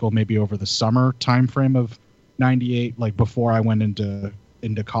after high school, maybe over the summer time frame of 98, like before I went into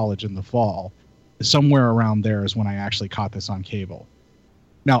college in the fall. Somewhere around there is when I actually caught this on cable.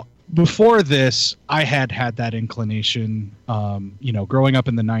 Now, before this, I had that inclination, growing up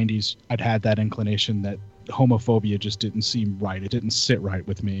in the 90s, I'd had that inclination that homophobia just didn't seem right. It didn't sit right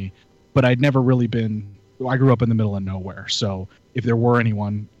with me. But I'd never really I grew up in the middle of nowhere. So if there were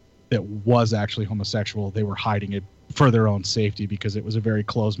anyone that was actually homosexual, they were hiding it for their own safety because it was a very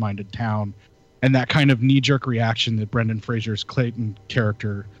closed-minded town. And that kind of knee-jerk reaction that Brendan Fraser's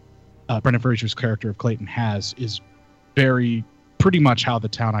character of Clayton has is pretty much how the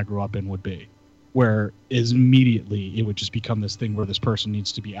town I grew up in would be, where immediately it would just become this thing where this person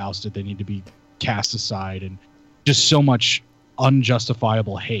needs to be ousted, they need to be cast aside, and just so much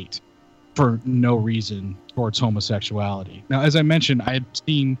unjustifiable hate for no reason towards homosexuality. Now, as I mentioned, I had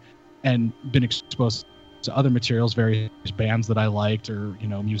seen and been exposed to other materials, various bands that I liked, or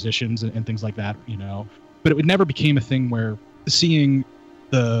musicians and things like that, but it never became a thing where seeing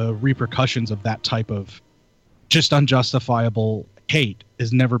the repercussions of that type of just unjustifiable hate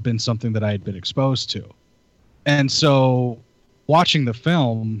has never been something that I had been exposed to. And so watching the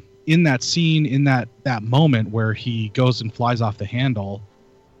film, in that scene, in that moment where he goes and flies off the handle,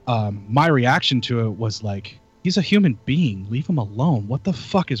 my reaction to it was like, he's a human being, leave him alone, what the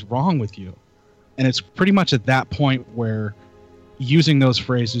fuck is wrong with you? And it's pretty much at that point where using those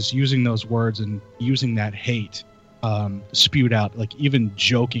phrases, using those words, and using that hate spewed out, like even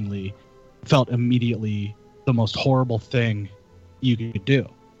jokingly, felt immediately the most horrible thing you could do.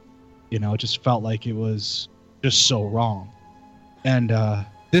 You know, it just felt like it was just so wrong. And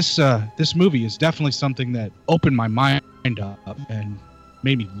this movie is definitely something that opened my mind up and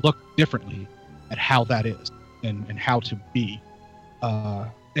made me look differently at how that is and how to be.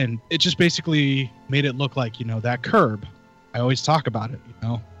 And it just basically made it look like, you know, that curb. I always talk about it, you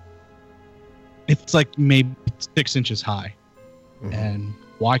know. It's like maybe 6 inches high. Mm-hmm. And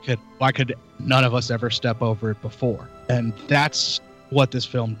why could none of us ever step over it before? And that's what this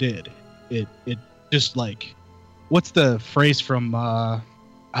film did. It just like, what's the phrase from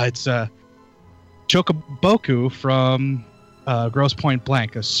it's Chocoboku from Grosse Point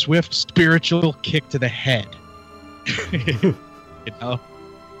Blank, a swift spiritual kick to the head. You know?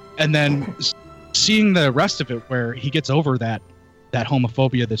 And then seeing the rest of it where he gets over that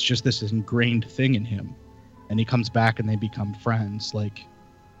homophobia that's just this ingrained thing in him, and he comes back and they become friends. Like,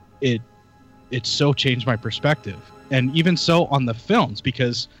 it so changed my perspective. And even so on the films,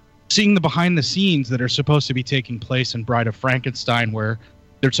 because seeing the behind the scenes that are supposed to be taking place in Bride of Frankenstein, where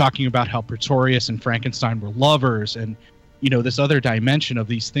they're talking about how Pretorius and Frankenstein were lovers, and, you know, this other dimension of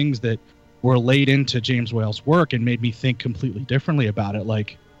these things that were laid into James Whale's work and made me think completely differently about it.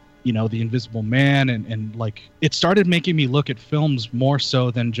 Like, you know, the Invisible Man, and like, it started making me look at films more so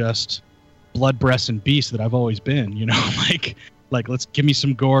than just blood, breasts, and beasts that I've always been, you know, like let's give me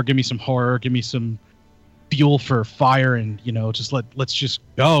some gore, give me some horror, give me some fuel for fire, and, you know, just let's just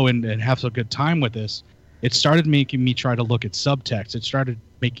go and have a good time with this. It started making me try to look at subtext. It started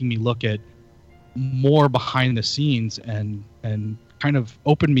making me look at more behind the scenes and kind of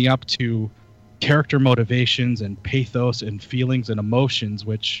opened me up to character motivations and pathos and feelings and emotions,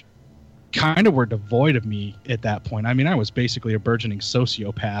 which kind of were devoid of me at that point. I mean, I was basically a burgeoning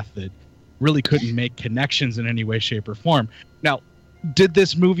sociopath that really couldn't make connections in any way, shape, or form. Now, did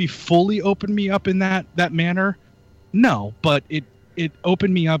this movie fully open me up in that manner? No, but it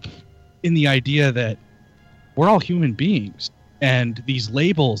opened me up in the idea that we're all human beings, and these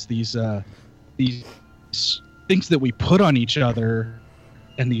labels, these things that we put on each other,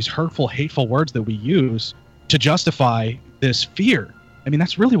 and these hurtful, hateful words that we use to justify this fear. I mean,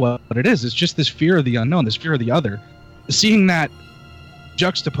 that's really what it is. It's just this fear of the unknown, this fear of the other. Seeing that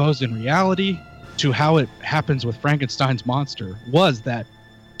juxtaposed in reality to how it happens with Frankenstein's monster was that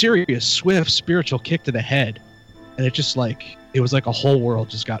serious, swift, spiritual kick to the head. And it just like, it was like a whole world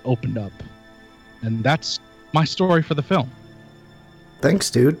just got opened up. And that's my story for the film.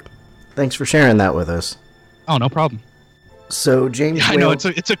 Thanks, dude. Thanks for sharing that with us. Oh, no problem. So James Whale... I know,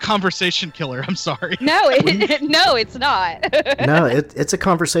 it's a conversation killer. I'm sorry. No, it's not. No, it's a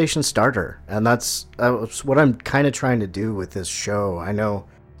conversation starter, and that's what I'm kind of trying to do with this show. I know,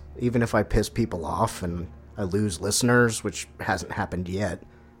 even if I piss people off and I lose listeners, which hasn't happened yet,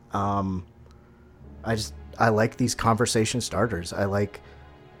 I like these conversation starters. I like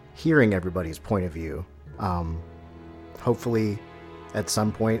hearing everybody's point of view. Hopefully, at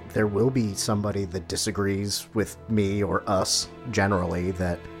some point, there will be somebody that disagrees with me or us generally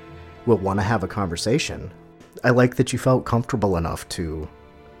that will want to have a conversation. I like that you felt comfortable enough to,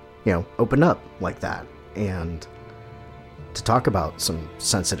 you know, open up like that and to talk about some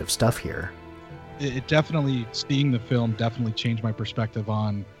sensitive stuff here. It definitely, seeing the film definitely changed my perspective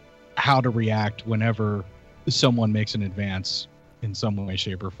on how to react whenever someone makes an advance in some way,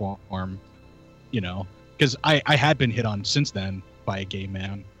 shape, or form, you know, because I had been hit on since then by a gay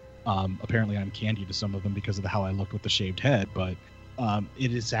man. Apparently I'm candy to some of them because of how I looked with the shaved head, but it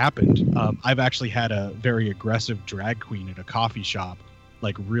has happened. I've actually had a very aggressive drag queen at a coffee shop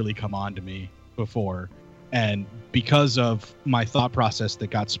like really come on to me before, and because of my thought process that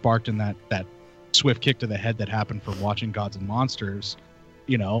got sparked in that swift kick to the head that happened from watching Gods and Monsters,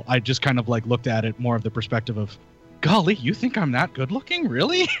 you know, I just kind of like looked at it more of the perspective of, golly, you think I'm that good looking?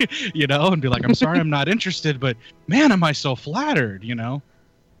 Really? You know, and be like, I'm sorry, I'm not interested, but man, am I so flattered, you know?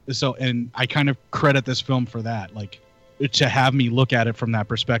 So, and I kind of credit this film for that, like to have me look at it from that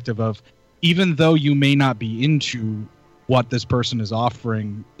perspective of, even though you may not be into what this person is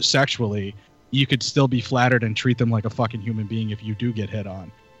offering sexually, you could still be flattered and treat them like a fucking human being if you do get hit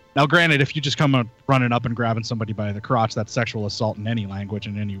on. Now, granted, if you just come up running up and grabbing somebody by the crotch, that's sexual assault in any language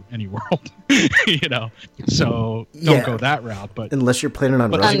in any world, you know. So don't go that route. But unless you're planning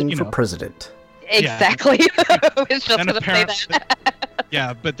on running for president, exactly. Yeah. I was just going to say that.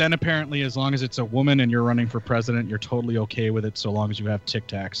 Yeah, but then apparently, as long as it's a woman and you're running for president, you're totally okay with it, so long as you have Tic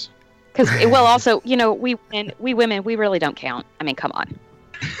Tacs. Because, well, also, you know, we women, we really don't count. I mean, come on.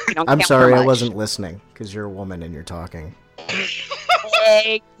 I'm sorry, I wasn't listening because you're a woman and you're talking.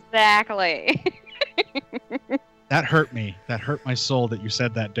 Exactly. That hurt me. That hurt my soul that you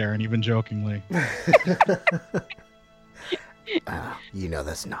said that, Darren, even jokingly. You know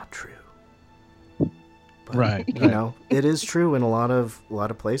that's not true. But, Right. You know, it is true in a lot of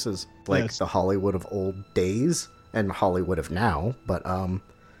places, like Yes. the Hollywood of old days and Hollywood of now. But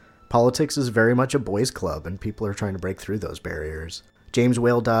politics is very much a boys' club, and people are trying to break through those barriers. James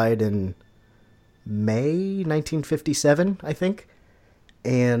Whale died in May 1957, I think,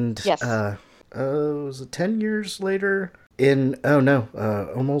 and Yes. was it 10 years later?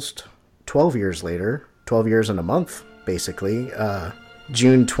 Almost 12 years later. 12 years and a month, basically.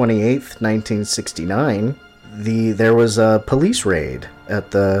 June 28th, 1969, there was a police raid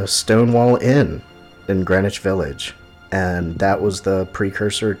at the Stonewall Inn in Greenwich Village. And that was the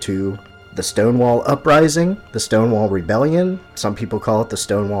precursor to the Stonewall Uprising, the Stonewall Rebellion. Some people call it the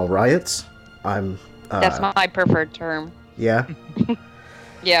Stonewall Riots. That's my preferred term. Yeah.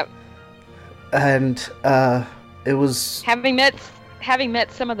 Yep. And it was... Having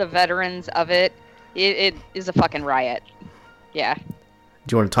met some of the veterans of it is a fucking riot. Yeah.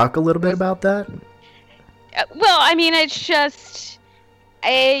 Do you want to talk a little bit about that? Well, I mean, it's just...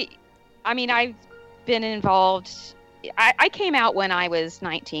 I've been involved... I came out when I was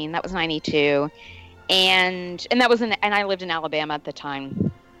 19. That was 92. And that was and I lived in Alabama at the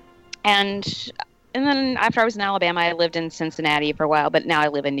time. And then after I was in Alabama, I lived in Cincinnati for a while, but now I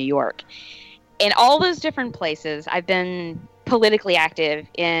live in New York. In all those different places, I've been politically active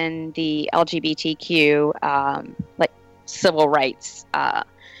in the LGBTQ, civil rights kind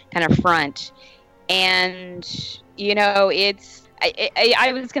of front. And, you know,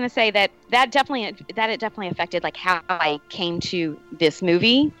 I was going to say that it definitely affected like how I came to this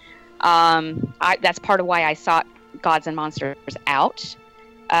movie. That's part of why I sought Gods and Monsters out,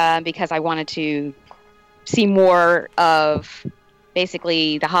 because I wanted to see more of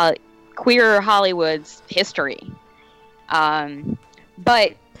basically the queer Hollywood's history.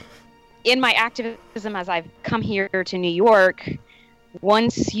 But in my activism, as I've come here to New York,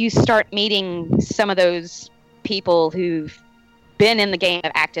 once you start meeting some of those people who've been in the game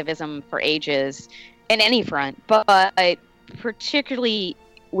of activism for ages in any front, but particularly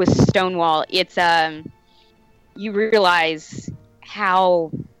with Stonewall, it's you realize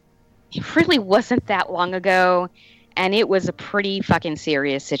how it really wasn't that long ago, and it was a pretty fucking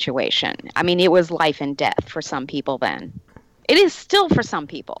serious situation. I mean, it was life and death for some people then. It is still for some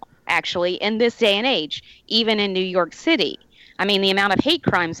people, actually, in this day and age, even in New York City. I mean, the amount of hate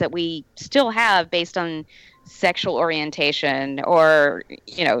crimes that we still have based on sexual orientation or,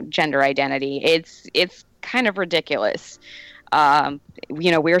 you know, gender identity, it's kind of ridiculous. You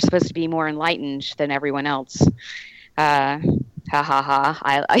know, we're supposed to be more enlightened than everyone else. You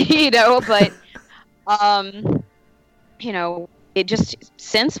know, but you know, it just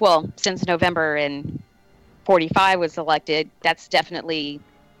since November and 45 was elected, that's definitely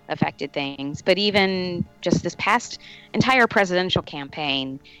affected things. But even just this past entire presidential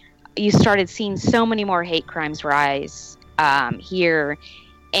campaign, you started seeing so many more hate crimes rise here.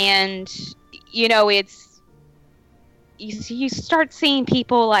 And, you know, you start seeing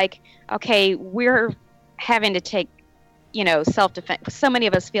people like, okay, we're having to take, you know, self-defense. So many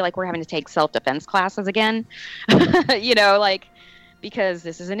of us feel like we're having to take self-defense classes again, you know, like, because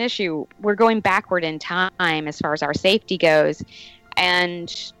this is an issue. We're going backward in time as far as our safety goes.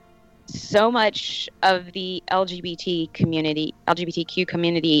 And so much of the LGBTQ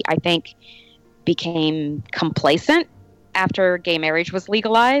community, I think, became complacent after gay marriage was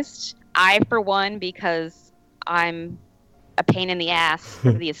legalized. I, for one, because I'm a pain in the ass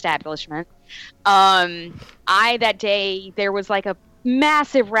of the establishment, that day, there was like a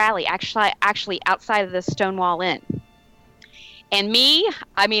massive rally actually outside of the Stonewall Inn. And me,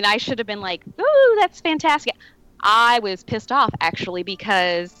 I mean, I should have been like, ooh, that's fantastic. I was pissed off, actually,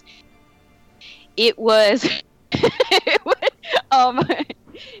 because it was,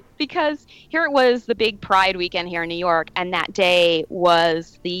 because here it was the big Pride weekend here in New York, and that day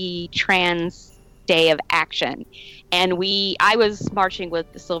was the Trans Day of Action. And I was marching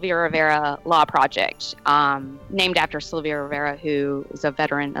with the Sylvia Rivera Law Project, named after Sylvia Rivera, who is a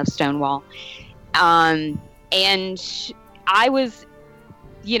veteran of Stonewall. And I was,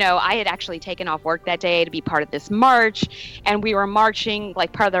 you know, I had actually taken off work that day to be part of this march, and we were marching,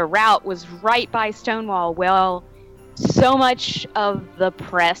 like part of the route was right by Stonewall. Well, so much of the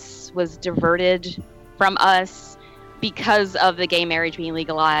press was diverted from us because of the gay marriage being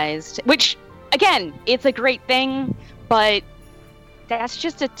legalized, which, again, it's a great thing, but that's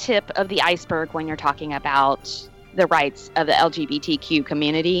just a tip of the iceberg when you're talking about the rights of the LGBTQ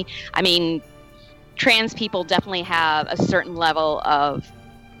community. I mean, trans people definitely have a certain level of,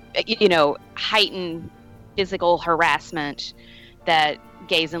 you know, heightened physical harassment that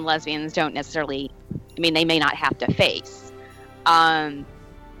gays and lesbians don't necessarily, I mean, they may not have to face.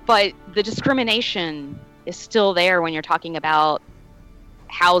 But the discrimination is still there when you're talking about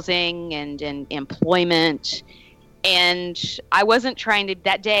housing and employment. And I wasn't trying to,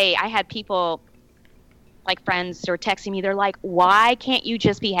 that day I had people, like friends, who were texting me. They're like, why can't you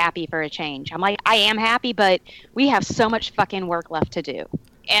just be happy for a change? I'm like, I am happy, but we have so much fucking work left to do.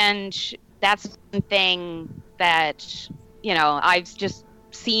 And that's one thing that, you know, I've just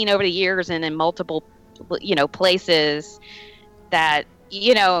seen over the years and in multiple, you know, places that,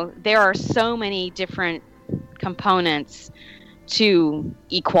 you know, there are so many different components to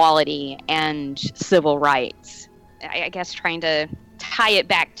equality and civil rights. I guess trying to tie it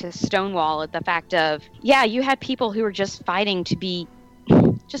back to Stonewall at the fact of, yeah, you had people who were just fighting to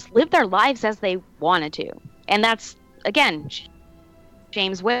just live their lives as they wanted to. And that's, again,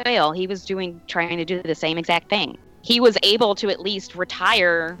 James Whale, he was trying to do the same exact thing. He was able to at least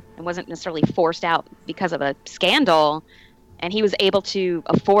retire and wasn't necessarily forced out because of a scandal. And he was able to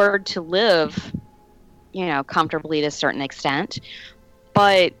afford to live, you know, comfortably to a certain extent.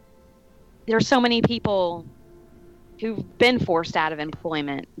 But there's so many people who've been forced out of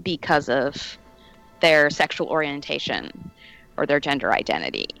employment because of their sexual orientation or their gender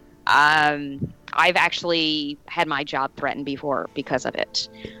identity. I've actually had my job threatened before because of it.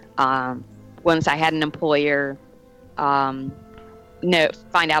 Once I had an employer find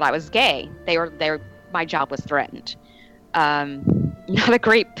out I was gay, my job was threatened. Not a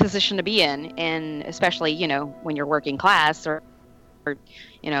great position to be in, and especially, you know, when you're working class or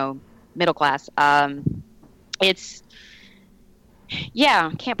you know, middle class. It's,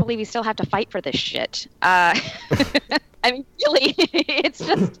 yeah, can't believe we still have to fight for this shit. I mean, really,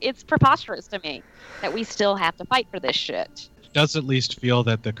 it's preposterous to me that we still have to fight for this shit. It does at least feel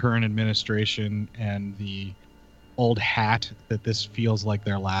that the current administration and the old hat, that this feels like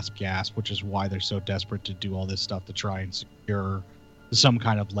their last gasp, which is why they're so desperate to do all this stuff to try and secure some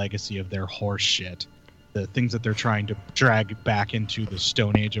kind of legacy of their horse shit. The things that they're trying to drag back into the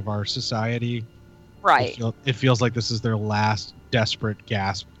Stone Age of our society. Right. It feels like this is their last desperate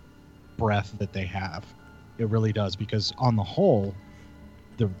gasp breath that they have. It really does, because on the whole,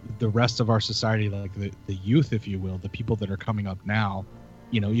 the rest of our society, like the youth, if you will, the people that are coming up now,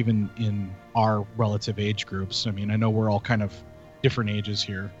 you know, even in our relative age groups. I mean, I know we're all kind of different ages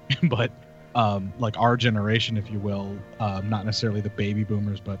here, but like our generation, if you will, not necessarily the baby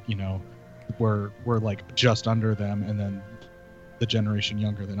boomers, but, you know, we're like just under them, and then the generation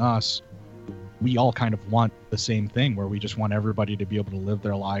younger than us, we all kind of want the same thing, where we just want everybody to be able to live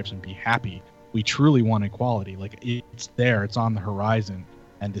their lives and be happy. We truly want equality. Like, it's there, it's on the horizon.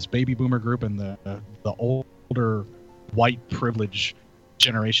 And this baby boomer group and the older white privilege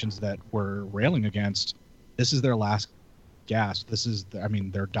generations that we're railing against, this is their last gasp. I mean,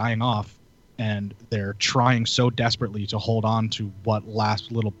 they're dying off, and they're trying so desperately to hold on to what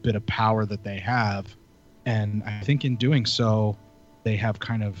last little bit of power that they have. And I think in doing so, they have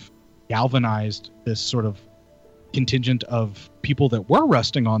kind of galvanized this sort of contingent of people that were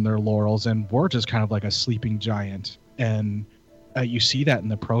resting on their laurels and were just kind of like a sleeping giant. And you see that in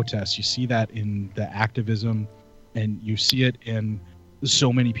the protests, you see that in the activism, and you see it in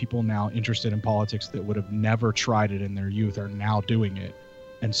so many people now interested in politics that would have never tried it in their youth are now doing it.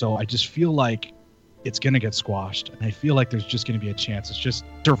 And so I just feel like it's going to get squashed, and I feel like there's just going to be a chance. It's just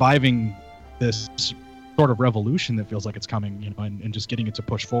surviving this sort of revolution that feels like it's coming, you know, and just getting it to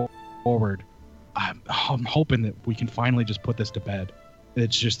push forward. I'm hoping that we can finally just put this to bed.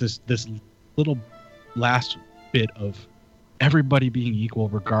 It's just this little last bit of everybody being equal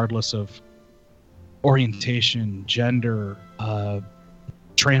regardless of orientation, gender,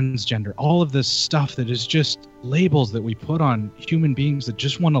 transgender, all of this stuff that is just labels that we put on human beings that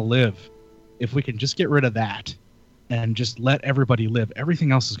just want to live. If we can just get rid of that and just let everybody live,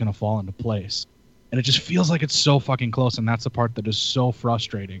 everything else is going to fall into place. And it just feels like it's so fucking close, and that's the part that is so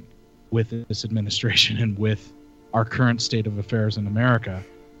frustrating with this administration and with our current state of affairs in America,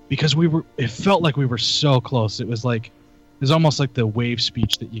 because it felt like we were so close. It was almost like the wave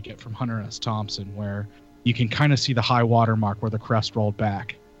speech that you get from Hunter S. Thompson, where you can kind of see the high water mark where the crest rolled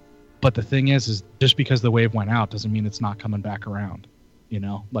back. But the thing is just because the wave went out doesn't mean it's not coming back around. You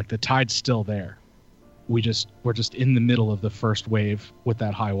know, like the tide's still there. We're just in the middle of the first wave with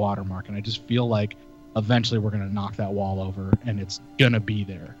that high water mark. And I just feel like eventually we're going to knock that wall over, and it's going to be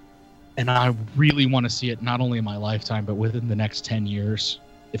there. And I really want to see it not only in my lifetime, but within the next 10 years,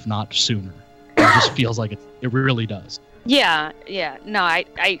 if not sooner. It just feels like it really does. Yeah. No, I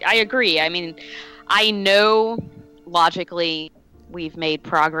agree. I mean, I know logically we've made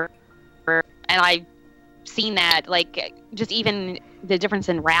progress, and I seen that, like, just even the difference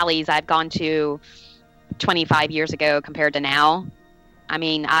in rallies I've gone to 25 years ago compared to now. I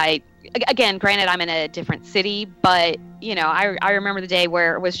mean, again, granted, I'm in a different city, but, you know, I remember the day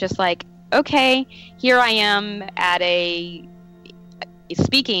where it was just like, okay, here I am at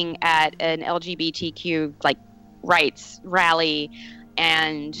speaking at an LGBTQ, like, rights rally,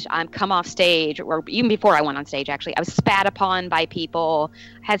 and I'm come off stage, or even before I went on stage, actually, I was spat upon by people,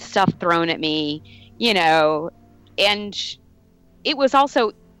 had stuff thrown at me, you know, and it was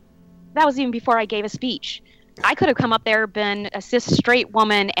also, that was even before I gave a speech. I could have come up there, been a cis straight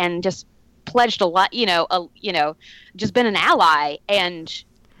woman, and just pledged a lot, just been an ally, and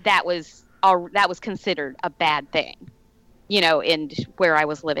that was considered a bad thing, you know, in where I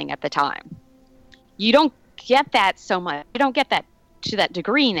was living at the time. You don't get that so much. You don't get that to that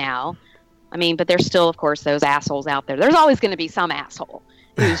degree now. I mean, but there's still, of course, those assholes out there. There's always going to be some asshole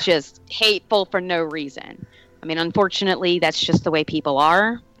who's just hateful for no reason. I mean, unfortunately, that's just the way people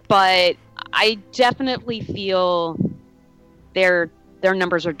are. But I definitely feel their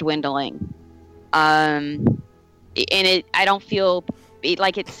numbers are dwindling. And I don't feel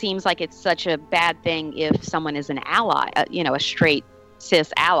like it seems like it's such a bad thing if someone is an ally, a straight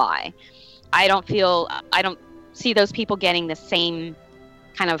cis ally. I don't see those people getting the same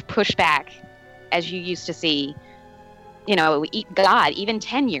kind of pushback as you used to see, you know, God, even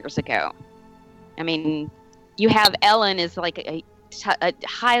 10 years ago. I mean, you have Ellen is like a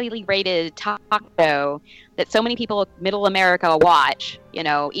highly rated talk show that so many people middle America watch, you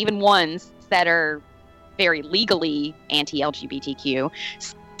know, even ones that are very legally anti-LGBTQ.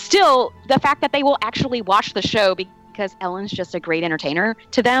 Still, the fact that they will actually watch the show because Ellen's just a great entertainer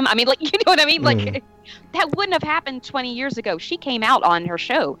to them. I mean, like, you know what I mean? Like, that wouldn't have happened 20 years ago. She came out on her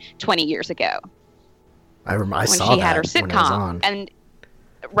show 20 years ago. I remember when saw she had her that when I was sitcom, on. and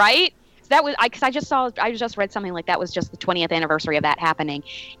right. That was because I just read something like that was just the 20th anniversary of that happening,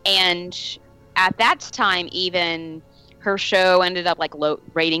 and at that time, even her show ended up like low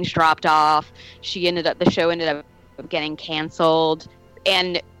ratings dropped off. The show ended up getting canceled,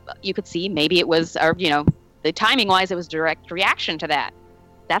 and you could see maybe it was, or you know, the timing wise, it was direct reaction to that.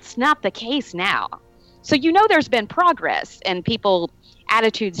 That's not the case now. So you know, there's been progress and people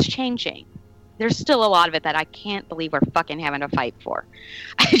attitudes changing. There's still a lot of it that I can't believe we're fucking having to fight for.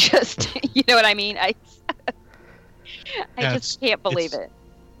 I just, you know what I mean? I just can't believe it.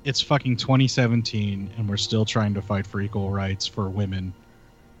 It's fucking 2017, and we're still trying to fight for equal rights for women.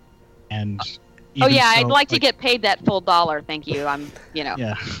 And I'd like to get paid that full dollar. Thank you. I'm, you know.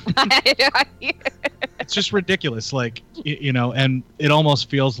 Yeah. It's just ridiculous, like, you know, and it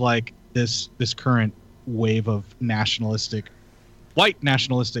almost feels like this current wave of white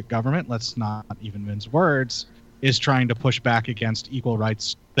nationalistic government, let's not even mince words, is trying to push back against equal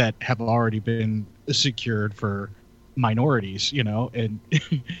rights that have already been secured for minorities, you know, and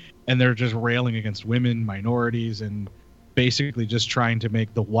and they're just railing against women, minorities, and basically just trying to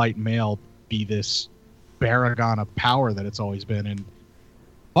make the white male be this paragon of power that it's always been. And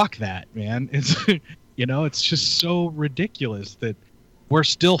fuck that, man. It's you know, it's just so ridiculous that we're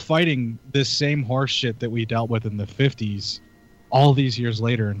still fighting this same horse shit that we dealt with in the 50s all these years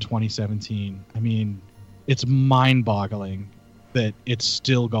later in 2017. I mean, it's mind-boggling that it's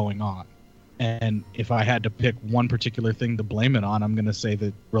still going on. And if I had to pick one particular thing to blame it on, I'm going to say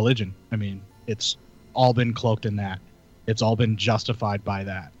that religion. I mean, it's all been cloaked in that. It's all been justified by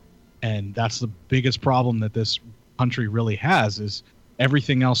that. And that's the biggest problem that this country really has, is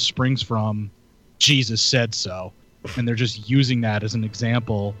everything else springs from Jesus said so. And they're just using that as an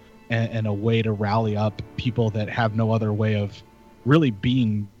example and a way to rally up people that have no other way of really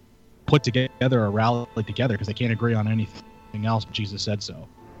being put together or rallied together, because they can't agree on anything else but Jesus said so.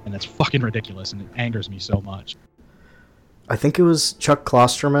 And that's fucking ridiculous, and it angers me so much. I think it was Chuck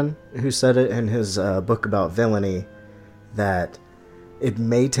Klosterman who said it in his book about villainy, that it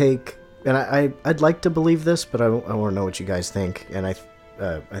may take, and I'd like to believe this, but I want to know what you guys think, and I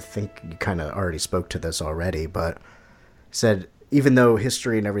think you kind of already spoke to this already, but said even though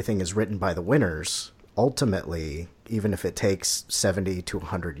history and everything is written by the winners, ultimately, even if it takes 70 to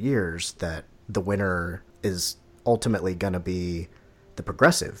 100 years, that the winner is ultimately going to be the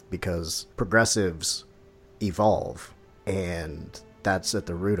progressive, because progressives evolve, and that's at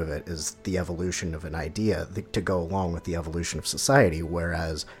the root of it, is the evolution of an idea to go along with the evolution of society,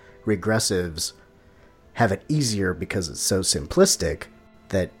 whereas regressives have it easier because it's so simplistic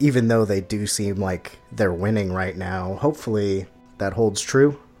that even though they do seem like they're winning right now, hopefully that holds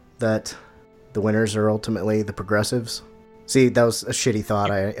true, that the winners are ultimately the progressives. See, that was a shitty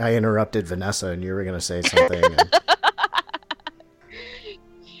thought. I interrupted Vanessa, and you were going to say something.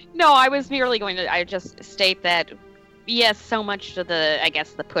 No, I was merely going to. I just state that yes, so much of the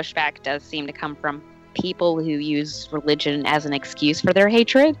pushback does seem to come from people who use religion as an excuse for their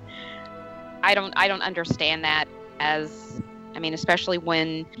hatred. I don't understand that especially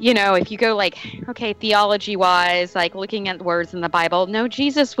when, if you go theology wise, looking at words in the Bible, no,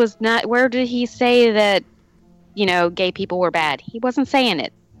 Jesus was not, where did he say that, gay people were bad? He wasn't saying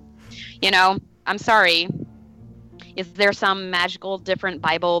it. I'm sorry. Is there some magical different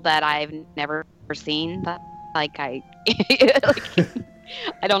Bible that I've never seen? I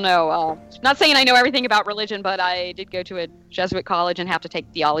don't know. Not saying I know everything about religion, but I did go to a Jesuit college and have to take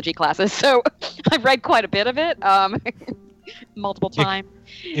theology classes, so I've read quite a bit of it multiple times.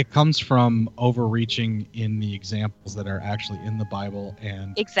 It comes from overreaching in the examples that are actually in the Bible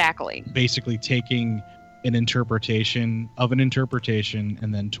and exactly basically taking an interpretation of an interpretation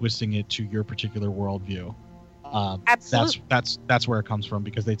and then twisting it to your particular worldview. Absolutely. That's where it comes from,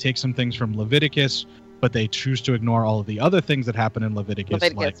 because they take some things from Leviticus, but they choose to ignore all of the other things that happen in Leviticus.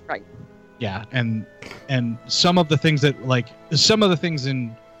 Right. Yeah, and some of the things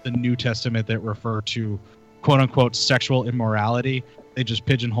in the New Testament that refer to quote unquote sexual immorality, they just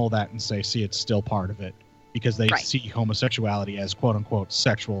pigeonhole that and say, see, it's still part of it, because they see homosexuality as quote unquote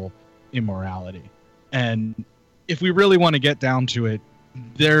sexual immorality. And if we really want to get down to it,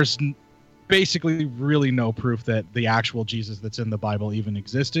 there's basically really no proof that the actual Jesus that's in the Bible even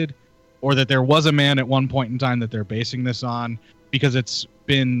existed, or that there was a man at one point in time that they're basing this on, because it's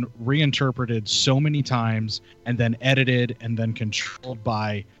been reinterpreted so many times and then edited and then controlled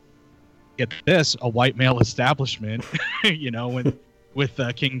by, get this, a white male establishment, with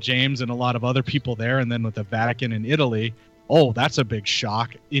King James and a lot of other people there, and then with the Vatican in Italy. Oh, that's a big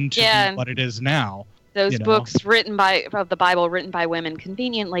shock into what it is now. Those books of the Bible written by women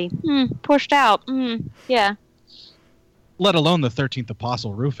conveniently pushed out. Yeah. Let alone the 13th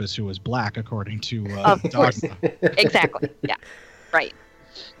apostle Rufus, who was black, according to Dogma. Exactly. Yeah. Right.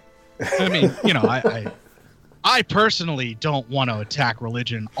 I mean, I personally don't want to attack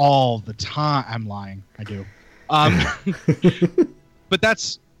religion all the time. I'm lying. I do. But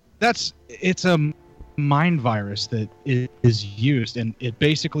it's a mind virus that is used, and it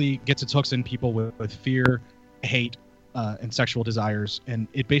basically gets its hooks in people with fear, hate, and sexual desires, and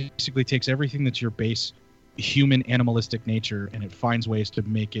it basically takes everything that's your base human animalistic nature, and it finds ways to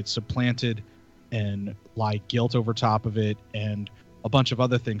make it supplanted and lie guilt over top of it and a bunch of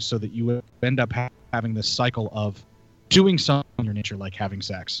other things, so that you end up having this cycle of doing something in your nature, like having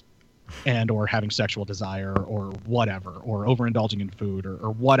sex and or having sexual desire or whatever, or overindulging in food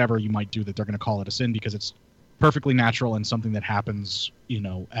or whatever you might do that they're going to call it a sin because it's perfectly natural and something that happens,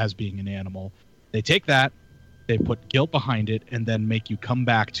 as being an animal. They take that, they put guilt behind it, and then make you come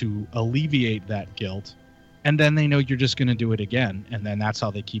back to alleviate that guilt. And then they know you're just going to do it again. And then that's how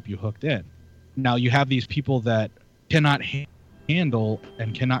they keep you hooked in. Now you have these people that cannot handle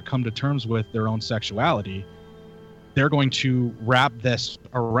and cannot come to terms with their own sexuality. They're going to wrap this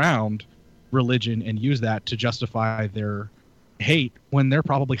around religion and use that to justify their hate, when they're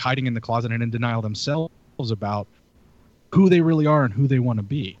probably hiding in the closet and in denial themselves about who they really are and who they want to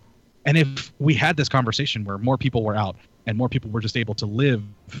be. And if we had this conversation where more people were out and more people were just able to live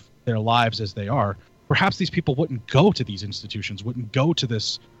their lives as they are, perhaps these people wouldn't go to these institutions, wouldn't go to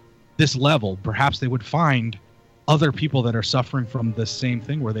this level. Perhaps they would find other people that are suffering from the same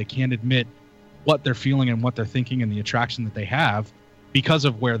thing, where they can't admit what they're feeling and what they're thinking and the attraction that they have because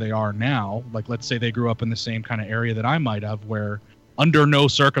of where they are now. Like, let's say they grew up in the same kind of area that I might have, where under no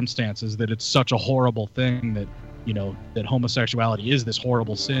circumstances that it's such a horrible thing that, that homosexuality is this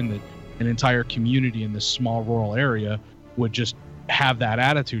horrible sin, that an entire community in this small rural area would just have that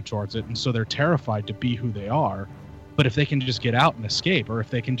attitude towards it, and so they're terrified to be who they are. But if they can just get out and escape, or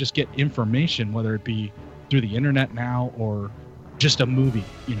if they can just get information, whether it be through the internet now or just a movie,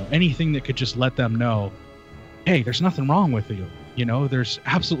 anything that could just let them know, hey, there's nothing wrong with you, there's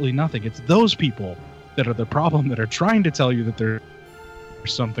absolutely nothing. It's those people that are the problem, that are trying to tell you that there's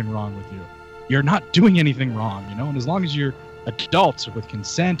something wrong with you. You're not doing anything wrong, and as long as you're adults with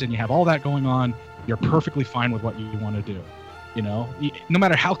consent and you have all that going on, you're perfectly fine with what you want to do. No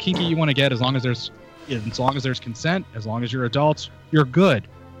matter how kinky you want to get, as long as there's consent, as long as you're adults, you're good.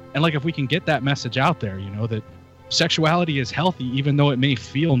 And if we can get that message out there, that sexuality is healthy, even though it may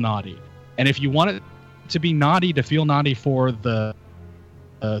feel naughty. And if you want it to be naughty, to feel naughty for the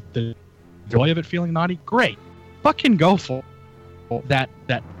joy of it feeling naughty, great. Fucking go for that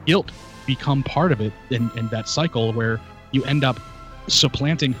guilt become part of it, and that cycle where you end up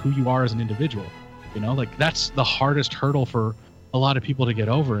supplanting who you are as an individual. That's the hardest hurdle for a lot of people to get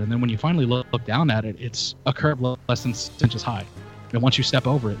over. And then when you finally look down at it, it's a curve less than 6 inches high. And once you step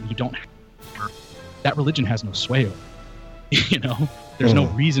over it, you don't. That religion has no sway over it. You know, there's no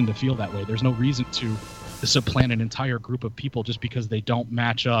reason to feel that way. There's no reason to supplant an entire group of people just because they don't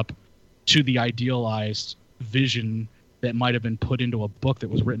match up to the idealized vision that might have been put into a book that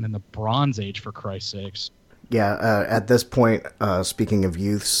was written in the Bronze Age, for Christ's sakes. Yeah, at this point, speaking of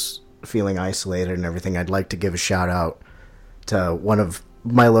youths feeling isolated and everything, I'd like to give a shout out to one of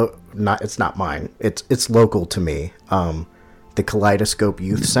my it's not mine. It's local to me. The Kaleidoscope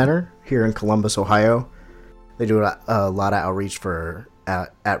Youth Center here in Columbus, Ohio. They do a lot of outreach for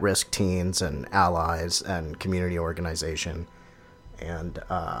at-risk teens and allies and community organization. And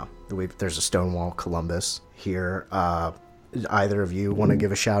there's a Stonewall Columbus here. Either of you want to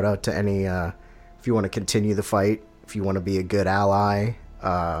give a shout out to any, if you want to continue the fight, if you want to be a good ally,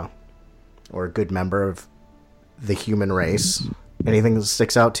 or a good member of the human race? Anything that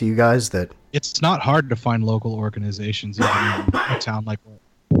sticks out to you guys that... It's not hard to find local organizations even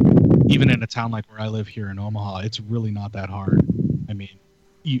in a town like where I live here in Omaha. It's really not that hard. I mean,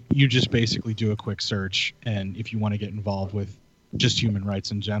 you just basically do a quick search, and if you want to get involved with just human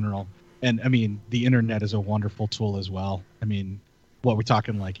rights in general. And I mean, the internet is a wonderful tool as well. I mean, what we're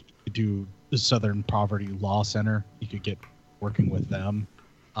talking, like, you could do the Southern Poverty Law Center. You could get working with them.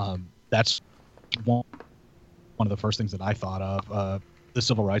 That's one of the first things that I thought of. The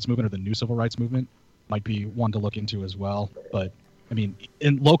civil rights movement, or the new civil rights movement, might be one to look into as well. But I mean,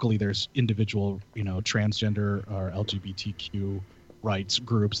 locally, there's individual, transgender or LGBTQ rights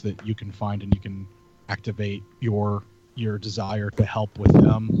groups that you can find, and you can activate your desire to help with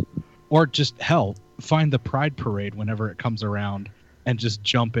them, or just find the Pride Parade whenever it comes around and just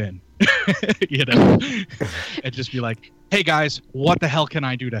jump in, and just be like, hey guys, what the hell can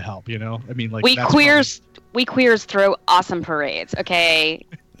I do to help? I mean, like, we queers throw awesome parades. Okay.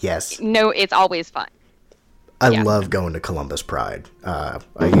 Yes. No, it's always fun. I love going to Columbus Pride. I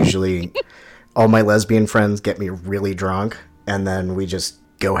usually, all my lesbian friends get me really drunk, and then we just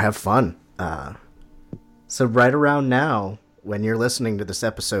go have fun. So right around now, when you're listening to this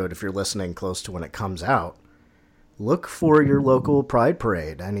episode, if you're listening close to when it comes out, look for your local Pride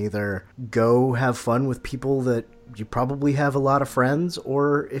Parade and either go have fun with people that you probably have a lot of friends,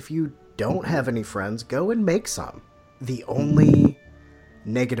 or if you don't have any friends, go and make some. The only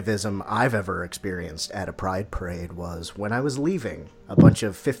negativism I've ever experienced at a Pride Parade was when I was leaving. A bunch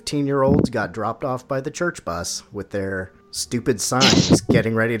of 15-year-olds got dropped off by the church bus with their stupid signs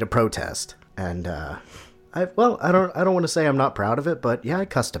getting ready to protest. And I don't want to say I'm not proud of it, but yeah, I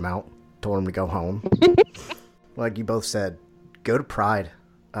cussed them out. Told them to go home. Like you both said, go to Pride.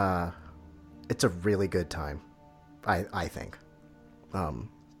 It's a really good time, I think.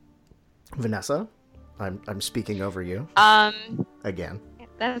 Vanessa, I'm speaking over you. Again.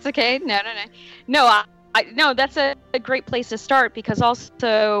 That's okay. No, that's a great place to start, because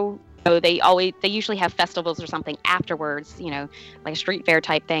also they usually have festivals or something afterwards, like a street fair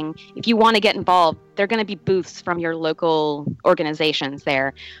type thing. If you want to get involved, there are going to be booths from your local organizations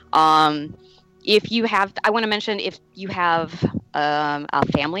there. If you have, I want to mention, if you have a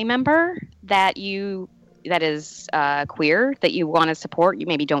family member that is queer that you want to support, you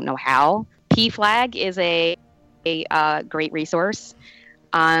maybe don't know how. PFLAG is a great resource.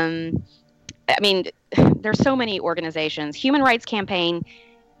 I mean, there's so many organizations. Human Rights Campaign,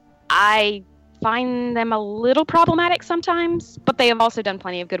 I find them a little problematic sometimes, but they have also done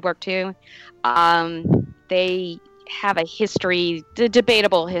plenty of good work too. They have a history,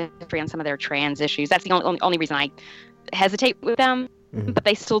 debatable history on some of their trans issues. That's the only reason I hesitate with them. Mm-hmm. But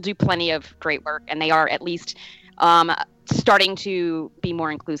they still do plenty of great work, and they are at least starting to be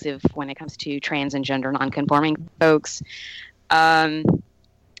more inclusive when it comes to trans and gender nonconforming folks. They're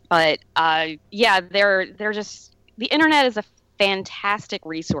just, the internet is a fantastic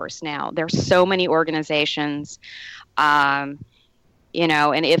resource now. There's so many organizations, and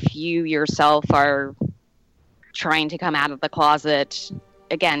if you yourself are trying to come out of the closet,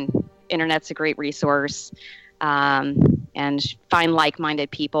 again, internet's a great resource. And find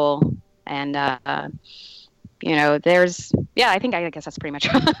like-minded people, and I guess that's pretty much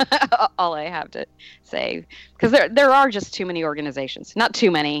all I have to say, because there are just too many organizations. Not too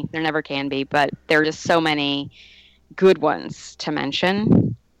many, there never can be, but there are just so many good ones to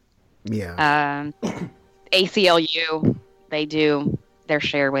mention. Yeah. ACLU, they do their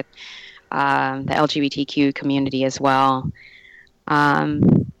share with the LGBTQ community as well.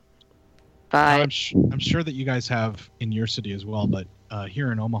 But I'm sure that you guys have in your city as well, but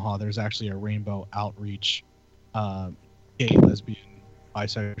here in Omaha, there's actually a Rainbow Outreach gay, lesbian,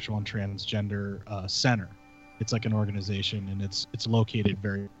 bisexual, and transgender center. It's like an organization, and it's located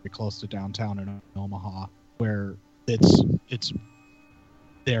very, very close to downtown in Omaha, where it's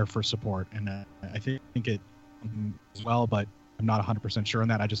there for support, and I think it as well, but I'm not 100% sure on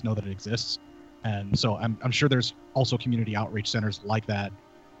that. I just know that it exists, and so I'm sure there's also community outreach centers like that.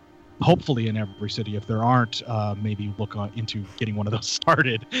 Hopefully in every city. If there aren't, maybe look into getting one of those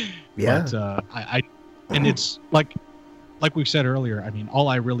started. Yeah. But and it's like we've said earlier. I mean, all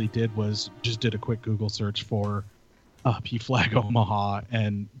I really did was just did a quick Google search for PFLAG Omaha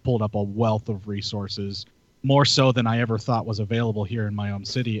and pulled up a wealth of resources, more so than I ever thought was available here in my own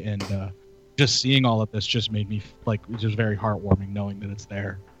city. And just seeing all of this just made me just very heartwarming knowing that it's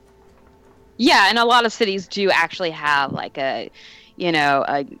there. Yeah, and a lot of cities do actually have like a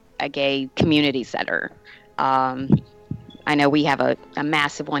gay community center. I know we have a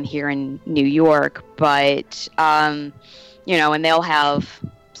massive one here in New York, but and they'll have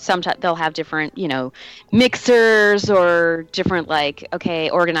different, mixers or different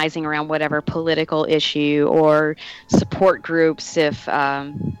organizing around whatever political issue or support groups if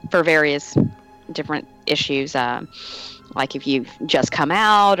for various different issues, like if you've just come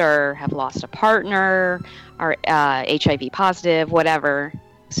out or have lost a partner or HIV positive, whatever.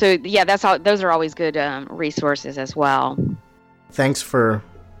 So yeah, those are always good resources as well. Thanks for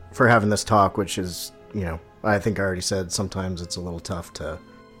having this talk, which is, I think I already said sometimes it's a little tough to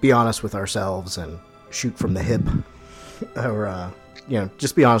be honest with ourselves and shoot from the hip, or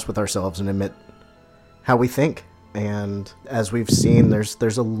just be honest with ourselves and admit how we think. And as we've seen,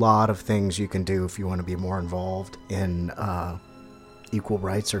 there's a lot of things you can do if you want to be more involved in equal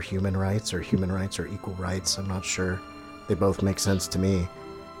rights or human rights or equal rights. I'm not sure. They both make sense to me.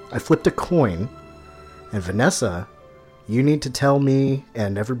 I flipped a coin, and Vanessa, you need to tell me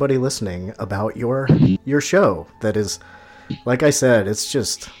and everybody listening about your show. That is, like I said, it's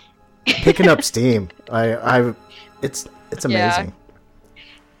just picking up steam. It's amazing.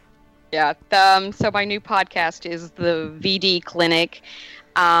 Yeah. So my new podcast is the VD Clinic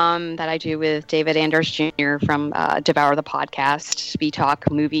that I do with David Anders Jr. from Devour the Podcast. We talk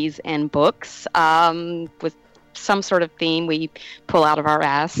movies and books with some sort of theme we pull out of our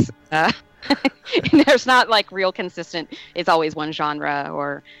ass. There's not real consistent. It's always one genre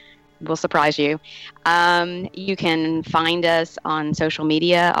or will surprise you. You can find us on social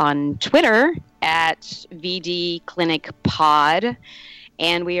media on Twitter at VD Clinic Pod.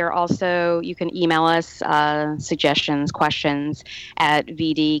 And we are also, you can email us suggestions, questions at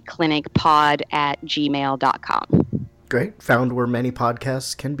vdclinicpod@gmail.com. Great. Found where many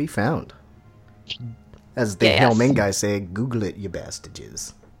podcasts can be found. As the Hail-Ming guys say, Google it, you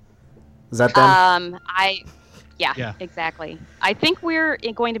bastages. Is that them? Yeah, exactly. I think we're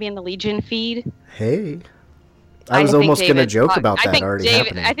going to be in the Legion feed. Hey. I was almost going to joke about that already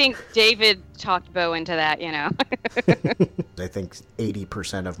happening. I think David talked Bo into that, I think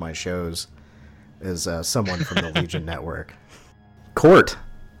 80% of my shows is someone from the Legion Network. Court,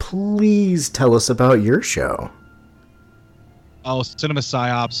 please tell us about your show. Oh, Cinema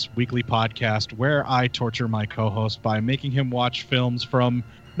Psyops weekly podcast where I torture my co-host by making him watch films from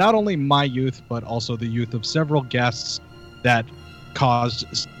not only my youth, but also the youth of several guests that caused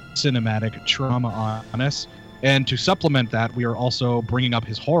cinematic trauma on us. And to supplement that, we are also bringing up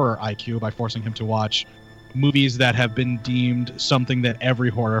his horror IQ by forcing him to watch movies that have been deemed something that every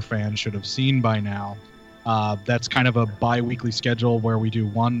horror fan should have seen by now. That's kind of a bi-weekly schedule where we do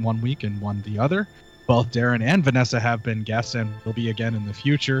one week and one the other. Both Darren and Vanessa have been guests and will be again in the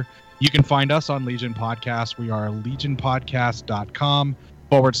future. You can find us on Legion Podcast. We are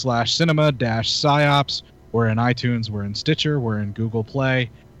legionpodcast.com/cinema-psyops. We're in iTunes, we're in Stitcher, we're in Google Play.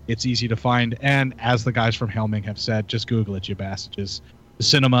 It's easy to find. And as the guys from Hail-Ming have said, just Google it, you bastages.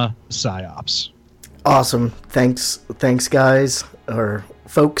 Cinema Psyops. Awesome. Thanks guys, or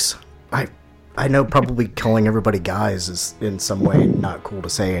folks. I know probably calling everybody guys is in some way not cool to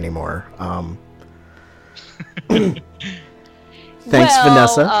say anymore. Thanks,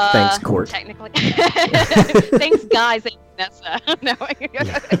 Vanessa. Thanks, Court. Technically. Thanks, guys and Vanessa. No.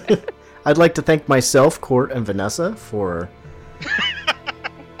 I'd like to thank myself, Court, and Vanessa for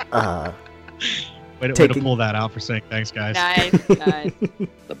way to pull that out for saying thanks, guys. Nice.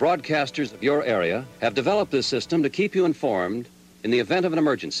 The broadcasters of your area have developed this system to keep you informed in the event of an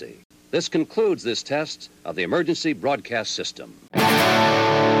emergency. This concludes this test of the emergency broadcast system.